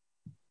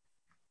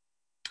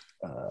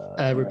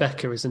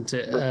 Rebecca, isn't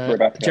it?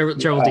 Rebecca.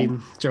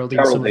 Geraldine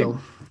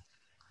Somerville.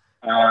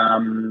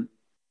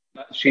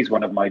 She's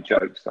one of my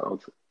jokes.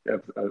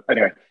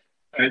 Anyway,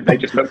 they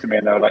just looked at me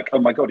and they were like, "Oh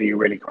my God, are you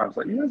really crying?" I was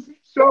like, "Yes,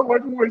 so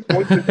I've always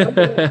wanted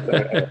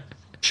that."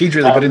 She's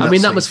really good in that. I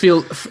mean, that must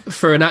feel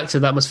for an actor.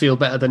 That must feel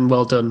better than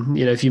well done.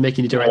 You know, if you're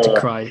making your director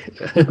cry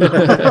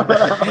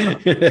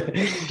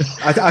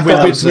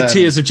with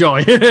tears of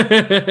joy.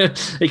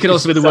 It could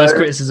also be the worst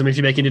criticism if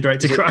you're making your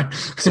director cry.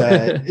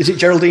 Is it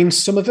Geraldine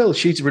Somerville?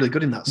 She's really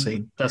good in that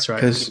scene. That's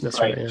right. That's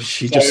right. Yeah.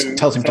 She just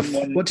tells him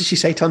what did she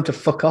say? Tell him to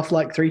fuck off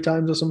like 3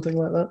 times or something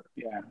like that.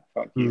 Yeah,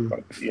 fuck you.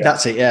 Yeah.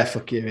 That's it. Yeah,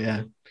 fuck you.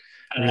 Yeah.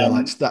 I really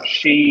liked that.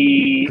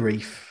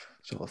 Grief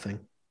sort of thing.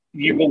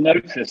 You will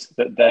notice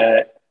that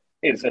there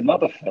is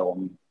another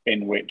film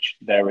in which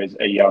there is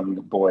a young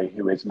boy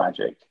who is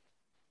magic.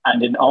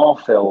 And in our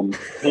film,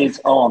 his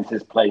aunt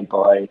is played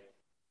by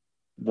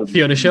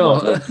Fiona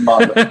Shaw.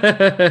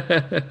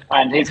 Mother.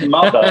 And his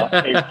mother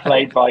is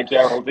played by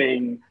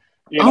Geraldine.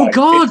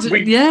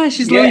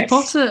 She's Lily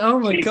Potter. Oh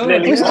my God.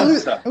 Lily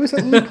Potter. Was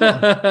that Lily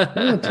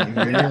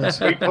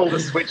Potter? We pulled a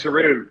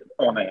switcheroo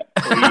on it.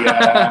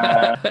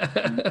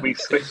 We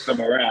switched them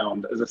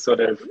around as a sort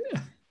of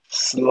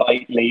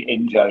slightly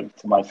in-joke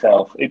to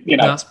myself.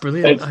 That's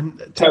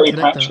brilliant. Terry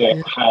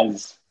Pratchett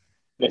has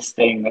this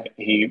thing that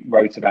he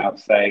wrote about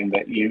saying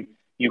that you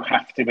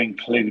have to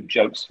include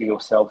jokes for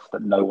yourself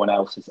that no one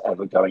else is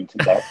ever going to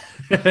get.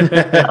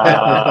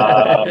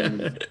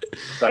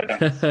 So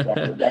that's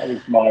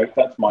my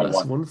that's one.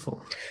 That's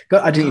wonderful.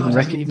 God, I didn't even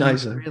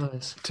recognise her.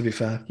 To be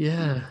fair,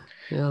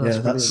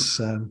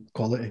 that's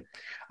quality.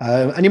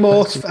 Any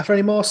more for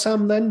any more,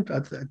 Sam? Then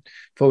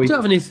before we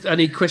don't have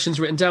any questions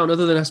written down,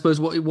 other than I suppose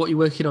what you're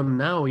working on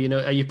now. You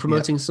know, are you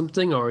promoting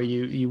something, or are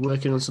you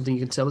working on something you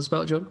can tell us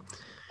about, John?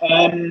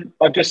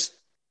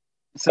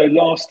 So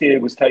last year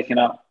was taken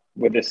up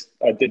with this.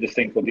 I did this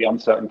thing called The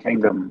Uncertain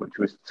Kingdom, which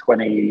was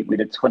 20. We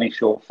did 20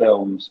 short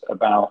films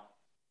about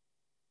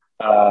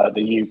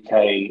the UK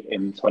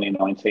in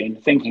 2019,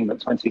 thinking that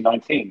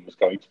 2019 was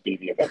going to be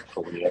the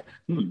eventful year.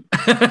 Didn't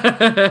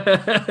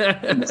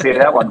see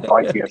that one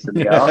biting us in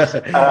the arse. So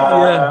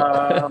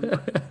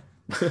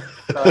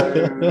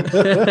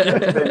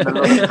there's been a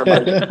lot of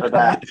promotion for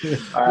that.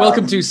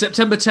 Welcome to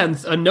September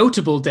 10th, a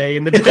notable day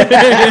in the day.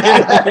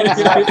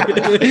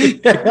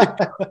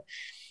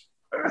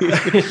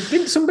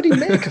 Didn't somebody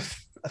make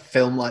a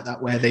film like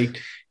that where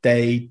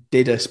they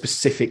did a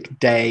specific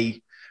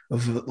day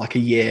of like a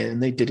year,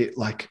 and they did it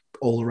like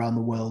all around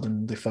the world,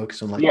 and they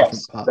focused on like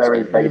different parts.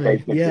 They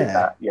did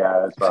that,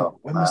 as well.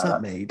 When was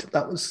that made?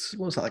 That was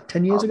that like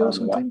 10 years ago or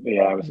something?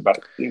 Yeah, it was about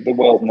The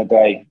World in a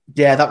Day.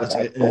 Yeah, that was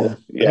it. I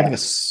think I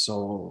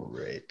saw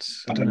it.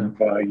 I don't know.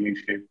 Via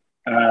YouTube.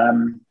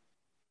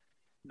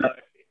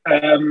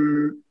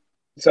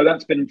 So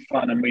that's been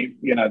fun, and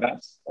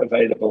that's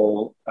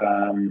available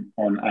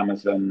on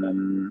Amazon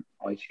and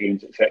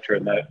iTunes, etc.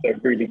 And they're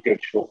really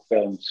good short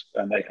films,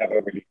 and they have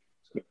a really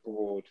sort of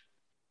broad.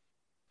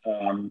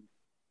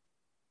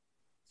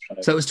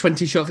 So it was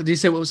 20 short. Did you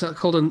say what was that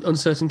called?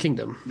 Uncertain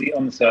Kingdom. The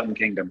Uncertain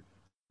Kingdom.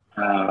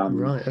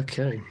 Right.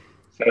 Okay.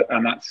 So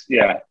and that's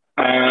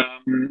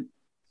and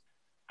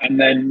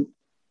then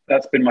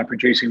that's been my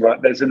producing.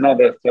 Right. There's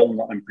another film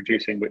that I'm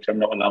producing, which I'm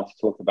not allowed to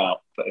talk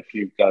about. But if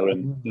you go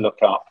and look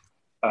up,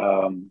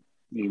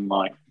 you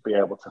might be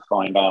able to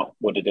find out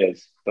what it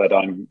is. But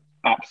I'm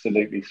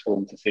absolutely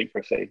sworn to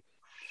secrecy.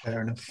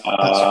 Fair enough.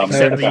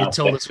 Except that you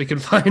told us we can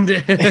find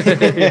it.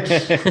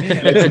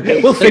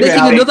 We'll figure making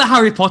out another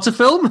Harry Potter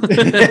film.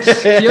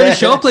 Fiona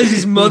Shaw plays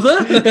his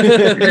mother.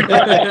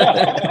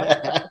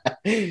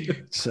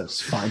 So it's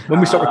fine.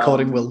 When we start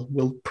recording,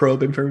 we'll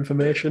probe him for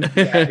information.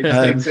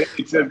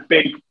 It's a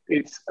big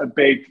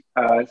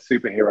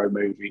superhero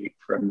movie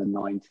from the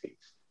 90s.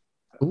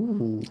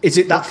 Ooh, is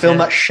it that film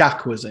that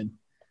Shaq was in?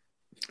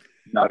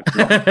 No,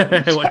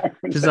 superhero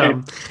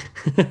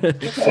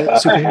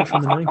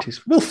from the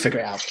 90s. We'll figure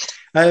it out.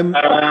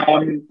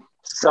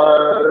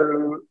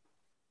 So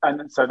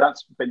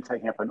that's been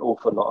taking up an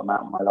awful lot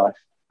amount of my life,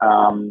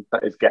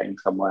 but it's getting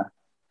somewhere.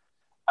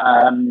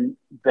 Then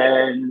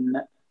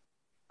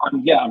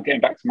I'm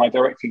getting back to my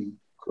directing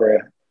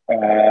career.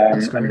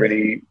 I'm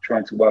really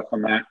trying to work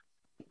on that.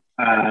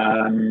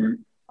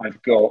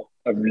 I've got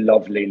a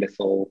lovely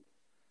little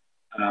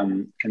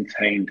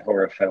contained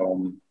horror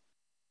film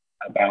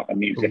about a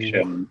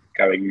musician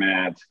going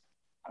mad,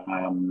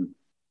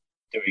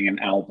 doing an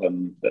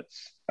album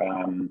that's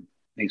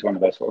he's one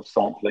of those sort of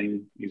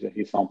sampling.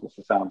 He samples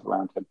the sounds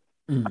around him,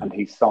 and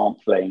he's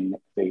sampling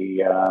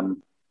the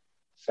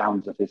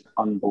sounds of his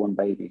unborn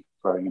baby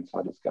growing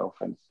inside his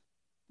girlfriend's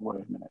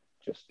womb, and it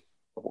just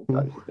all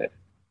goes a bit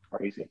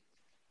crazy.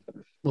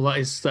 Well, that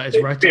is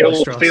It right.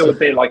 feels a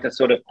bit like a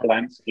sort of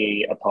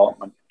Polanski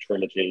apartment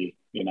trilogy,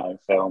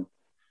 film.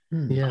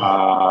 Yeah.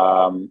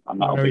 And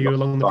Where are you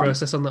along the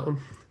process on that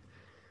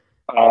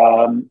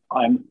one?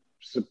 I'm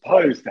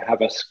supposed to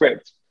have a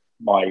script.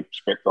 My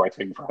script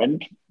writing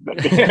friend.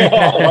 Like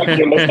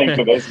you're listening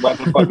to this. Where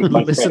the fuck is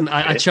my Listen,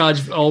 script? I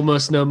charge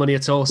almost no money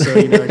at all. So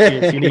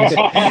if you need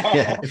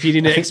if you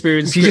need an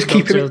experienced if you just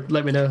script keep doctor,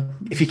 let me know.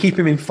 If you keep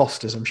him in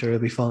Foster's, I'm sure he'll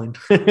be fine.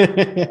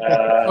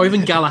 Or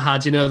even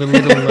Galahad, the little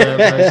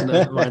version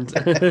of mine.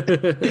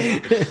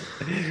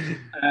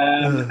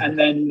 And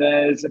then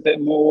there's a bit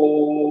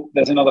more.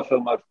 There's another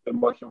film I've been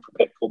working on for a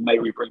bit called May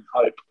We Bring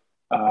Hope,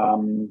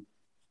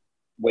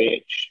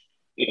 which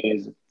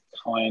is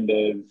kind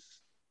of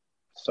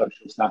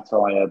social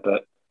satire,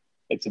 but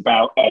it's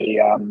about a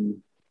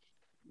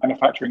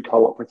manufacturing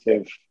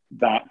cooperative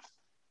that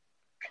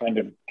kind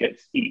of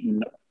gets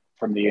eaten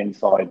from the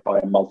inside by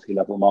a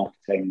multi-level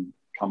marketing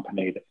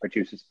company that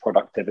produces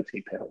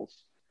productivity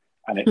pills,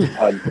 and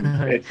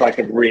it's like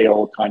a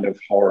real kind of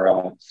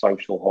horror,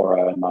 social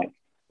horror, and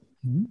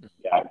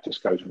it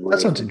just goes really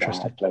that sounds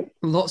interesting. badly.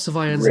 Lots of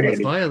irons in the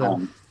fire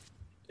then.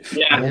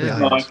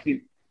 I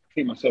keep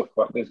myself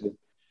quite busy.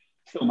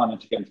 Still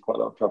manage to get into quite a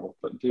lot of trouble,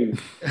 but do.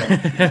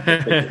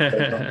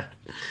 That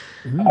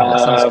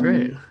sounds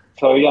great.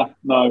 So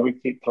we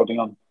keep plodding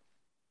on.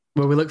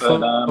 Well, we look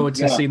forward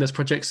to seeing those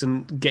projects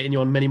and getting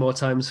you on many more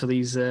times for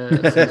these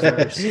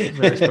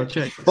various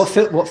projects.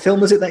 What film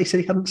was it that you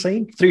said you hadn't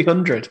seen?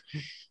 300.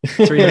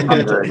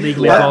 300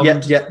 Legally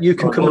Blonde. Yeah, you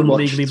can come and watch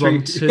Legally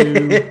Blonde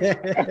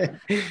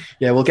 2.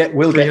 Yeah, we'll get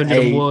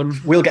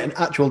an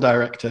actual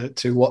director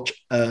to watch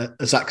a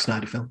Zack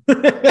Snyder film.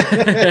 I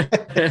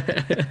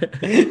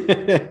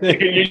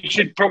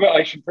should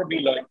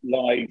probably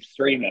live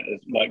stream it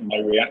as my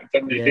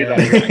reaction. They do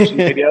reaction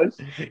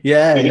videos.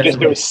 Yeah, you just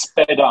do a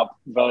sped up,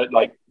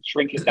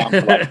 shrink it down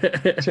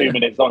for 2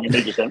 minutes long, and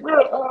me just going.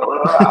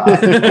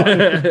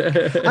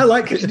 I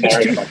like it.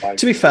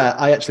 To be fair,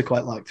 I actually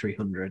quite like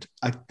 300.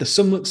 There's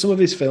some of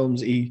his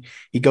films he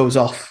goes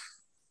off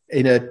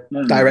in a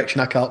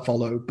direction I can't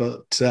follow,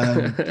 but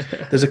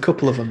there's a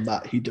couple of them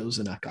that he does,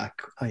 and I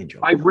enjoy.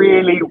 I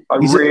really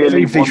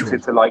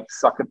wanted to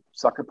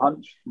Sucker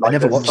Punch. I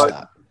never watched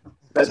that.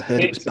 I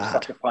heard it was bad.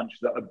 Sucker Punch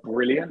that are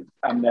brilliant,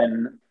 and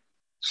then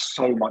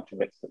so much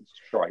of it's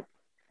strike.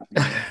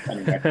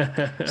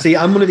 Anyway. See,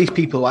 I'm one of these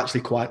people who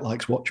actually quite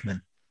likes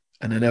Watchmen,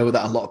 and I know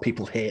that a lot of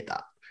people hate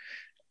that,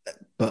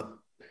 but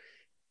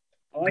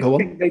I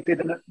think they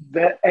did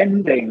the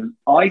ending.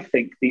 I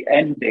think the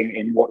ending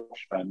in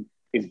Watchmen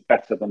is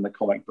better than the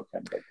comic book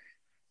ending.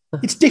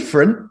 It's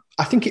different,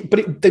 I think.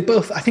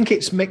 I think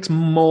it makes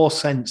more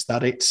sense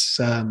that it's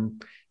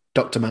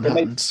Dr.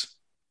 Manhattan's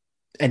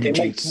energies.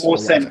 It makes more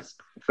sense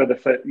I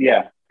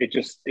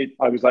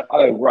was like,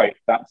 oh right,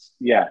 I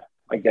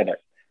get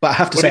it. But I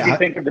have to say, what did you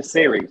think of the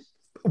series?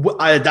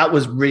 That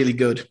was really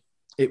good.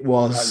 It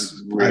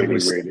was really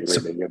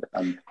good.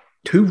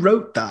 Who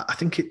wrote that? I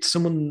think it's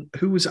someone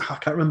who was, I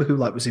can't remember who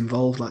was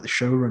involved, like the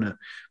showrunner,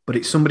 but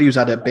it's somebody who's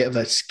had a bit of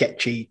a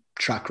sketchy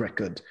track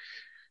record.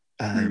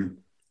 And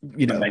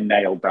they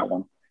nailed that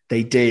one.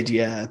 They did,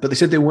 yeah. But they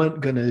said they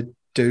weren't going to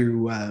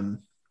do.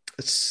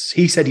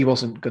 He said he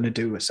wasn't going to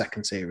do a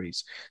second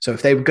series. So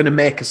if they were going to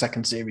make a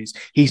second series,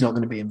 he's not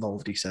going to be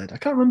involved. He said, I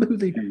can't remember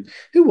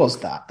who was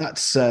that.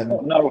 That's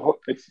no.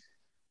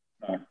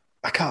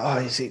 I can't. Oh,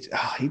 is it?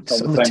 Oh,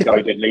 the same guy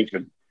who did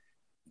Legion.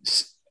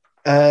 Was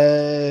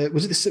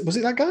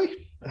it that guy?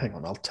 Hang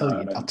on, I'll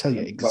tell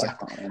you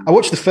exactly. I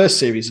watched the first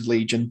series of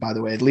Legion, by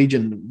the way.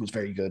 Legion was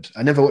very good.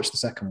 I never watched the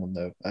second one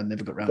though. I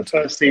never got around to it. The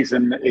first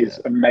season is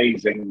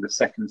amazing. The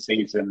second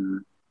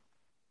season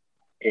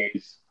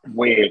is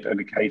weird and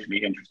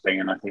occasionally interesting,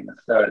 and I think the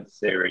third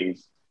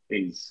series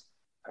is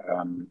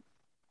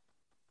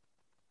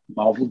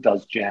Marvel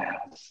does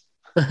jazz.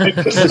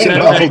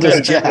 Marvel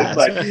does jazz.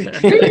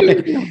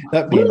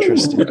 That'd be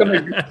interesting.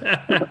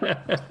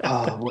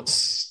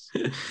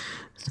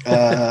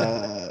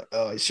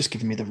 It's just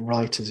giving me the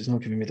writers. It's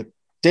not giving me the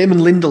Damon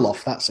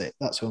Lindelof. That's it.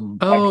 That's who I'm.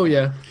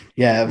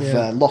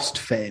 Lost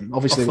fame.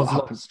 Obviously, what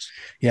happened? Lost.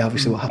 Yeah,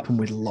 obviously, what happened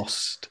with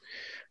Lost?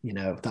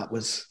 That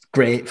was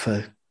great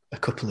for a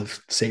couple of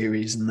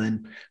series, and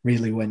then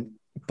really went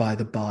by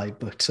the by.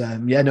 But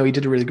he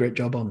did a really great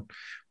job on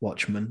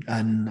Watchmen,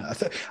 and I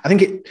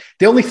think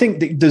the only thing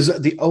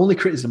the only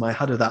criticism I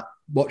had of that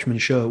Watchmen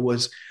show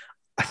was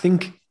I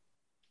think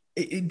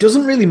it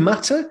doesn't really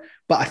matter,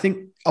 but I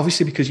think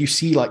obviously because you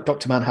see like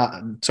Dr.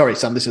 Manhattan. Sorry,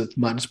 Sam, this is a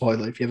minor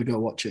spoiler. If you ever go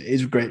watch it, it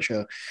is a great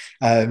show.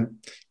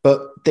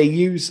 But they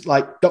use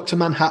like Dr.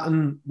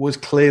 Manhattan was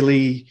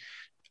clearly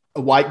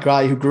a white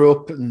guy who grew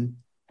up and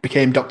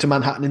became Dr.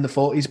 Manhattan in the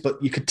 40s,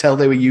 but you could tell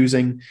they were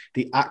using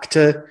the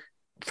actor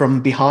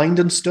from behind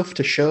and stuff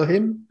to show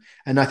him.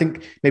 And I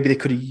think maybe they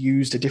could have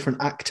used a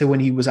different actor when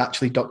he was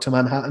actually Dr.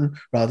 Manhattan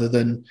rather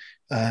than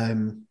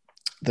the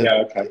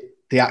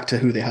actor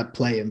who they had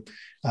play him,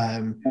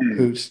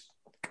 who's,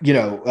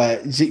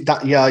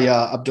 that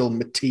Yahya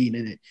Abdul-Mateen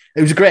in it.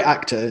 It was a great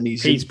actor, and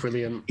he's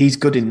brilliant. He's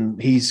good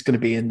he's going to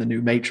be in the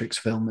new Matrix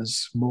film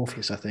as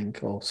Morpheus, I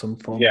think, or some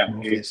form of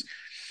Morpheus.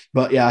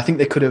 But yeah, I think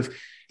they could have,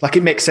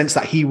 it makes sense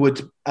that he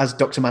would, as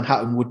Dr.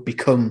 Manhattan, would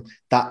become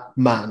that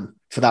man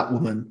for that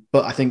woman.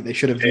 But I think they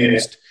should have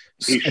used...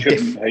 He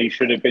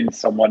should have been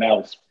someone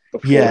else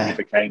before he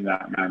became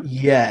that man.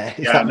 Yeah,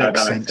 that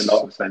makes a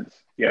lot of sense.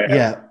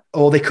 Yeah.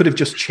 Or they could have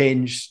just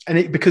changed,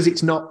 and because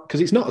it's not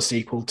a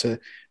sequel to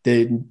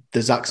the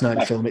Zack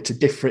Snyder film. It's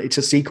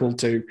a sequel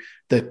to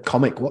the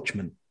comic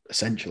Watchmen,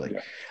 essentially.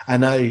 Yeah.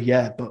 And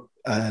I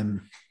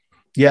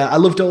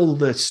loved all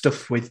the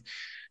stuff with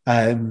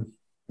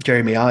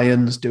Jeremy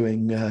Irons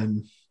doing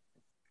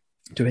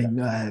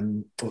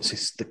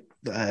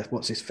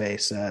what's his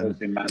face?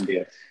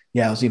 Ozymandias.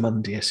 Yeah,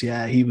 Ozymandias.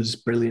 Yeah, he was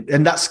brilliant,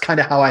 and that's kind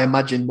of how I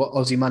imagine what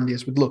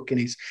Ozymandias would look in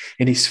his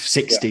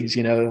 60s,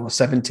 or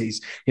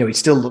 70s. He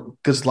still look,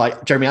 because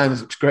Jeremy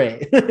Irons looks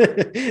great.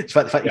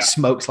 Despite the fact he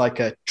smokes like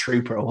a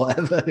trooper or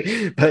whatever.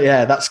 But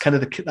yeah, that's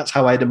that's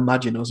how I'd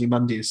imagine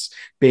Ozymandias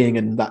being,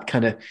 and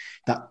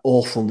that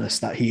awfulness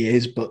that he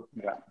is. But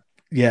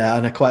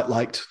and I quite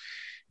liked.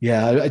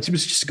 Yeah, it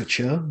was just a good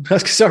show.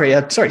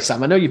 Sorry,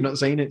 Sam. I know you've not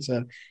seen it,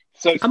 so.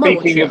 So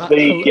speaking of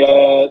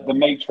the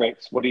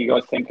Matrix, what do you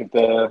guys think of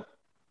the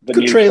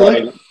new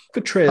trailer?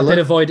 Good trailer.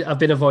 I've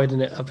been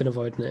avoiding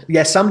it.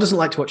 Yeah, Sam doesn't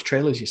like to watch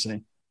trailers, you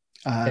see,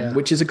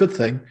 which is a good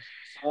thing.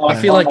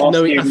 I feel like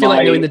knowing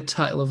the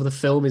title of the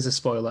film is a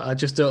spoiler. I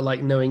just don't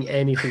like knowing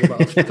anything about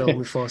the film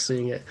before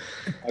seeing it.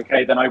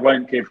 Okay, then I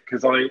won't give,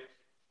 because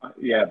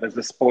there's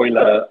a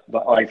spoiler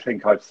that I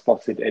think I've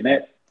spotted in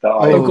it.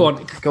 Go on.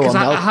 Because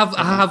I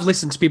have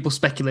listened to people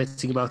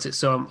speculating about it,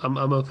 so I'm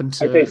open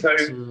to. Okay, so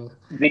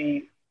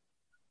the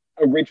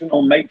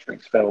original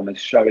Matrix film is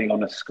showing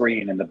on a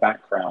screen in the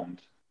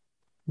background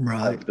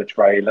of the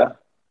trailer.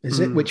 Is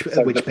it which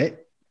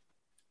bit?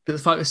 The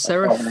fight with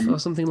Seraph or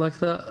something like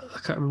that. I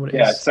can't remember what it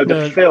is. Yeah, so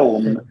the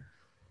film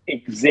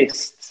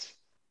exists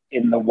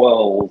in the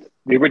world.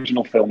 The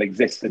original film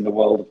exists in the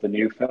world of the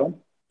new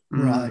film,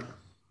 right?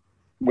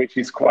 Which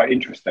is quite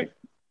interesting.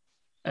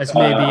 As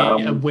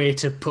maybe a way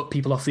to put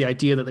people off the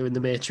idea that they're in the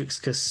Matrix,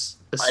 because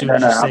as soon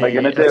as you say,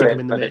 I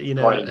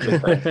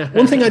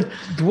think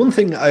the one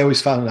thing I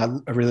always found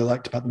I really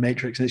liked about the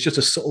Matrix, and it's just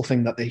a subtle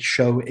thing that they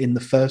show in the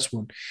first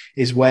one,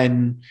 is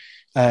when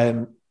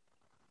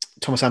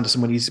Thomas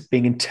Anderson, when he's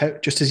being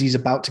just as he's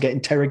about to get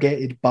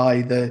interrogated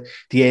by the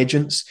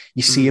agents,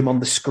 you see him on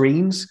the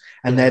screens,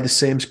 and they're the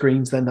same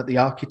screens then that the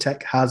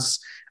architect has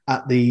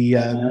at the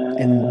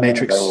in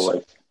Matrix.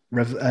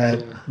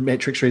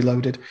 Matrix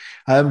Reloaded.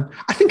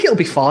 I think it'll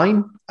be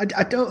fine.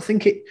 I don't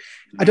think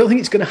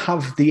it's going to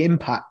have the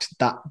impact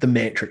that the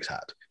Matrix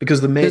had,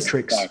 because the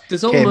Matrix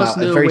there's almost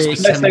no way it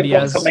can be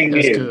as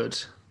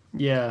good.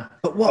 Yeah,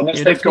 but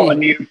unless they've got a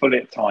new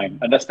bullet time,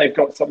 unless they've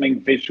got something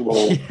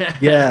visual,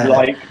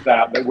 like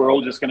that we're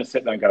all just going to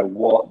sit there and go,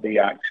 "What the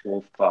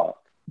actual fuck."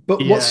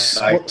 But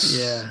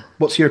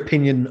what's your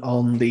opinion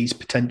on these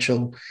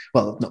potential?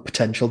 Well, not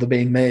potential. They're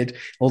being made.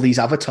 All these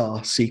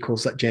Avatar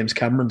sequels that James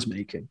Cameron's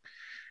making.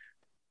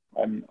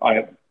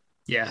 I'll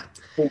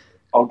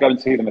go and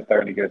see them if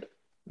they're any good.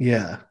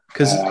 Yeah,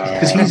 because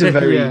he's a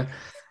very,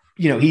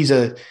 he's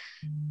a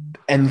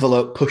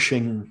envelope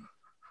pushing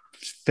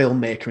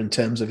filmmaker in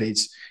terms of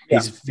his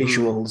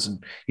visuals,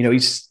 and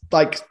he's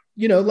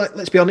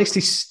let's be honest,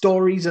 his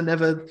stories are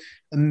never,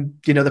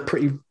 they're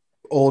pretty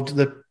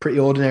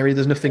ordinary.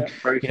 There's nothing,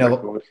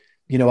 straightforward.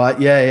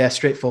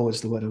 Straightforward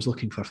is the word I was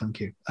looking for. Thank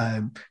you.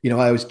 I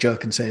always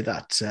joke and say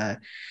that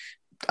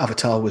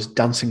Avatar was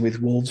Dancing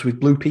with Wolves with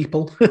blue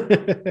people,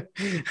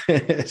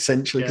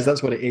 essentially, because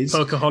that's what it is.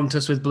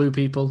 Pocahontas with blue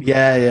people.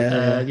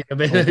 I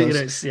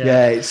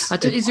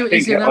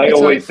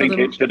always think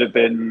it should have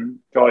been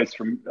guys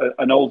from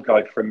an old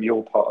guy from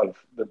your part of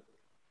the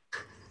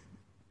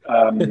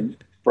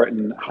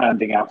Britain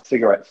handing out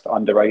cigarettes to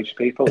underage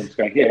people. He's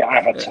going, "Here,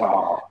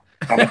 Avatar."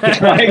 I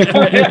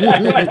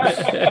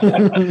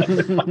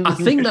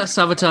think that's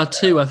Avatar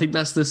 2. I think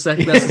that's the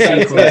second. That's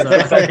the sequel.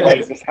 The second one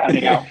is just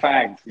handing out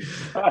fags.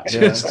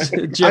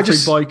 Jeffrey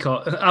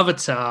Boycott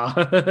Avatar.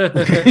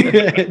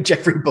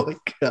 Jeffrey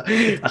Boycott.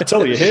 I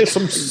tell you, here's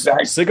some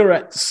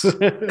cigarettes. I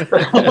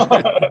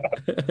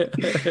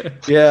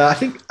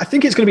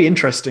think it's going to be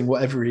interesting.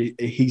 Whatever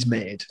he's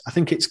made, I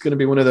think it's going to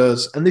be one of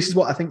those. And this is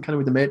what I think, kind of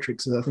with the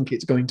Matrix, is I think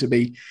it's going to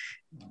be.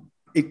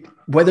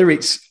 Whether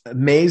it's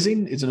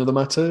amazing is another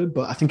matter,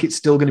 but I think it's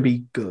still going to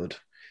be good.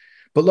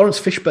 But Lawrence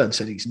Fishburne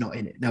said he's not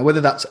in it. Now, whether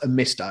that's a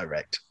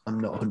misdirect, I'm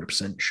not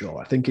 100% sure.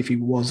 I think if he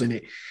was in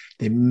it,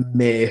 they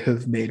may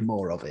have made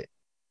more of it.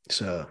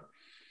 So,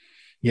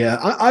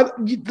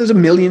 there's a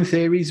million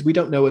theories. We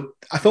don't know.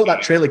 I thought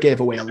that trailer gave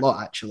away a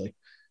lot, actually,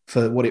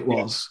 for what it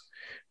was.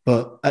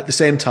 But at the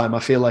same time, I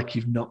feel like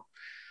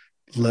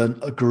learned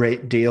a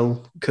great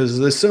deal, because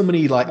there's so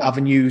many like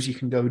avenues you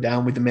can go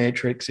down with the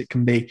Matrix. It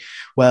can be,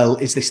 well,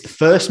 is this the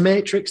first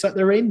Matrix that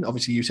they're in?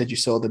 Obviously, you said you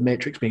saw the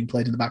Matrix being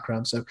played in the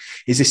background. So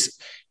is this,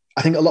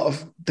 I think a lot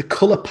of the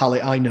color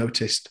palette I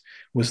noticed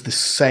was the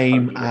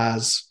same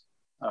as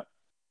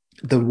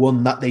the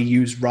one that they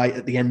use right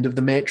at the end of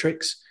the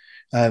Matrix,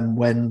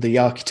 when the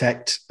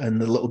architect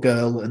and the little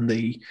girl and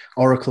the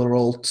Oracle are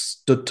all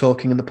stood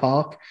talking in the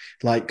park.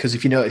 Like, because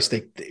if you notice,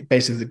 they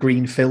basically the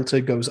green filter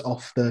goes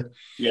off the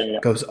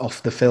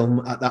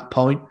film at that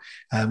point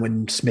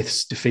when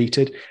Smith's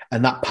defeated,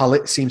 and that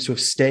palette seems to have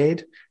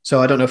stayed.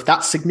 So I don't know if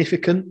that's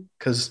significant,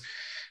 because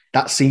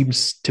that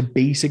seems to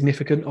be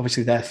significant.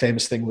 Obviously, their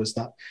famous thing was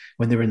that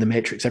when they were in the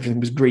Matrix, everything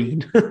was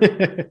green.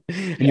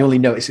 And you only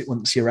notice it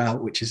once you're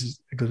out, which is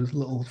a good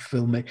little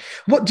filmmaker.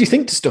 What do you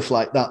think to stuff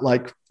like that?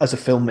 Like, as a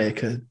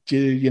filmmaker, do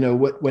you know,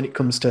 when it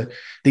comes to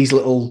these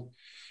little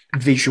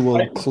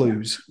visual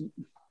clues?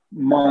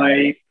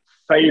 My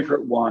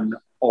favourite one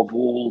of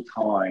all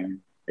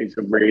time is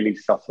a really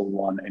subtle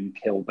one in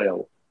Kill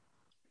Bill.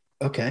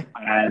 Okay.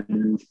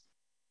 And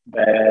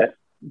they're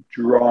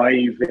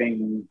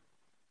driving...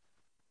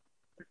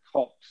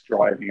 cops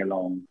driving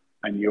along,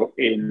 and you're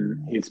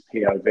in his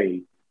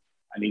POV,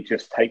 and he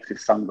just takes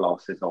his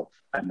sunglasses off,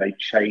 and they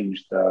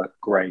change the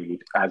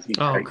grade as he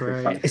takes his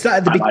sunglasses. Is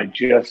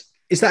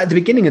that at the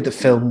beginning of the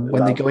film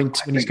when they go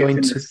into when he's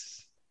going to?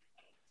 Is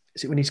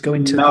it when he's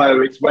going to?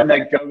 No, it's when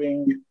they're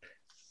going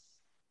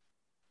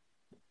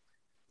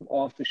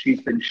after she's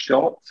been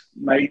shot,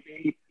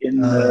 maybe in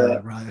the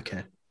right,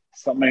 okay,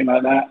 something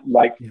like that.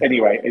 Like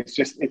anyway, it's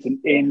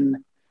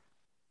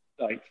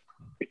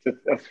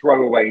a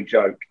throwaway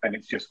joke, and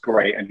it's just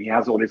great. And he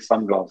has all his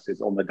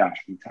sunglasses on the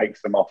dash. He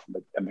takes them off,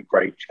 and the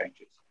grade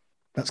changes.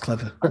 That's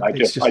clever. And I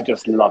just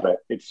love it.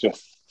 It's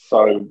just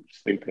so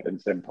stupid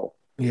and simple.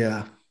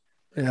 Yeah.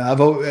 Yeah,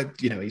 I've always,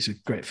 he's a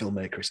great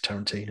filmmaker. It's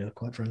Tarantino,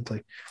 quite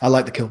frankly. I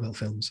like the Kill Bill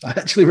films. I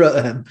actually wrote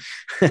an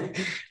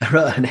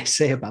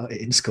essay about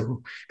it in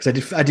school,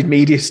 because I did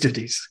media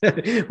studies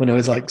when I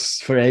was like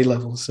for A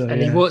level. So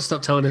and he won't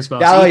stop telling us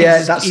about.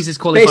 He's as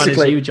qualified as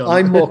you, John.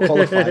 I'm more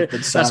qualified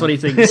than Sam. That's what he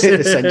thinks.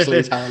 Essentially,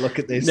 is how I look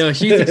at this. No,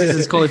 he thinks he's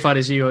as qualified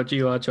as you are,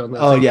 John.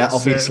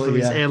 Obviously, from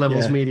his A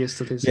levels media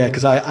studies. Yeah,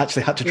 because I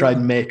actually had to try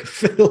and make a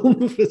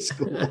film for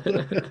school.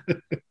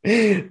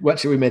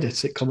 We made a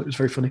sitcom. It was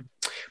very funny.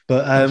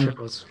 But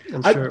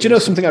do you know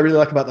something I really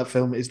like about that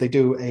film is they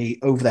do a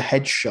over the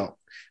head shot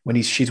when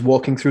she's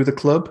walking through the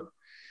club,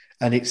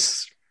 and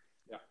it's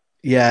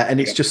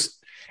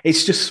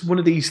just one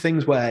of these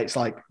things where it's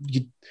like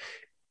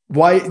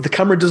why the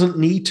camera doesn't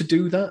need to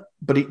do that,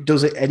 but it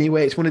does it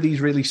anyway. It's one of these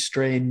really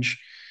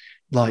strange,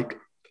 like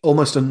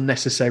almost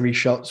unnecessary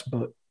shots,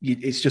 but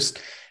it's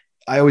just,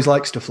 I always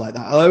like stuff like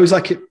that. I always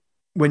like it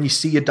when you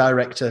see a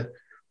director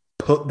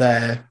put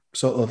their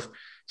sort of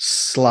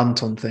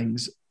slant on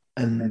things.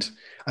 And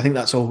I think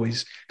that's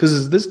always,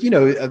 because there's,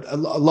 a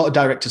lot of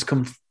directors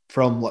come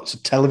from lots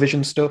of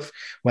television stuff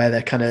where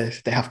they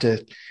have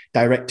to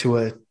direct to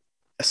a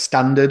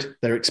standard.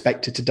 They're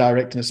expected to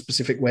direct in a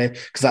specific way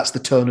because that's the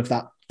tone of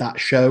that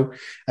show.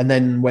 And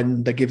then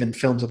when they're given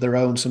films of their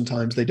own,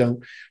 sometimes they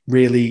don't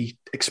really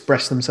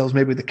express themselves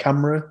maybe with the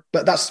camera.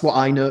 But that's what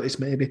I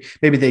noticed. Maybe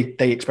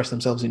they express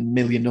themselves in a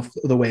million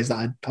other ways that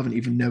I haven't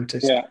even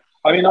noticed. Yeah.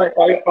 I mean,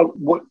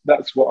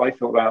 that's what I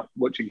thought about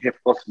watching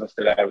Hippopotamus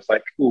today. I was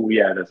like, oh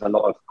yeah, there's a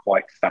lot of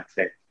quite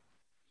static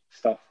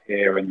stuff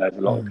here, and there's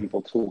a lot of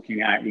people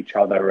talking at each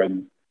other,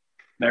 and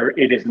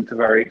it isn't a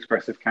very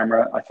expressive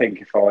camera. I think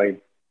if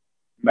I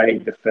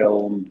made the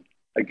film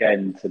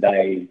again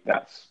today,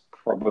 that's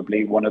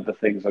probably one of the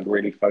things I'd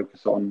really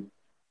focus on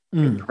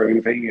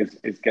improving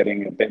is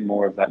getting a bit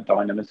more of that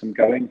dynamism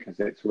going, because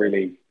it's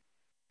really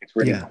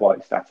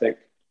quite static.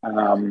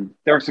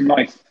 There are some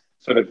nice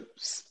sort of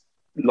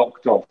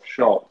locked off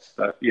shots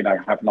that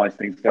have nice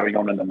things going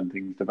on in them and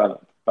things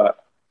develop,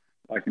 but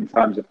like in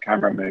terms of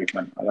camera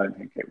movement, I don't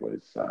think it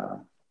was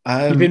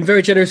you've been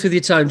very generous with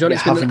your time, John.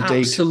 It's been an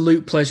indeed.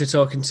 Absolute pleasure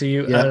talking to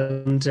you. Yeah.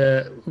 And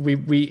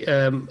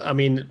I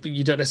mean,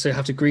 you don't necessarily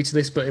have to agree to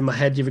this, but in my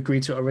head, you've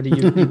agreed to it already.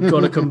 You've got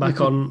to come back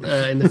on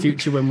in the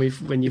future when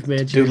you've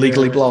made do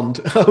Legally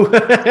Blonde.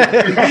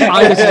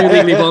 Either to do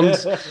Legally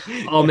Blonde,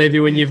 or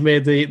maybe when you've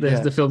made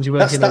the films you're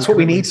working on. That's what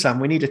we need, Sam.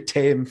 We need a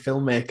tame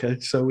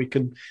filmmaker, so we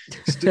can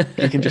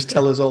you can just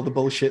tell us all the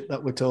bullshit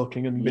that we're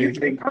talking. And you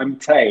think I'm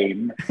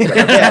tame?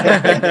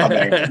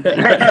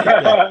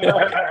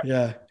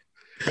 Yeah.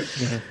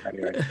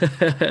 Anyway,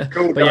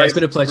 cool, but it's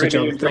been a pleasure,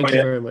 really, John. Thank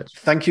you very much.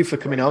 Thank you for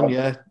coming on.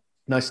 Yeah,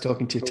 nice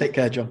talking to you. Take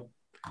care, John.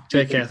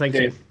 Take care. Thank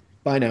you.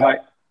 Bye now. Bye.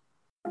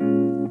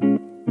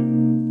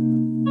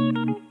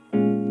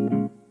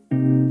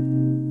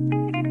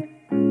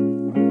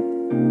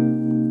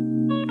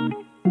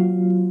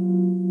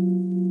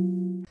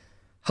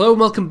 Hello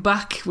and welcome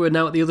back. We're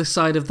now at the other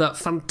side of that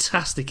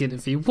fantastic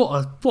interview.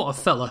 What a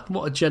fella.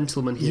 What a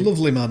gentleman he is.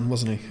 Lovely man,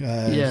 wasn't he?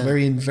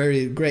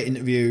 Very great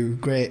interview.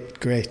 Great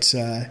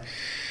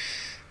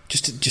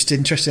just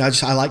interesting.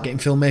 I like getting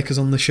filmmakers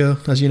on the show,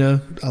 as you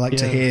know. I like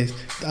to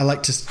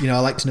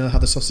know how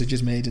the sausage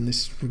is made in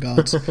this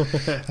regard.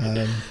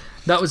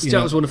 That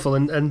was wonderful,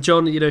 and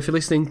John, if you're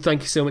listening,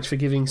 thank you so much for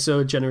giving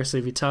so generously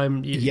of your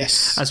time.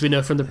 Yes, as we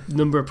know from the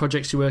number of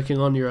projects you're working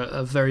on, you're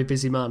a very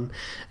busy man.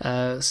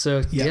 A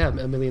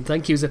million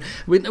thank yous.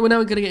 We're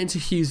now going to get into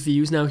Hugh's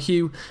views. Now,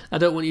 Hugh, I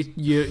don't want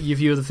your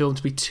view of the film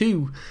to be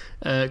too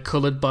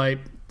coloured by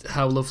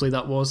how lovely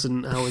that was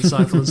and how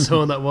insightful and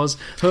so on that was.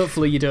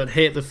 Hopefully, you don't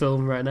hate the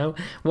film right now.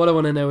 What I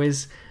want to know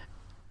is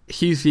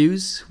Hugh's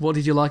views. What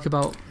did you like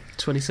about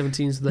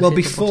 2017's The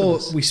before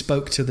we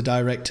spoke to the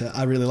director,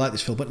 I really liked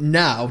this film, but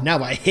now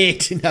I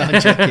hate it. No,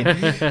 I'm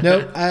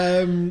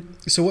joking.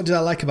 So what did I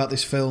like about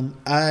this film?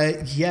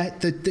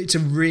 It's a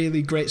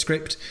really great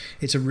script.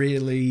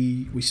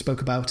 We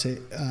spoke about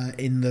it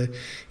in the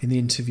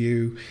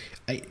interview.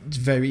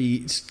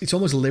 It's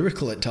almost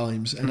lyrical at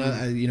times, and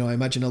I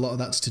imagine a lot of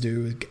that's to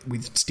do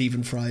with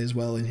Stephen Fry as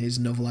well in his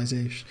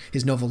novelization,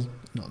 his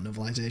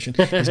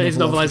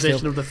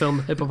novelization of the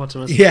film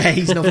Hippopotamus. Yeah,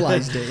 he's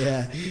novelized it.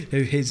 Yeah,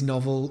 his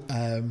novel.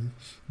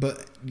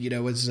 But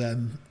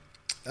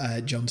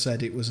as John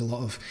said, it was a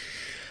lot of.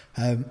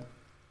 There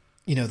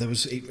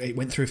was it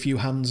went through a few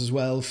hands as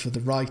well for the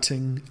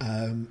writing.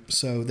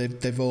 So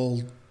they've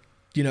all,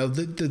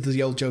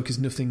 the old joke is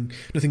nothing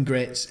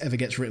great ever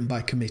gets written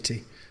by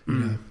committee.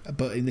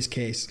 But in this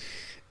case,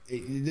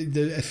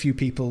 a few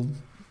people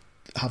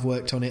have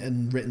worked on it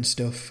and written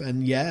stuff,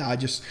 and I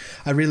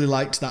really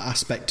liked that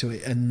aspect to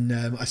it. And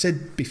I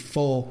said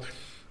before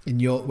when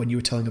you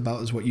were telling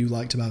about us what you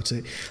liked about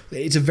it,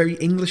 it's a very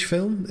English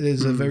film.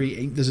 There's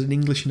an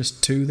Englishness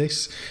to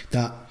this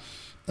that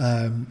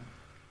I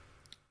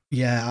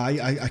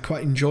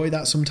quite enjoy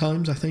that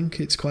sometimes. I think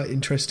it's quite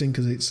interesting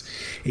because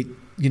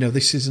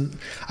this isn't.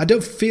 I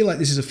don't feel like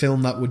this is a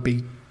film that would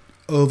be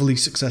overly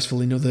successful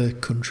in other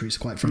countries,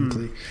 quite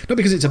frankly. Not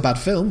because it's a bad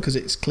film, because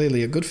it's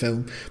clearly a good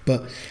film,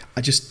 but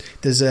I just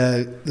there's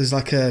a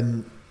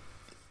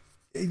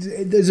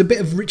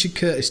bit of Richard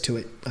Curtis to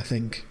it, I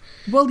think.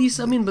 Well,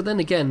 but then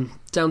again,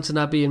 Downton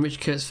Abbey and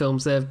Richard Curtis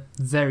films, they're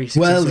very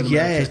successful. Well,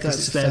 yeah,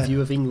 that's their view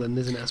of England,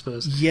 isn't it? I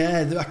suppose.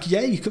 Yeah.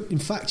 You could. In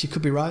fact, you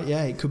could be right.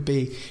 Yeah, it could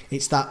be.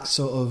 It's that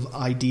sort of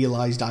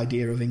idealised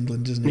idea of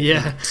England, isn't it?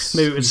 Yeah,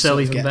 maybe it would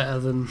sell even better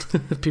than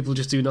people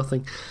just do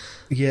nothing.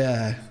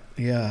 Yeah.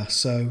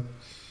 So,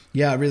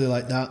 I really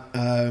like that.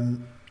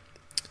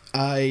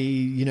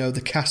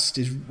 The cast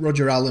is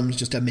Roger Allam's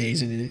just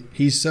amazing in it.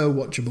 He's so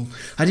watchable.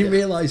 I didn't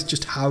realise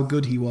just how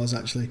good he was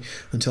actually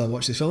until I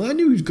watched this film. I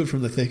knew he was good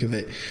from the thick of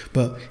it,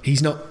 but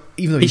he's not.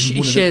 Even though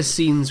he shares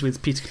scenes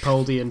with Peter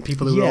Capaldi and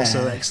people who are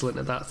also excellent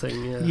at that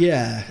thing.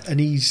 Yeah,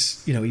 and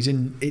he's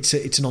in.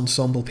 It's an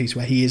ensemble piece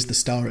where he is the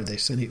star of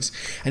this, and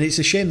it's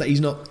a shame that he's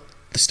not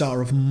the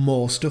star of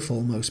more stuff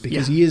almost,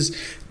 because he is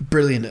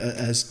brilliant,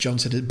 as John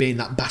said, at being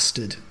that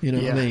bastard, you know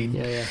what I mean?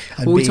 Yeah.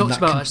 Well, we talked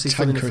about, actually,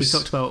 funny enough, we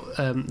talked about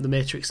The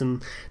Matrix,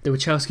 and the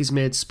Wachowskis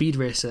made Speed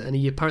Racer, and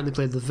he apparently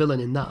played the villain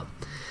in that,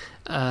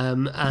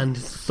 and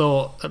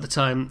thought at the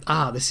time,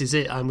 this is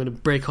it, I'm going to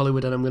break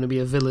Hollywood and I'm going to be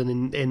a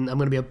villain I'm going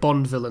to be a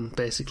Bond villain,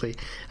 basically,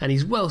 and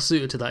he's well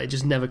suited to that. It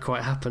just never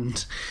quite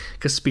happened,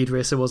 because Speed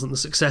Racer wasn't the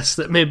success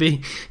that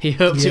maybe he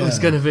hoped it was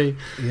going to be.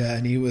 Yeah,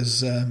 and he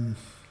was...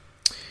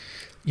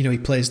 he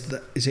plays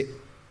is it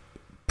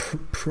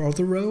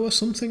Prothero or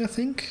something, I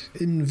think,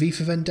 in V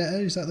for Vendetta.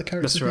 Is that the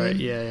character? That's right.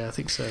 Yeah, I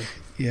think so.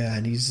 Yeah,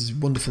 and he's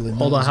wonderful in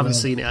that. Although I haven't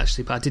seen it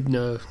actually, but I did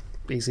know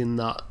he's in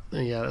that.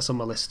 Yeah, that's on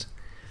my list.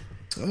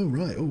 Oh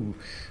right. Oh,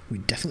 we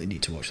definitely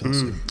need to watch that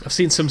soon. I've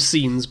seen some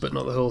scenes, but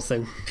not the whole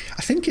thing.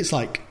 I think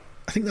that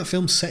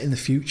film's set in the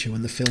future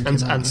when the film came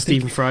out. And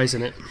Stephen Fry's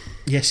in it.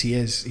 Yes, he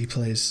is. He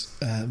plays...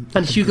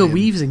 and Hugo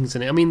Weaving's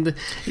in it. I mean,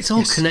 it's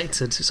all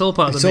connected. It's all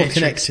part of the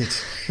Matrix. It's all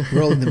connected.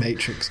 We're all in the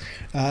Matrix.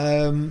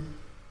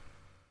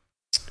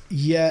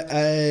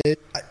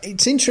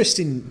 It's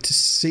interesting to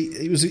see.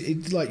 It was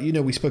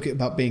we spoke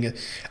about being a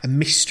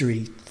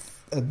mystery,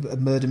 a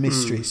murder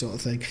mystery sort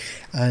of thing,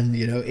 and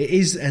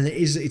it's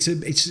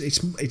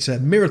a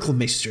miracle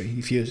mystery,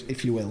 if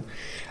you will.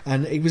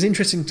 And it was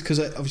interesting because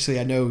obviously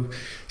I know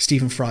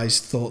Stephen Fry's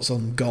thoughts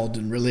on God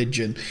and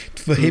religion.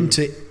 For him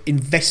to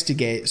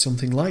investigate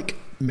something like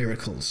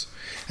miracles,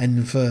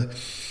 and for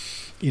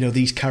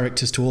these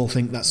characters to all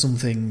think that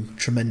something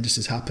tremendous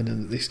has happened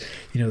and that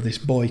this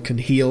boy can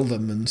heal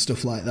them and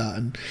stuff like that,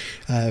 and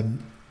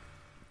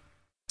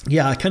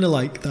I kind of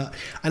like that.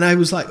 And I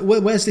was like,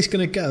 where's this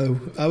going to go?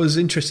 I was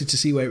interested to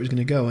see where it was going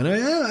to go, and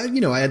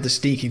I had the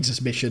sneaking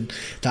suspicion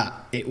that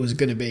it was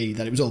going to be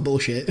that it was all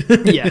bullshit.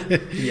 Yeah.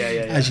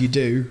 As you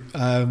do.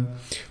 But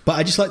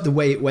I just like the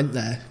way it went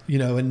there,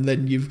 and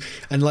then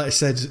and like I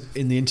said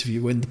in the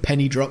interview, when the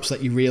penny drops,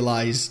 that you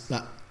realise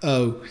that,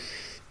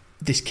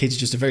 this kid's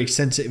just a very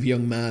sensitive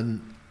young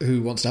man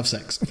who wants to have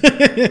sex.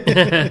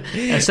 A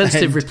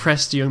sensitive,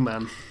 repressed young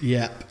man.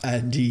 Yeah,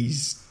 and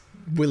he's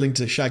willing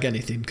to shag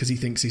anything because he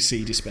thinks his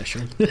seed is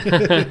special.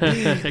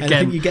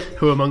 Again,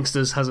 who amongst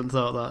us hasn't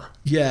thought that?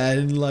 Yeah,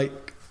 and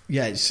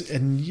yeah,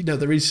 and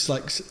there is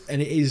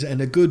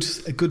and a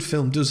good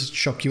film does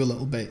shock you a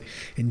little bit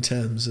in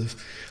terms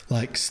of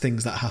like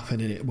things that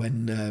happen in it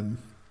when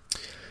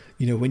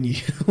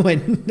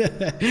when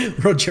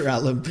Roger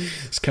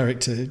Allam's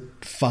character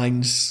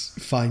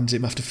finds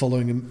him after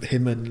following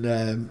him and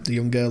the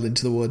young girl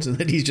into the woods, and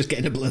then he's just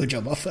getting a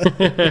blowjob off her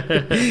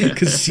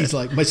because she's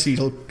like, my seed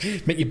will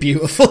make you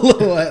beautiful,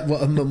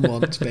 what a mum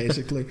wants,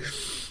 basically.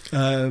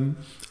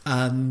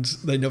 And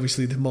then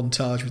obviously the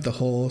montage with the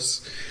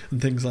horse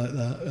and things like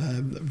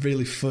that,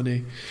 really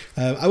funny.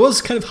 I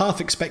was kind of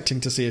half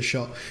expecting to see a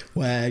shot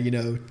where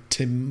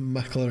Tim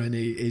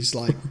McElhinney is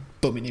like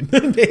bumming him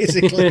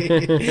basically,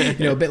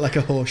 a bit like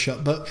a horse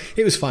shot, but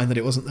it was fine that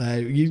it wasn't there.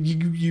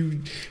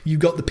 You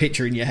got the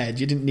picture in your head.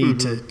 You didn't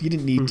need to. You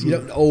didn't need. You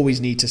don't always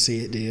need to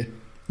see it, do you?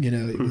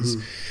 It was,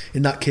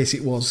 in that case,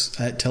 it was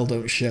Tell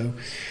Don't Show.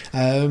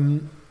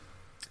 And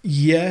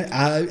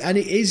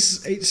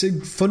it's a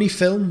funny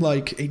film.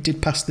 Like, it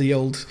did pass the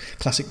old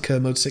classic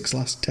Kermode 6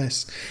 last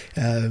test.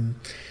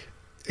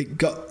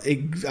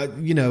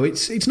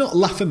 It's not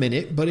laugh a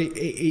minute, but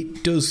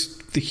it does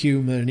the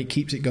humour, and it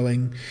keeps it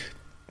going.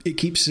 It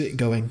keeps it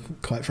going,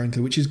 quite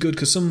frankly, which is good,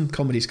 because some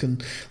comedies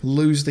can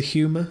lose the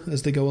humour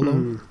as they go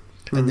along,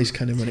 and this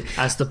kind of when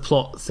as the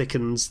plot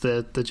thickens,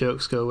 the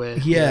jokes go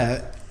away.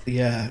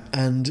 Yeah,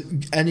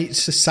 and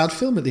it's a sad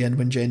film at the end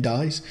when Jane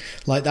dies.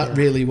 Like, that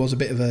really was a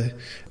bit of a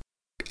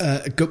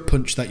gut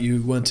punch that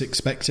you weren't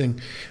expecting.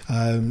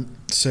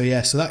 So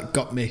that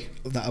got me.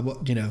 That,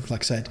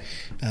 like I said,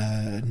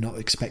 not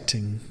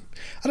expecting.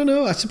 I don't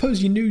know. I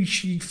suppose you knew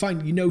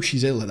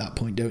she's ill at that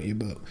point, don't you?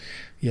 But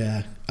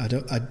yeah, I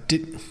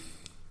did.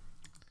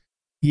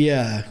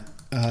 Yeah.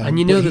 And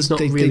there's not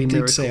really miracles. They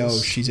did say, "Oh,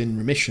 she's in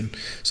remission,"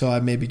 so I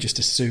maybe just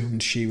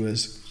assumed she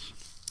was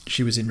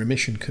in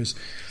remission,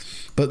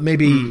 but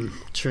maybe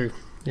true.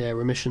 Yeah,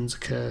 remissions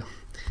occur.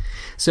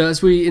 So,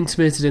 as we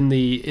intimated in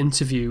the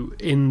interview,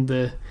 in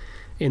the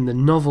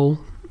novel,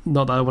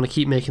 not that I want to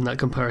keep making that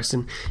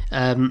comparison,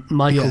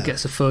 Michael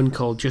gets a phone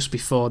call just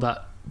before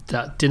that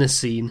dinner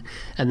scene,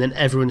 and then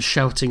everyone's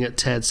shouting at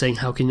Ted saying,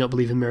 "How can you not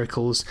believe in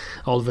miracles?"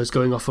 Oliver's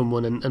going off on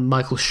one, and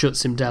Michael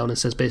shuts him down and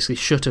says, basically,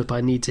 "Shut up,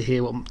 I need to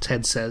hear what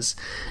Ted says."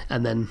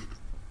 And then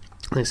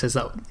he says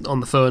that on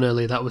the phone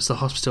earlier, that was the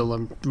hospital.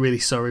 "I'm really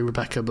sorry,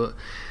 Rebecca, but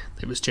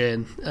it was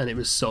Jane." And it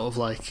was sort of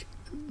like,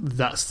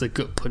 that's the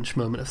gut punch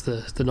moment of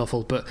the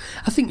novel. But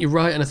I think you're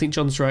right, and I think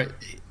John's right.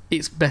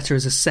 It's better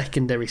as a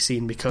secondary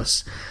scene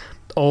because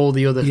all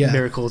the other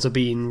miracles are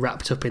being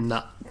wrapped up in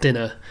that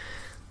dinner.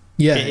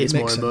 Yeah, it is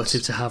more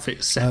emotive to have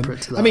it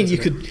separate to that. I mean, you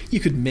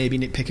could maybe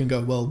nitpick and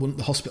go, well, wouldn't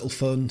the hospital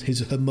phone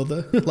her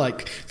mother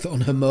like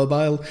on her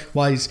mobile?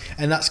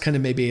 And that's kind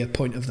of maybe a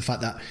point of the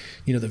fact that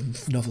the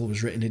novel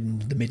was written in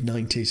the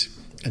mid-90s,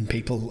 and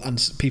people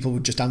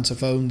would just answer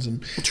phones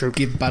and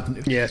give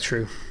bad. Yeah,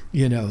 true.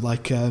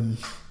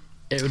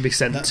 It would be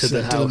sent to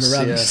the house.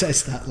 Dylan Moran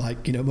says that,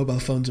 mobile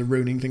phones are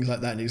ruining things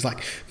like that, and he's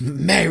like,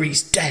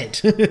 "Mary's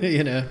dead,"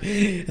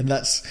 and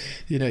that's,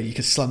 you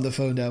could slam the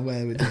phone down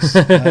with this.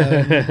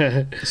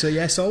 So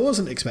I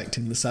wasn't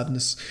expecting the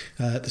sadness,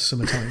 the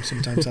summertime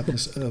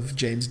sadness of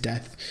Jane's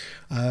death.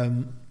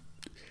 Overall,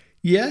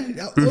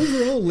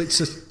 it's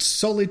a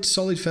solid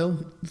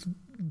film.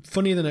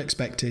 Funnier than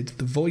expected.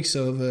 The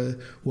voiceover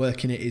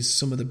work in it is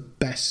some of the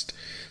best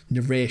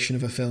narration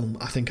of a film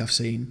I think I've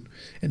seen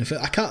in a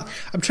film.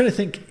 I'm trying to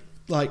think,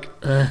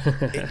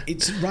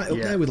 it's right up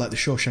there with the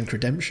Shawshank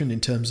Redemption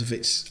in terms of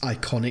its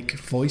iconic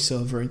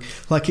voiceovering.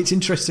 It's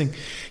interesting,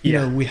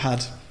 we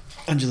had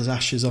Angela's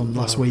Ashes on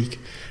last week,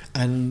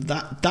 and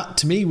that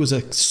to me was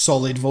a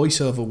solid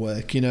voiceover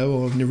work,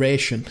 or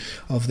narration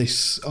of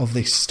this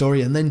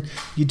story, and then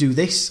you do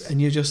this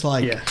and you're just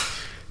like,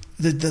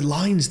 the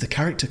lines the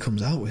character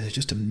comes out with are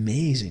just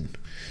amazing.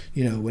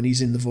 When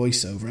he's in the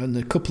voiceover, and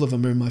a couple of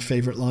them are in my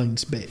favourite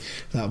lines bit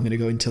that I'm going to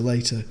go into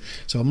later,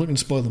 so I'm not going to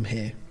spoil them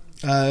here.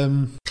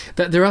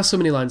 There are so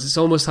many lines, it's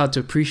almost hard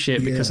to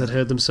appreciate because I'd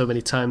heard them so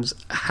many times,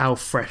 how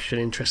fresh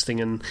and interesting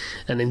and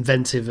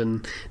inventive,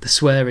 and the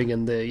swearing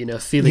and the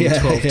feeling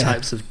 12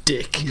 types of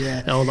dick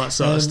and all that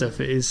sort of stuff.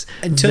 It is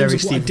in terms very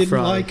of what I didn't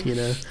Fry, like,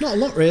 not a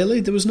lot really.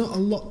 There was not a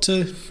lot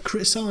to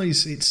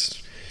criticise.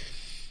 It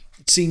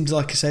seemed,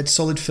 like I said,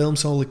 solid film,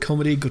 solid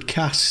comedy, good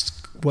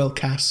cast, well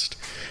cast.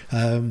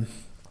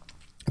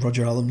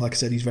 Roger Allam, like I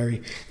said, he's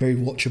very, very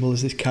watchable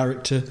as this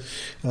character.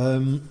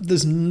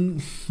 There's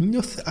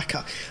nothing.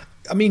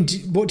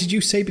 What did you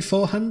say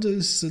beforehand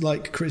as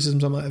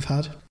criticisms I might have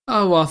had?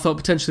 Oh, well, I thought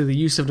potentially the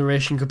use of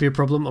narration could be a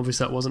problem.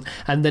 Obviously, that wasn't.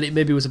 And then it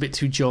maybe was a bit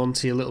too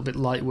jaunty, a little bit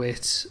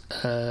lightweight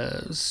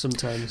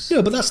sometimes.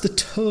 No, but that's the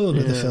tone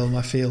of the film,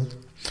 I feel.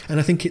 And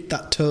I think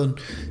that tone,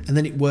 and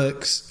then it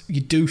works.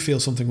 You do feel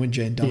something when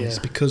Jane dies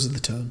because of the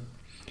tone.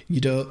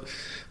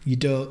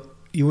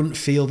 You wouldn't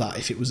feel that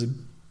if it was a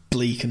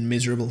bleak and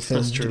miserable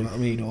film. That's true. Do you know what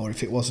I mean? Or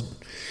if it wasn't,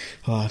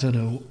 I don't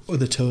know,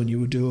 other tone you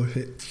would do if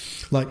it.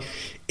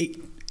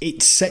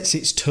 It sets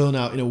its tone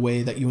out in a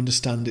way that you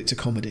understand it's a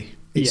comedy.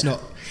 It's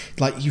not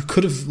like you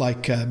could have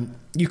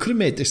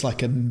made this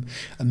like a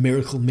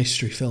miracle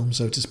mystery film,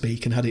 so to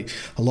speak, and had it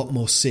a lot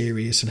more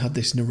serious, and had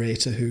this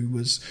narrator who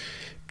was,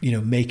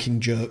 making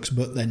jokes,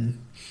 but then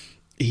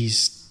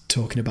he's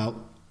talking about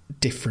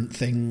different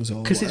things,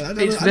 or because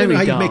it's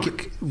very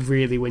dark.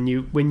 Really, when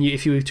you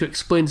if you were to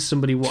explain to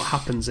somebody what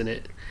happens in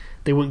it,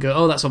 they wouldn't go,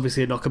 "Oh, that's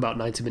obviously a knockabout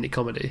 90-minute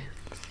comedy."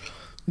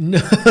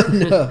 No.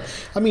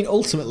 I mean,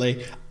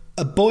 ultimately,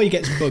 a boy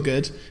gets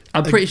buggered.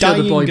 I'm pretty sure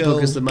the boy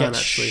buggers the man,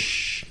 actually.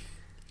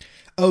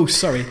 Oh,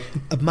 sorry.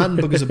 A man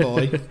buggers a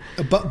boy.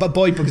 A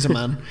boy buggers a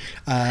man.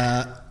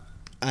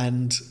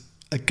 And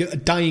a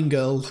dying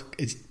girl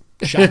is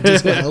shagged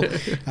as well.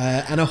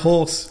 And a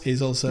horse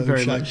is also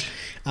very shagged. much.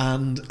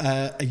 And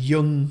a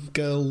young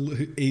girl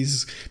who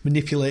is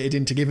manipulated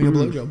into giving a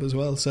blowjob as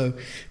well. So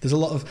there's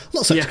lots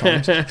of sex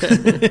crimes.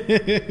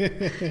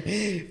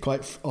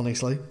 Quite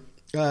honestly.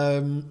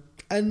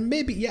 And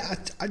maybe,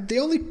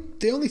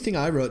 the only thing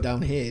I wrote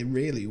down here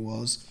really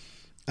was,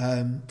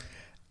 and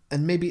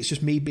maybe it's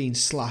just me being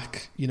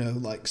slack,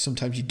 like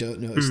sometimes you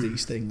don't notice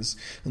these things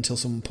until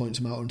someone points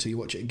them out or until you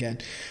watch it again.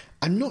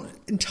 I'm not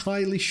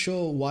entirely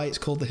sure why it's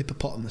called the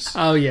hippopotamus.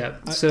 Oh yeah,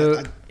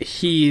 so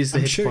he is the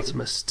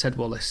hippopotamus, sure Ted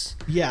Wallace.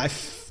 Yeah,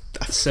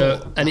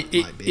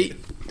 it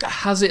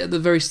has it at the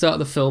very start of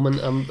the film, and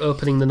I'm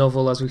opening the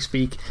novel as we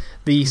speak.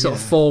 The sort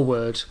of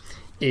foreword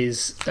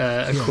is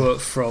a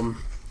quote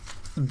from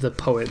the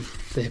poem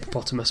The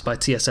Hippopotamus by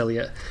T.S.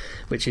 Eliot,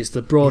 which is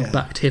the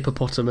broad-backed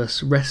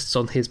hippopotamus rests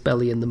on his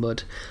belly in the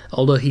mud.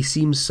 Although he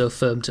seems so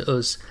firm to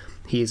us,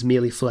 he is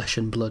merely flesh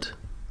and blood.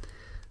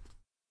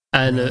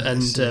 And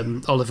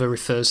Oliver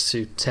refers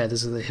to Ted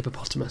as the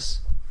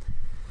hippopotamus.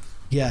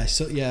 I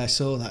saw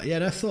that. Yeah,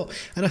 and I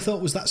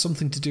thought, was that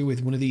something to do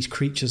with one of these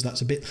creatures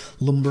that's a bit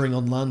lumbering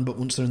on land, but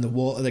once they're in the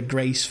water, they're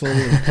graceful?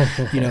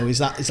 And, is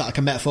that like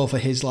a metaphor for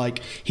his,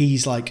 like,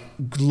 he's like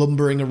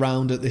lumbering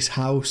around at this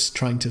house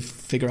trying to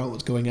figure out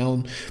what's going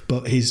on,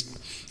 but his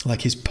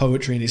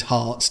poetry and his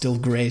heart still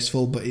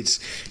graceful, but it's,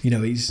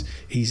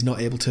 he's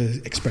not able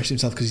to express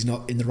himself because he's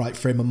not in the right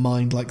frame of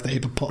mind like the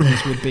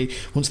hippopotamus would be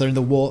once they're in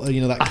the water,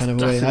 that kind of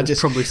way.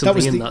 Probably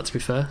something in that, to be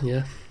fair.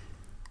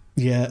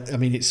 Yeah, I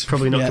mean, it's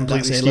probably not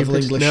completely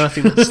stupid. English. No, I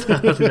think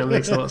that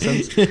makes a lot of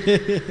sense.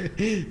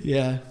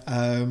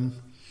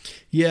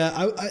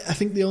 I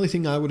think the only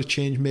thing I would have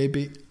changed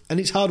maybe, and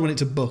it's hard when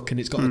it's a book and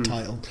it's got a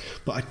title,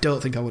 but I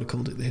don't think I would have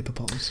called it The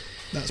Hippopotamus.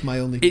 That's my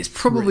only. It's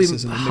probably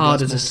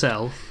harder to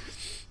sell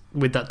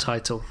with that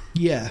title.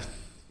 Yeah,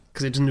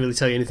 because it doesn't really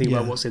tell you anything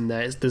about what's in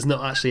there. There's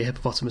not actually a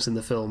hippopotamus in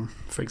the film,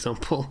 for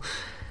example.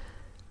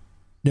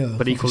 No,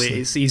 but equally,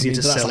 it's easier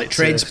to sell like it.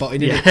 Train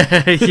Spotting, isn't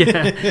it?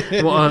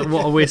 Yeah.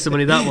 What a waste of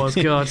money that was.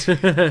 God,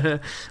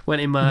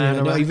 went in my.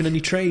 Not even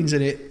any trains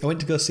in it. I went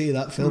to go see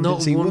that film. Not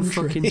didn't see one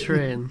fucking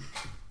train.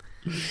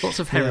 Lots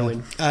of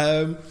heroin.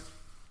 Yeah.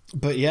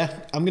 But yeah,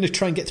 I'm going to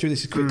try and get through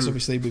this as quick because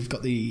obviously we've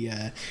got the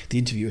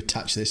interview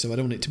attached to this, so I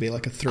don't want it to be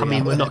like a 3 hour. I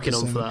mean, we're knocking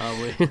episode. on for that,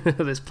 aren't we?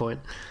 At this point,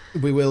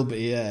 we will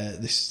be. Yeah,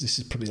 this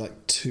is probably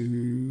like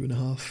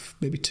 2.5,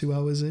 maybe 2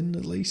 hours in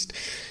at least.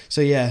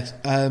 So yeah,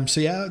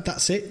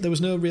 that's it. There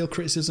was no real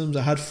criticisms.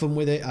 I had fun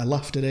with it. I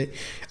laughed at it.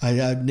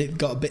 I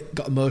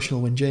got emotional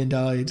when Jane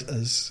died,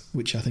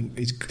 which I think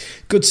is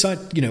good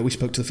side. We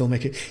spoke to the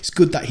filmmaker. It's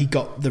good that he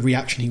got the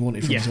reaction he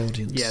wanted from his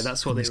audience. Yeah,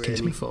 that's what they were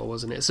aiming for,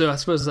 wasn't it? So I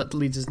suppose that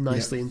leads us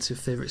nicely into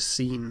favourite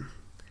scene.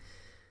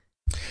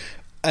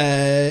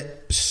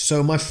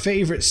 So my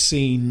favourite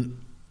scene,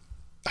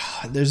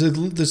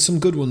 there's some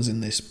good ones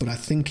in this, but I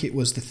think it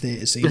was the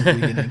theatre scene at the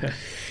beginning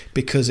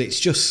because it's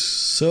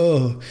just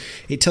so.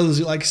 It tells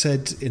you, like I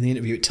said in the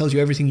interview, it tells you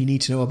everything you need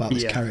to know about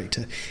this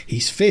character.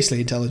 He's fiercely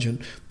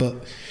intelligent,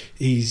 but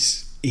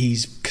he's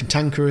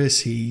cantankerous.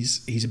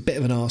 He's a bit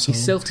of an arsehole.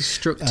 He's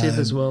self-destructive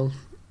as well.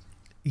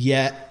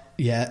 Yeah.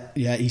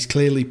 He's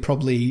clearly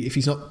probably, if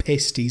he's not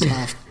pissed, he's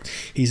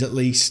he's at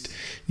least,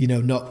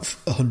 not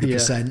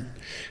 100%.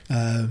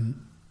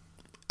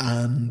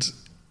 And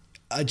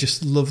I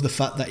just love the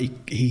fact that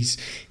he's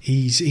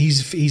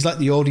like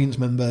the audience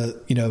member,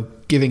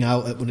 giving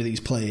out at one of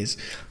these plays,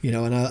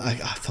 and I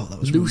thought that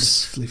was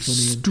loose, wonderfully funny.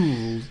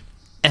 Stool,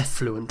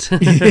 effluent.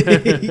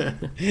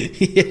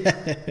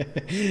 Yeah.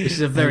 Which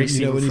is a very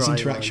when his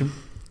interaction. Line.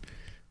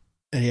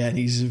 And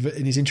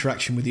his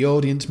interaction with the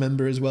audience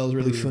member as well is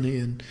really funny.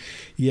 And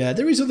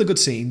there is other good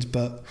scenes,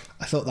 but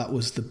I thought that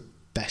was the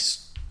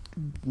best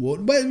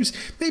one. Well, it was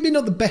maybe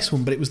not the best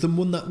one, but it was the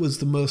one that was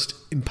the most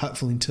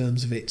impactful in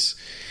terms of its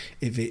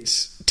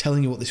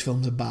telling you what this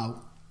film's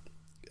about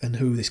and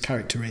who this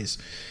character is.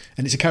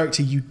 And it's a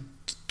character you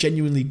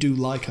genuinely do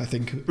like, I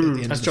think, at the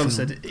end as of the John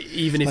film. said,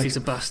 even if he's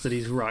a bastard,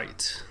 he's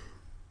right.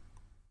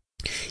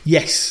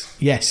 Yes.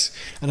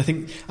 And I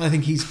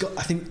think he's got.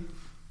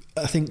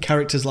 I think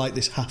characters like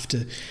this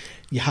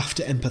you have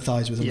to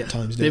empathise with them at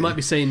times. They might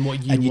be saying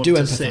what you want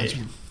to say.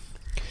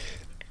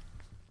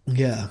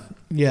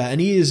 Yeah, and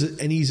he's at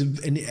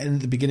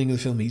the beginning of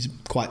the film, he's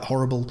quite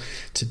horrible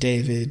to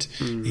David.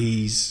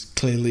 He's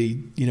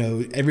clearly,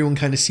 everyone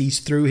kind of sees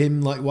through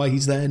him, like why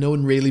he's there. No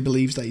one really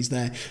believes that he's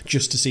there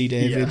just to see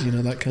David,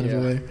 that kind of a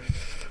way.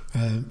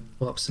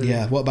 Absolutely.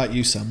 Yeah. What about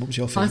you, Sam? What was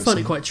your favourite? I found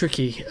scene? it quite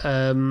tricky.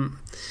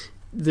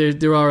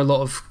 There are a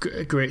lot of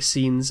great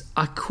scenes.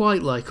 I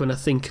quite like, when I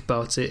think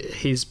about it,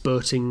 his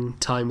boating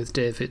time with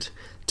David,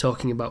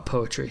 talking about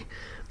poetry.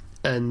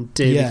 And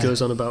David goes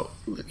on about,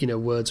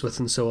 Wordsworth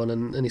and so on,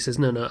 and he says,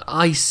 no,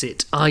 I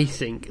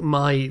think,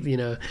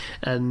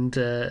 and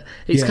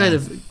it's kind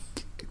of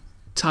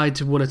tied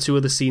to one or two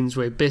other scenes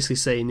where basically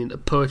saying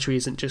that poetry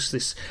isn't just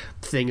this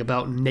thing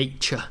about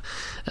nature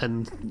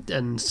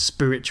and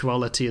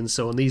spirituality and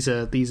so on. These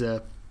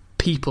are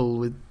people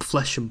with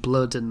flesh and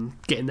blood and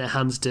getting their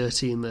hands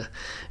dirty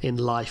in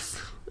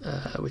life,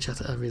 which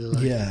I really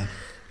like.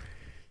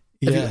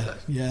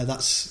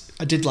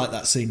 I did like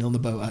that scene on the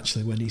boat,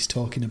 actually, when he's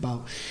talking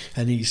about,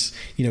 and he's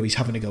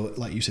having to go at,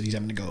 like you said, he's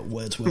having to go at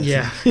Wordsworth.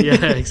 Yeah,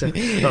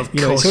 exactly. Of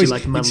course, you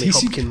like Manly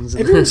Hopkins.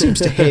 Everyone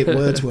seems to hate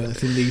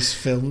Wordsworth in these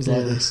films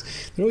like this.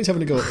 They're always having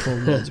to go at Paul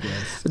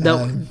Wordsworth.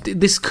 Now,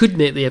 this could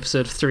make the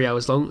episode 3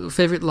 hours long.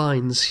 Favourite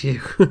lines,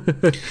 Hugh?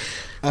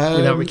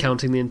 Without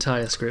recounting the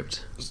entire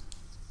script.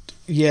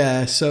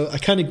 Yeah, so I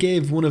kind of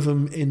gave one of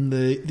them in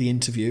the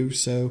interview,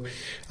 so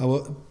I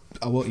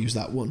won't use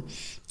that one.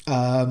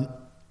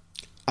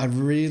 I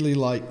really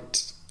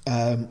liked,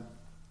 and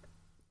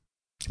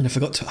I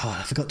forgot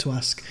to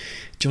ask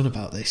John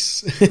about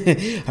this.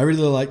 I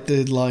really liked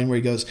the line where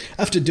he goes,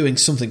 after doing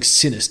something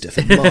sinister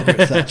for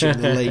Margaret Thatcher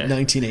in the late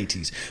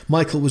 1980s,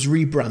 Michael was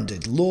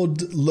rebranded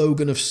Lord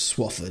Logan of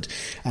Swafford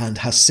and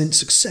has since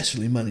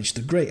successfully managed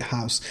the great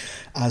house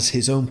as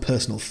his own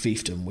personal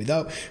fiefdom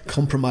without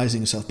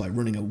compromising himself by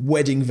running a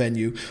wedding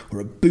venue or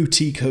a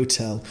boutique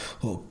hotel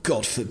or,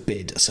 God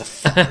forbid, a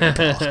safari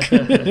park.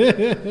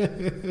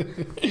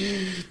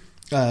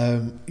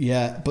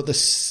 But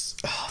there's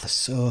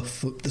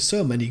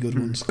so many good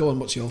ones. Go on,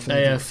 what's your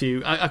favourite? Yeah, a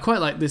few. I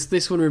quite like this.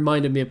 This one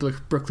reminded me of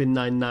Brooklyn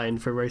Nine-Nine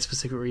for a very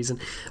specific reason.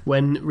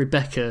 When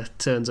Rebecca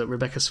turns up,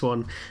 Rebecca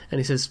Swan, and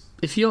he says,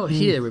 "If you're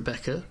here,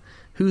 Rebecca,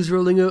 who's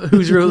rolling over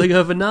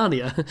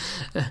Narnia?"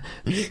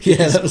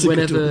 That was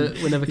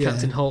whenever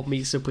Captain Holt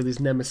meets up with his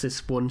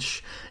nemesis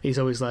Wunsch, he's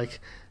always like,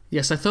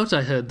 "Yes, I thought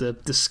I heard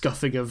the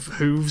scuffing of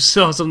hooves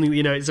or something."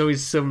 It's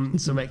always some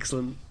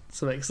excellent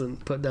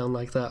put down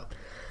like that.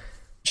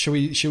 Shall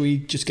we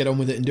just get on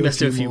with it and do Let's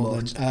a few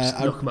more? Then?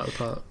 Knock them out of the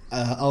park.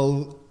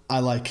 I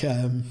like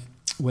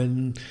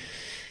when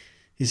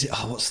is it?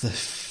 Oh, what's the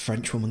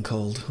French woman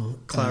called?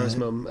 Clara's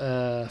mum.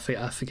 I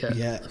forget.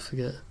 Yeah, I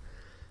forget.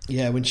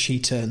 Yeah, when she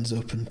turns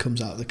up and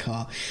comes out of the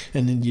car,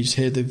 and then you just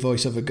hear the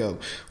voiceover go,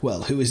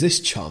 "Well, who is this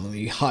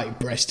charmingly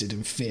high-breasted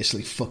and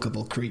fiercely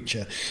fuckable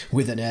creature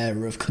with an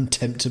air of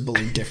contemptible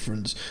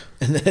indifference?"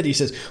 And then he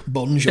says,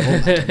 "Bonjour,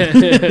 madame."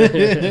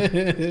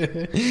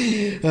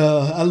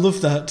 I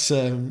love that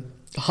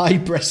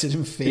high-breasted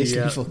and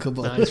fiercely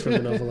fuckable. That is from the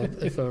novel,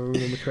 if I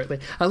remember correctly.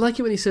 I like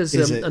it when he says,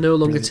 "I no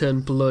longer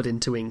turn blood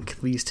into ink.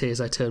 These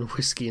tears I turn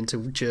whiskey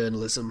into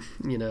journalism."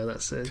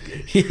 That's a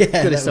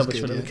good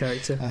establishment of the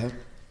character.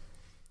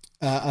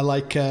 I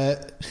like,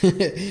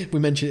 we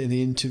mentioned it in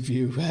the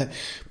interview,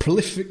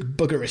 prolific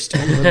buggerist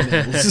Oliver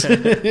Mills.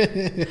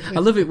 I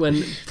love it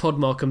when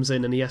Podmore comes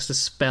in and he has to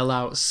spell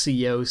out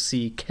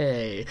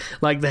COCK,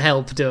 like the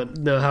help don't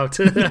know how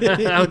to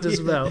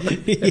spell.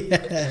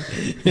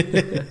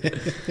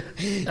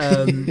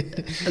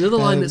 Another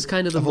line that's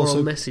kind of the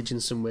moral message in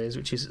some ways,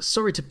 which is,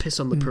 sorry to piss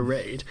on the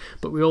parade,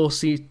 but we all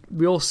see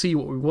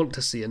what we want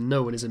to see and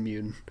no one is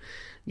immune.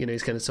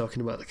 He's kind of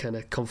talking about the kind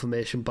of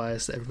confirmation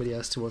bias that everybody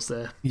has towards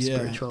their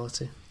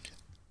spirituality.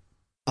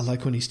 I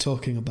like when he's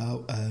talking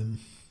about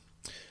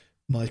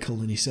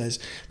Michael and he says,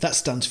 that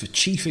stands for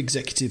Chief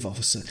Executive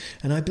Officer.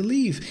 And I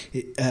believe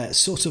it's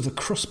sort of a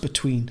cross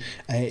between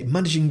a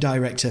managing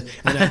director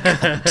and a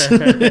cunt.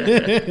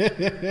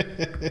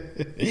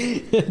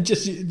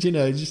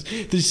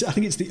 I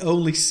think it's the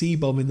only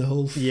C-bomb in the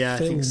whole film. I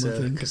think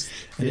so.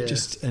 It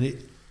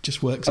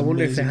just works. I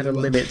wonder if they had a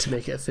limit to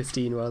make it a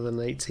 15 rather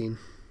than 18.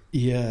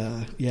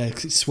 Yeah,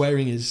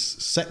 because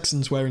sex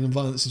and swearing and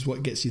violence is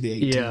what gets you the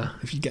 18. Yeah.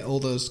 If you get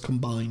all those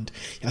combined,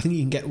 I think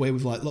you can get away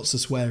with like lots of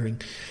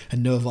swearing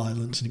and no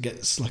violence, and it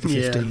gets like a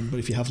 15. Yeah. But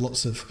if you have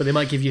lots of, but they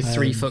might give you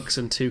 3 fucks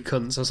and 2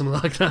 cunts or something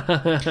like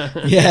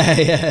that.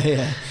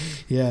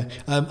 Yeah.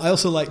 I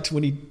also liked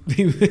when he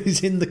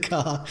was in the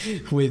car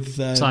with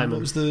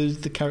Simon. What was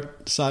the character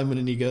Simon,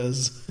 and he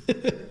goes.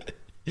 And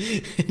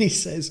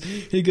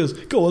he goes,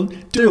 go on,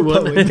 do a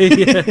poem.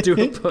 Do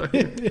a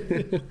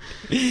poem.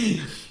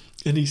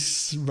 And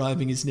he's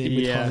rhyming his name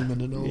with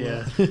Hyman and all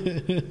that.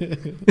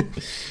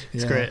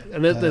 It's great.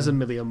 And there's a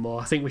million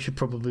more. I think we should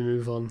probably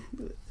move on.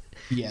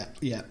 Yeah.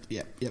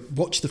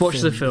 Watch the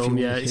film.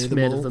 It's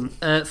made of them.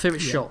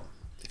 Favourite shot?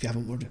 If you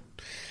haven't wondered.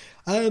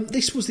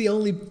 This was the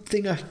only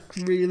thing I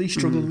really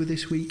struggled with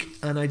this week,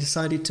 and I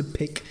decided to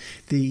pick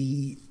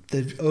the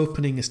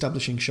opening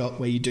establishing shot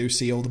where you do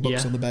see all the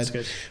books on the bed.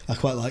 Good. I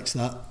quite liked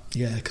that.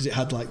 Yeah, because it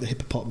had like the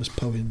hippopotamus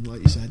poem,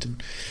 like you said,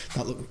 and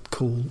that looked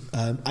cool.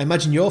 I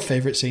imagine your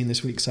favourite scene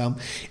this week, Sam,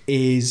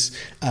 is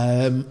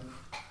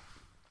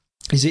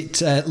Is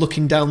it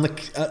looking down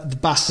the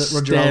bath at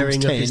Roger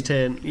staring Allam's up his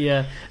taint?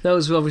 Yeah, that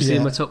was obviously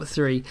in my top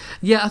 3.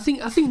 Yeah, I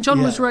think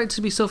John was right to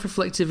be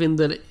self-reflective in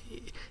that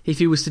if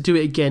he was to do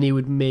it again, he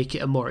would make it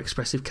a more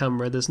expressive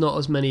camera. There's not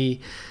as many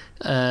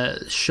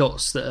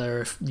shots that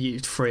are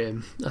used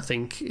frame, I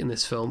think, in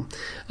this film,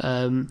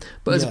 but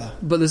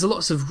there's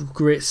lots of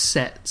great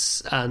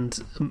sets and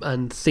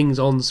things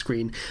on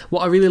screen.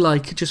 What I really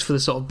like, just for the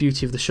sort of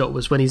beauty of the shot,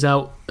 was when he's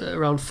out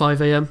around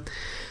 5 a.m.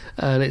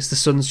 and the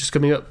sun's just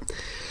coming up.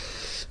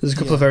 There's a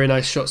couple of very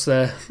nice shots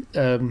there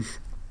where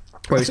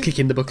he's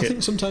kicking the bucket. I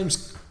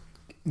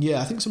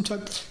think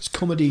sometimes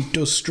comedy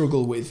does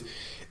struggle with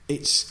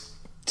its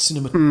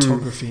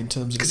cinematography in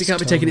terms of, because it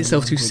can't be taking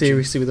itself too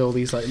seriously with all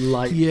these like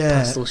light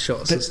pastel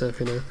shots and stuff.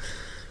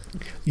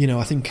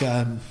 I think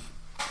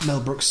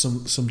Mel Brooks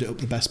summed it up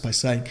the best by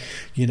saying,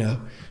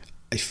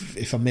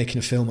 if I'm making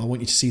a film, I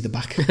want you to see the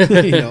back.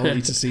 I want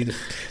you to see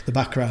the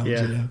background.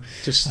 Yeah,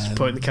 just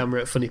pointing the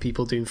camera at funny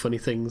people doing funny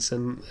things,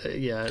 and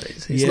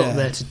it's not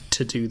there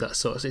to do that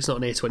sort of. It's not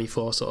an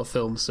A24 sort of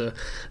film, so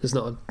there's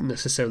not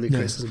necessarily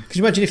criticism. Could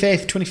you imagine if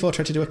A24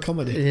 tried to do a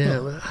comedy? Yeah,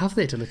 well, have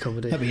they done a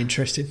comedy? That'd be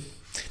interesting.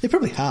 They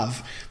probably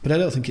have, but I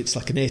don't think it's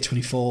like an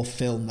A24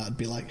 film that'd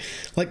be like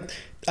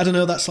I don't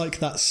know. That's like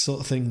that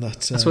sort of thing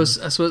that I suppose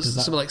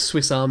something like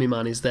Swiss Army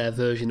Man is their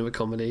version of a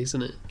comedy,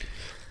 isn't it?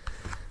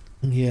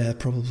 Yeah,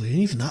 probably. And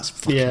even that's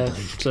fucking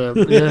bleak. So,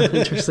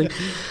 interesting.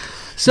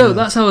 So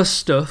that's our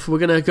stuff. We're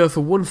going to go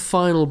for one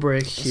final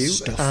break, Hugh,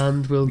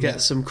 and we'll get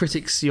some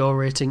critics, your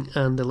rating,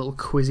 and a little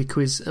quizzy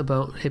quiz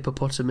about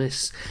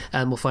Hippopotamus,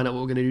 and we'll find out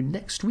what we're going to do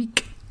next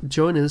week.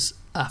 Join us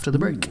after the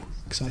break. Ooh,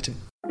 exciting.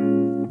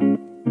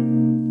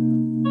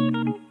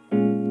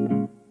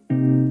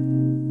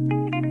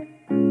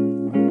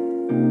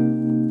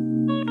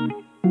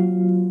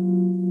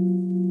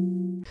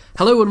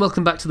 Hello and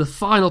welcome back to the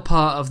final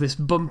part of this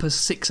bumper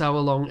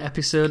 6-hour-long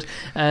episode.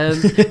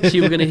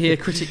 Hugh, we're going to hear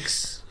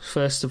critics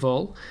first of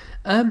all.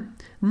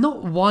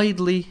 Not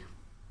widely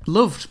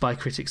loved by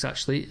critics,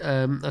 actually.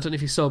 I don't know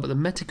if you saw, but the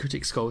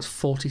Metacritic score was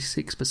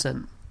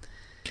 46%.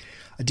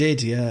 I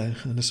did, yeah.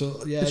 And I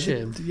saw, yeah. It's a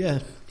shame.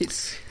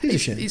 It's a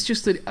shame. It's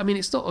just that, I mean,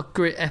 it's not a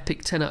great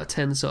epic 10 out of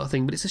 10 sort of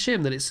thing, but it's a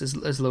shame that it's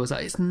as low as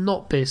that. It's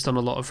not based on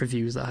a lot of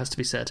reviews, that has to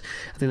be said.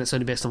 I think that's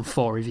only based on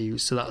 4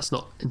 reviews, so that's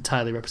not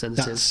entirely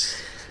representative.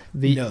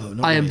 The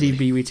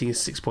IMDb rating is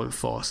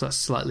 6.4, so that's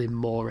slightly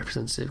more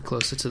representative,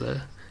 closer to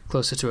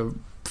a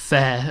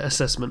fair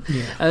assessment.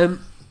 Yeah.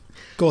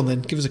 Go on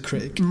then, give us a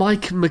critic.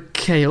 Mike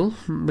McCahill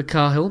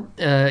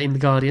in The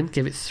Guardian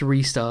gave it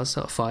 3 stars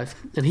out of 5,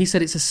 and he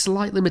said it's a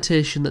slight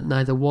limitation that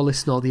neither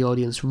Wallace nor the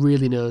audience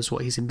really knows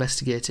what he's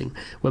investigating.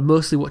 We're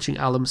mostly watching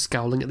Allam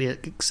scowling at the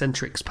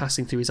eccentrics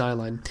passing through his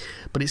eyeline,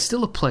 but it's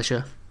still a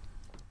pleasure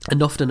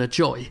and often a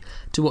joy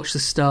to watch the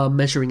star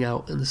measuring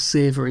out and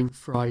savouring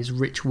Fry's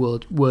rich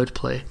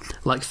wordplay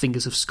like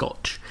fingers of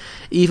scotch.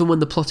 Even when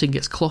the plotting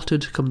gets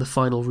clottered come the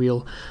final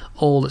reel,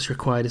 all that's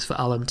required is for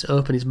Allam to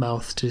open his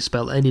mouth to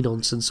dispel any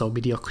nonsense or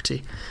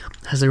mediocrity.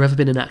 Has there ever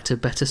been an actor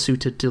better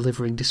suited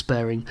delivering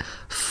despairing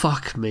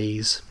 "fuck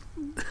me's"?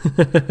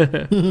 So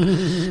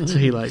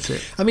he liked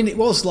it. I mean, it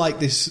was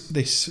like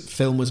this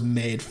film was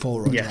made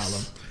for Roger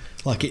Allam.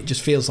 Like, it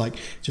just feels like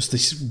just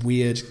this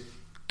weird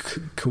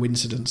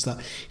coincidence that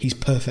he's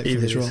perfect for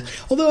this role.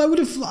 Although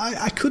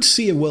I could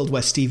see a world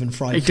where Stephen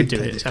Fry could do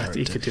it.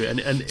 He could do it,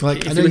 and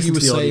like, if you listen to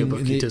the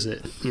audiobook, he does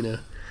it.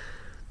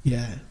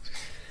 Yeah,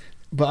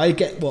 but I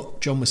get what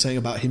John was saying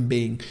about him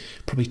being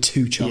probably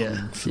too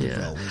charming for the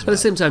role. At the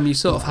same time, you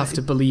sort of have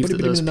to believe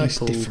that those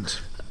people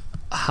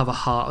have a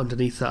heart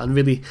underneath that, and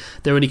really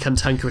they're only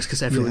cantankerous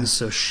because everyone's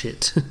so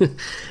shit.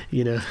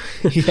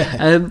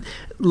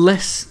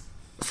 Less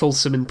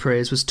fulsome in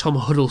praise was Tom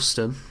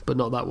Huddleston, but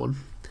not that one.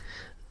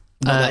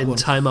 In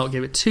Time Out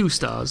gave it 2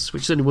 stars,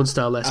 which is only 1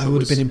 star less. I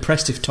would have been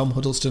impressed if Tom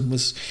Huddleston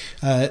was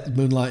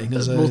moonlighting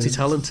as a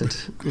multi-talented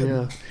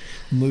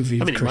movie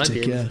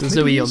critic. There's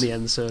no E on the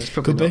end, so it's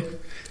probably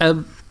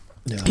not.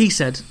 He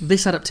said,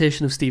 this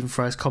adaptation of Stephen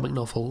Fry's comic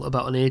novel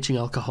about an ageing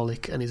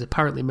alcoholic and his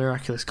apparently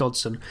miraculous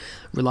godson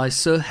relies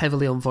so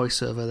heavily on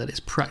voiceover that it's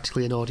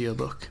practically an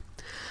audiobook.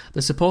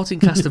 The supporting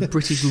cast of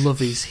British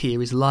lovies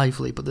here is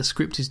lively, but the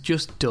script is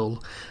just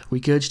dull,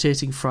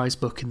 regurgitating Fry's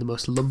book in the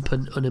most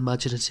lumpen,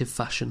 unimaginative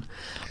fashion.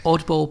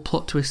 Oddball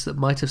plot twists that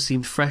might have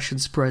seemed fresh and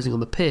surprising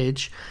on the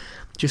page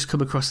just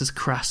come across as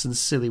crass and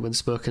silly when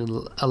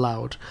spoken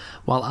aloud,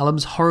 while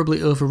Allam's horribly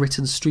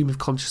overwritten stream of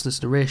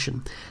consciousness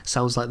narration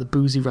sounds like the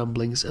boozy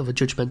ramblings of a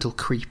judgmental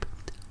creep.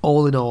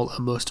 All in all, a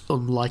most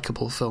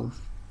unlikable film.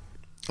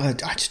 I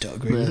just don't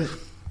agree with it.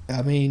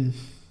 I mean,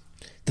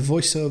 the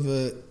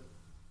voiceover...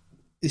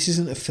 This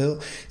isn't a film.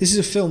 This is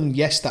a film,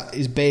 yes, that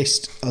is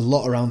based a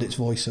lot around its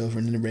voiceover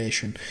and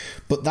narration,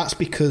 but that's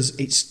because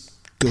it's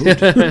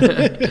good.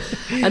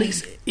 And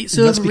it's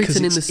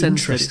overwritten in the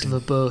sense that it's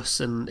verbose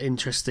and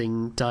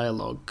interesting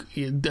dialogue.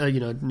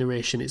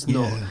 Narration. It's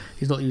not.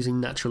 He's not using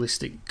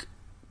naturalistic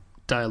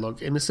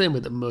dialogue in the same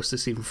way that most of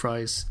Stephen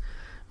Fry's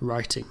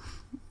writing,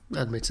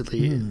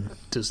 admittedly,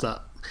 does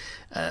that.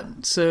 I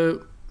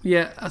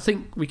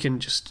think we can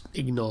just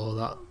ignore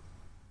that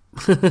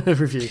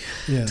review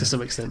to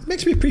some extent.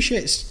 Makes me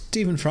appreciate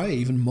Stephen Fry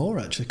even more,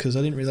 actually, because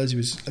I didn't realise he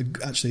was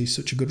actually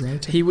such a good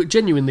writer. He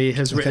genuinely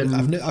has written.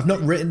 I've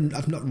not read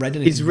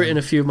anything. He's written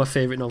a few of my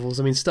favourite novels.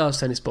 I mean, Stars,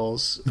 Tennis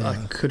Balls. I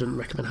couldn't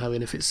recommend highly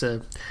enough. It's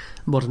a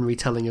modern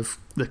retelling of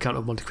The Count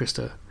of Monte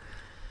Cristo.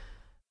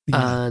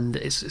 Yeah. And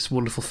it's a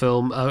wonderful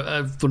film,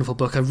 a wonderful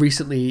book.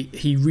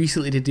 He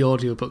recently did the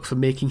audiobook for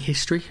Making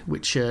History,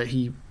 which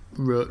he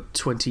wrote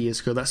 20 years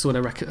ago. That's the one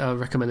I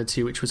recommended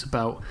to you, which was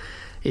about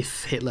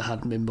if Hitler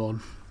hadn't been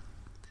born.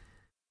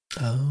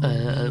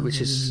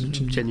 Which is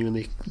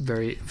genuinely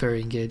very,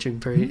 very engaging,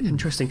 very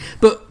interesting.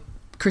 But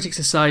critics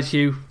aside,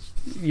 Hugh,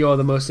 you're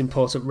the most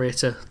important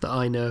rater that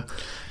I know.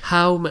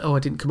 I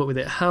didn't come up with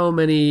it. How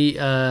many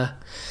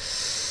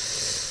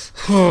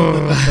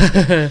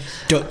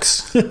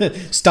ducks,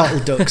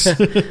 startled ducks?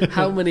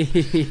 How many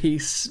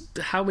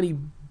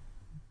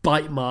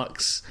bite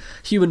marks,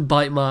 human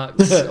bite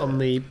marks on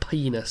the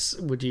penis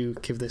would you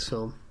give this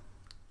film?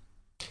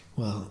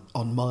 Well,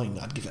 on mine,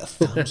 I'd give it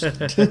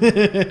 1,000.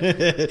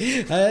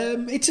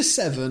 It's a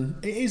 7.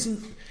 It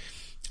isn't.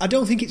 I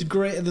don't think it's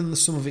greater than the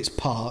sum of its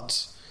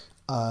parts,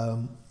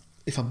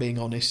 if I'm being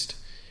honest.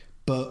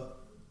 But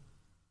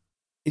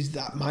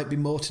that might be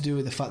more to do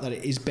with the fact that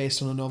it is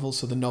based on a novel.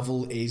 So the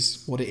novel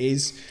is what it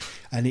is,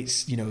 and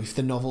it's if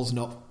the novel's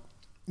not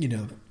a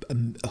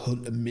 10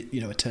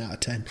 out of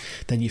 10,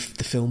 then the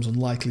film's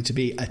unlikely to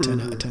be a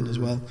 10 out of 10 as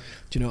well.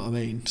 Do you know what I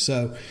mean?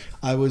 So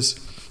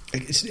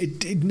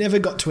it never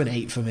got to an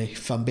 8 for me,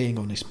 if I'm being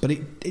honest, but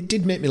it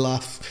did make me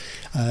laugh.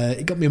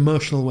 It got me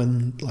emotional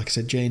when, like I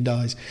said, Jane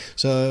dies.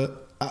 So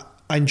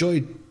I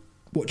enjoyed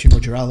watching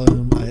Roger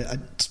Allen.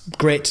 It's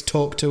great to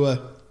talk to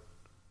her.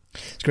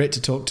 It's great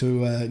to talk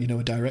to a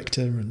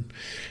director and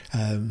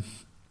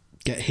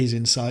get his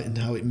insight and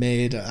how it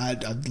made.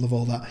 I'd love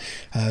all that.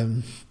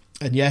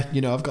 And yeah,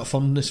 I've got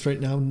fondness for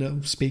it now.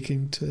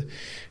 Speaking to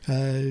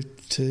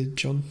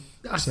John.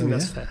 I think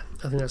that's fair.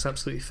 I think that's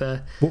absolutely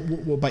fair.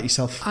 What about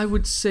yourself? I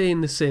would say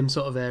in the same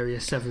sort of area,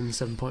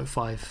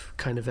 7.5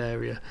 kind of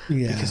area,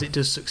 because it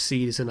does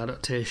succeed as an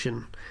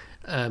adaptation,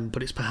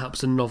 but it's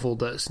perhaps a novel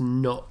that's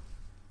not.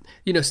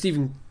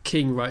 Stephen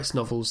King writes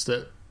novels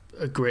that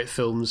are great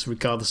films,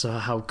 regardless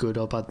of how good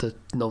or bad the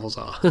novels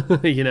are.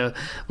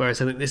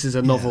 Whereas I think this is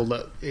a novel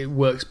that it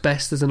works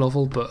best as a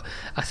novel, but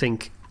I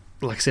think,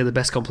 like I say, the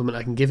best compliment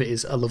I can give it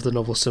is I love the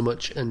novel so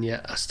much, and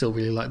yet I still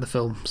really like the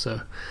film.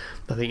 So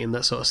I think in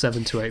that sort of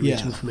 7 to 8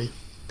 region for me.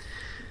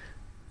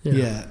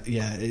 Yeah.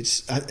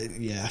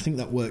 I think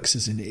that works,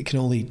 as in it can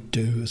only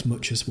do as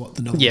much as what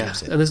the novel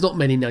does. And there's not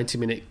many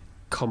 90-minute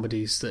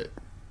comedies that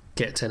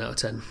get 10 out of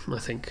 10, I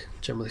think,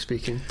 generally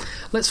speaking.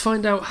 Let's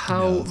find out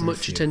how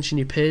much attention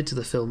you paid to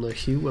the film, though,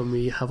 Hugh, when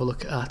we have a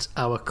look at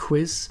our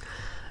quiz.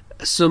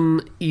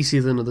 Some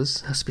easier than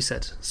others, has to be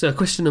said. So,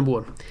 question number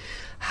 1.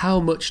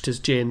 How much does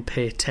Jane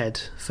pay Ted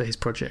for his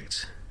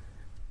project?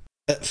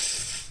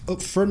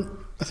 Up front,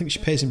 I think she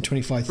pays him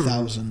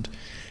 25,000,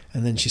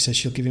 and then she says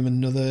she'll give him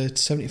another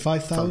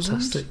 75,000.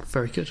 Fantastic,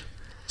 very good.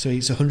 So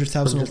it's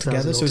 100,000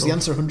 altogether. So is the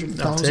answer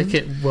 100,000? I'll take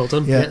it. Well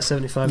done. Yeah,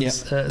 75.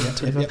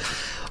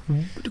 25.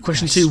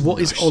 Question 2.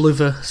 What is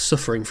Oliver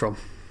suffering from?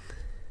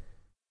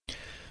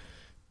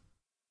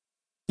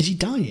 Is he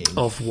dying?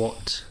 Of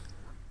what?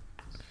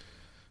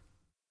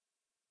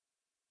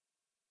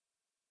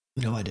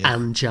 No idea.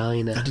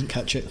 Angina. I didn't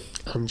catch it.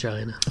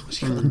 Angina. Oh, has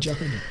he got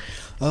angina?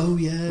 Oh,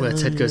 yeah. Where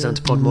Ted goes down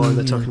to Podmore and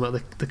they're talking about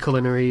the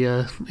culinary,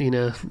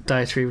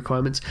 dietary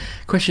requirements.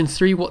 Question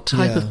 3. What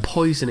type of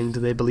poisoning do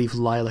they believe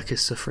Lilac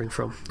is suffering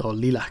from? Or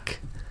Lilac?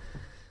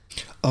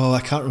 Oh,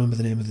 I can't remember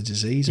the name of the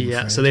disease. I'm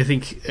afraid. So they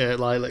think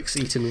Lilac's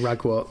eaten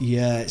ragwort.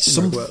 Yeah, it's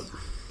some... Ragwort.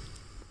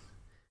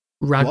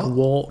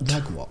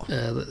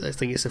 Ragwort. I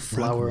think it's a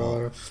flower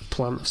or a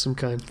plant of some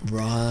kind.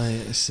 Right,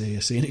 I see.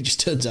 And it just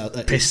turns out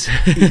that piss.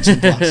 He eats a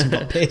glass and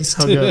got pissed.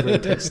 Hungover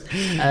and pissed.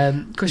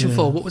 Question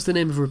 4. What was the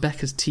name of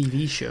Rebecca's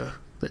TV show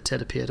that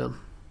Ted appeared on?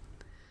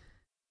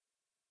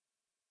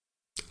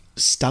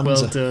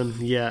 Stanza. Well done.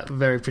 Yeah,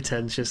 very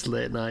pretentious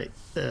late night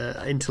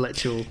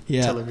intellectual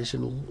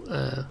television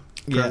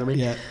programming.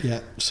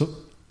 Yeah. So,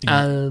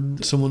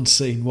 someone's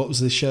seen. What's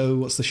the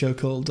show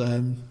called?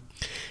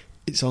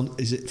 It's on.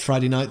 Is it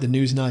Friday night, the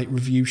Newsnight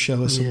review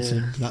show or something?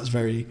 Yeah. That's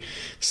very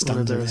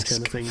standard. One of those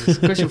kind of things.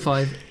 Question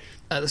 5.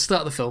 At the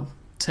start of the film,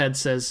 Ted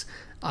says,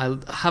 "I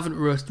haven't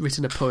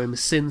written a poem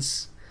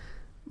since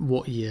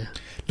what year?"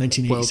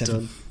 1987.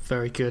 Well done.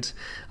 Very good.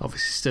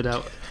 Obviously stood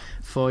out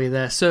for you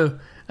there. So,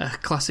 a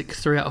classic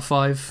 3 out of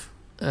 5.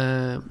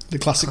 The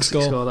classic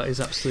score. That is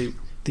absolute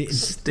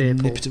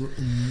staple.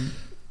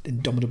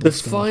 Indomitable the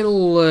score.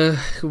 Final,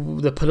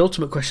 the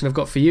penultimate question I've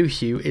got for you,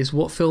 Hugh, is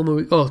what film are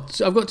we... Oh,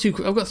 I've got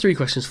 3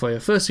 questions for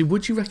you. Firstly,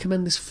 would you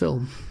recommend this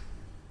film?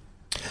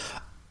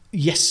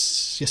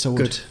 Yes, I would.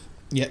 Good.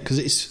 Yeah, because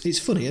it's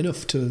funny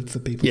enough for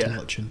people to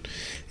watch, and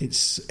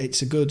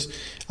it's a good.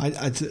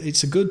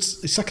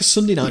 It's like a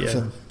Sunday night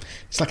film.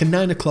 It's like a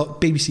 9 o'clock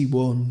BBC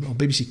One or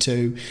BBC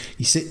Two.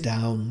 You sit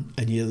down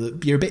and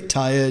you're a bit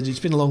tired. It's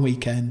been a long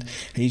weekend,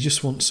 and you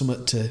just want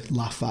something to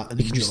laugh at and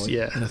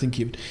enjoy. And I think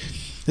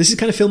This is the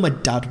kind of film my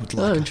dad would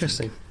like. Oh,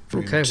 interesting.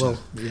 Okay, much well,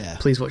 so. Yeah.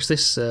 please watch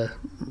this,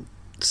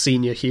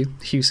 Senior Hugh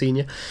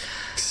Senior.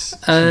 Senior,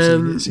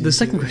 The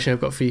second question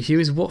I've got for you, Hugh,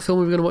 is what film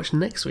are we going to watch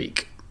next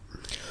week?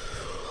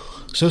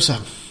 So,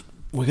 Sam,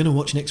 we're going to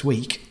watch next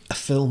week a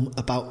film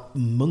about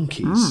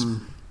monkeys,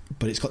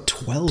 but it's got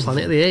 12.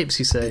 Planet of the Apes,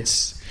 you say?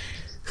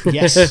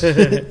 Yes,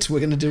 we're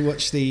going to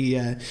watch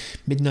the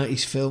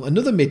mid-90s film,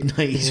 another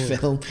mid-90s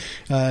film,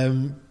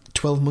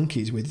 12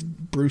 Monkeys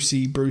with Bruce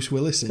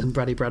Willis and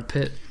Brad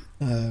Pitt.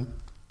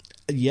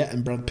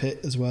 And Brad Pitt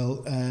as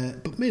well,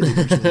 but mainly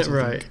Bruce Willis.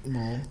 Right.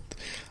 I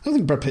don't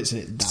think Brad Pitt's in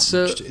it that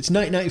much. It's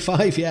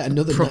 1995,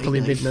 another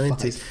properly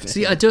mid-90s.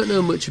 See, I don't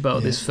know much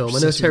about this film. I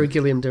know Terry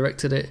Gilliam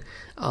directed it.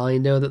 I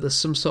know that there's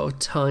some sort of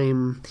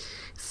time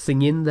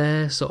thing in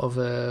there, sort of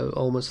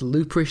almost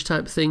looperish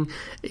type thing.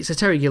 It's a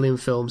Terry Gilliam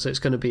film, so it's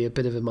going to be a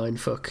bit of a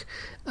mindfuck.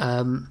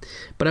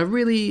 But I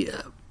really...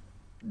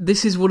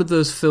 this is one of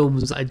those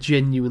films that I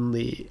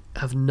genuinely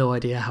have no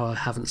idea how I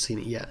haven't seen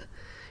it yet.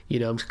 You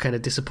know, I'm kind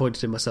of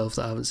disappointed in myself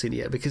that I haven't seen it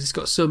yet, because it's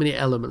got so many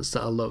elements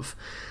that I love.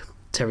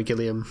 Terry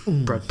Gilliam,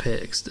 Brad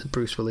Pitt,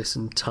 Bruce Willis,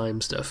 and time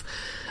stuff.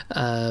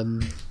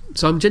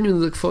 So I'm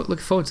genuinely looking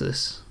forward to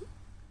this.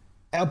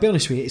 I'll be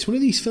honest with you, it's one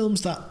of these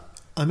films that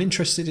I'm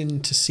interested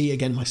in to see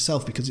again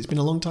myself, because it's been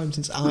a long time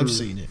since I've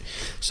seen it.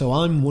 So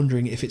I'm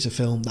wondering if it's a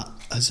film that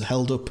has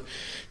held up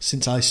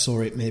since I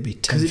saw it maybe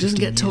 10, 15 years ago. Because it doesn't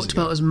get talked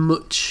about as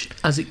much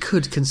as it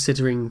could,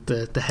 considering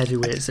the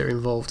heavyweights that are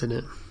involved in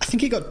it. I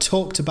think it got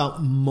talked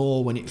about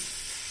more when it in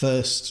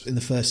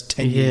the first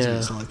 10 years of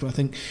its life. But I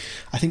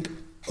think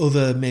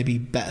other maybe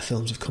better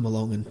films have come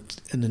along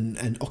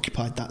and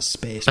occupied that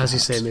space. As you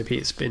say, maybe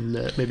it's been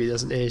maybe it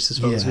hasn't aged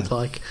as well as we'd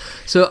like.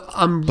 So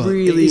I'm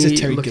really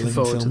looking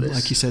forward to this.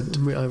 Like you said,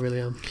 I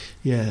really am.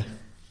 Yeah.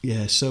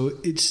 So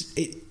it's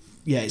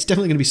definitely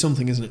going to be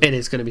something, isn't it? It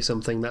is going to be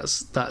something.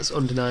 That's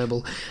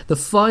undeniable. The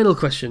final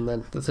question,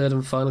 then, the third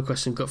and final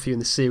question I've got for you in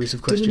this series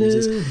of questions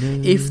is: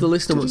 if the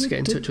listener wants to get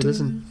in touch with us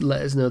and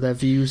let us know their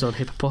views on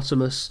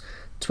Hippopotamus,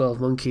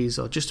 12 Monkeys,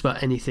 or just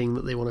about anything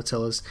that they want to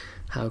tell us,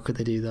 how could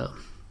they do that?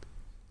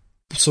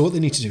 So what they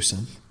need to do,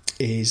 Sam,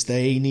 is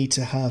they need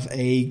to have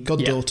a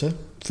goddaughter,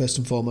 first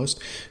and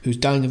foremost, who's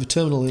dying of a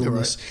terminal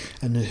illness,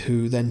 and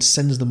who then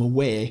sends them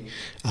away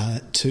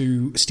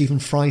to Stephen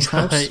Fry's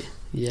house. Right.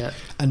 Yeah.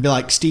 And be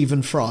like,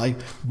 Stephen Fry,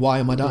 why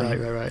am I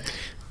dying? Right.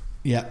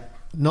 Yeah.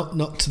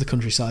 Not to the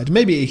countryside.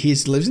 Maybe he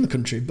lives in the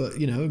country, but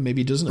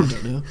maybe he doesn't. I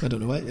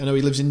don't know. I know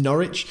he lives in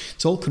Norwich.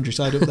 It's all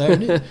countryside up there,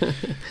 isn't it?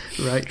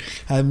 Right.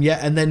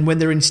 And then when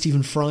they're in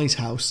Stephen Fry's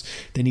house,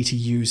 they need to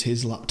use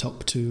his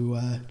laptop to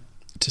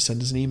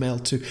send us an email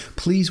to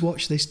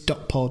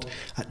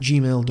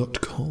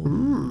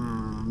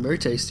pleasewatchthis.pod@gmail.com. Very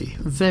tasty.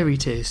 Very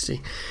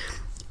tasty.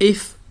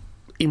 If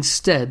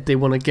instead they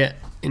want to get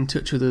in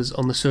touch with us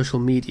on the social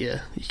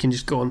media, you can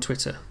just go on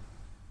Twitter.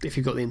 If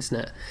you've got the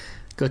internet,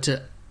 go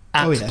to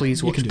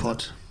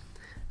 @pleasewatchpod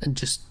and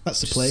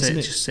that's the place, isn't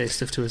it? Just say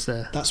stuff to us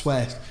there. That's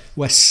where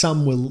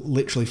Sam will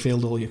literally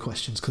field all your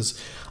questions, because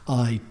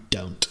I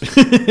don't.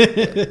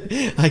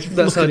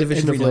 That's our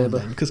division of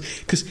labour.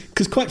 Because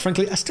quite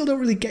frankly, I still don't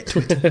really get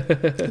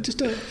Twitter. I just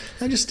don't.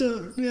 I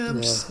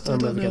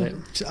don't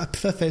know. I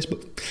prefer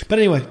Facebook. But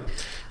anyway,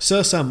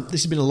 so Sam,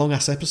 this has been a long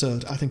ass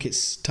episode. I think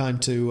it's time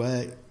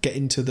to get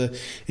into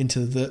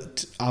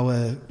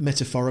our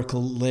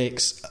metaphorical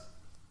lakes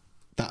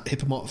that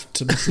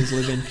hippopotamuses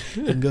live in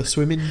and go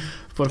swimming.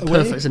 What a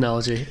perfect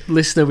analogy.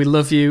 Listener, we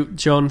love you.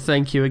 John,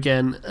 thank you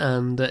again.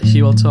 And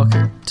Hugh, I'll talk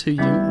to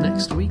you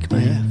next week,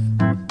 mate. Yeah.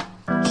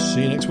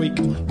 See you next week.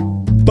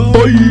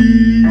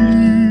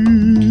 Bye.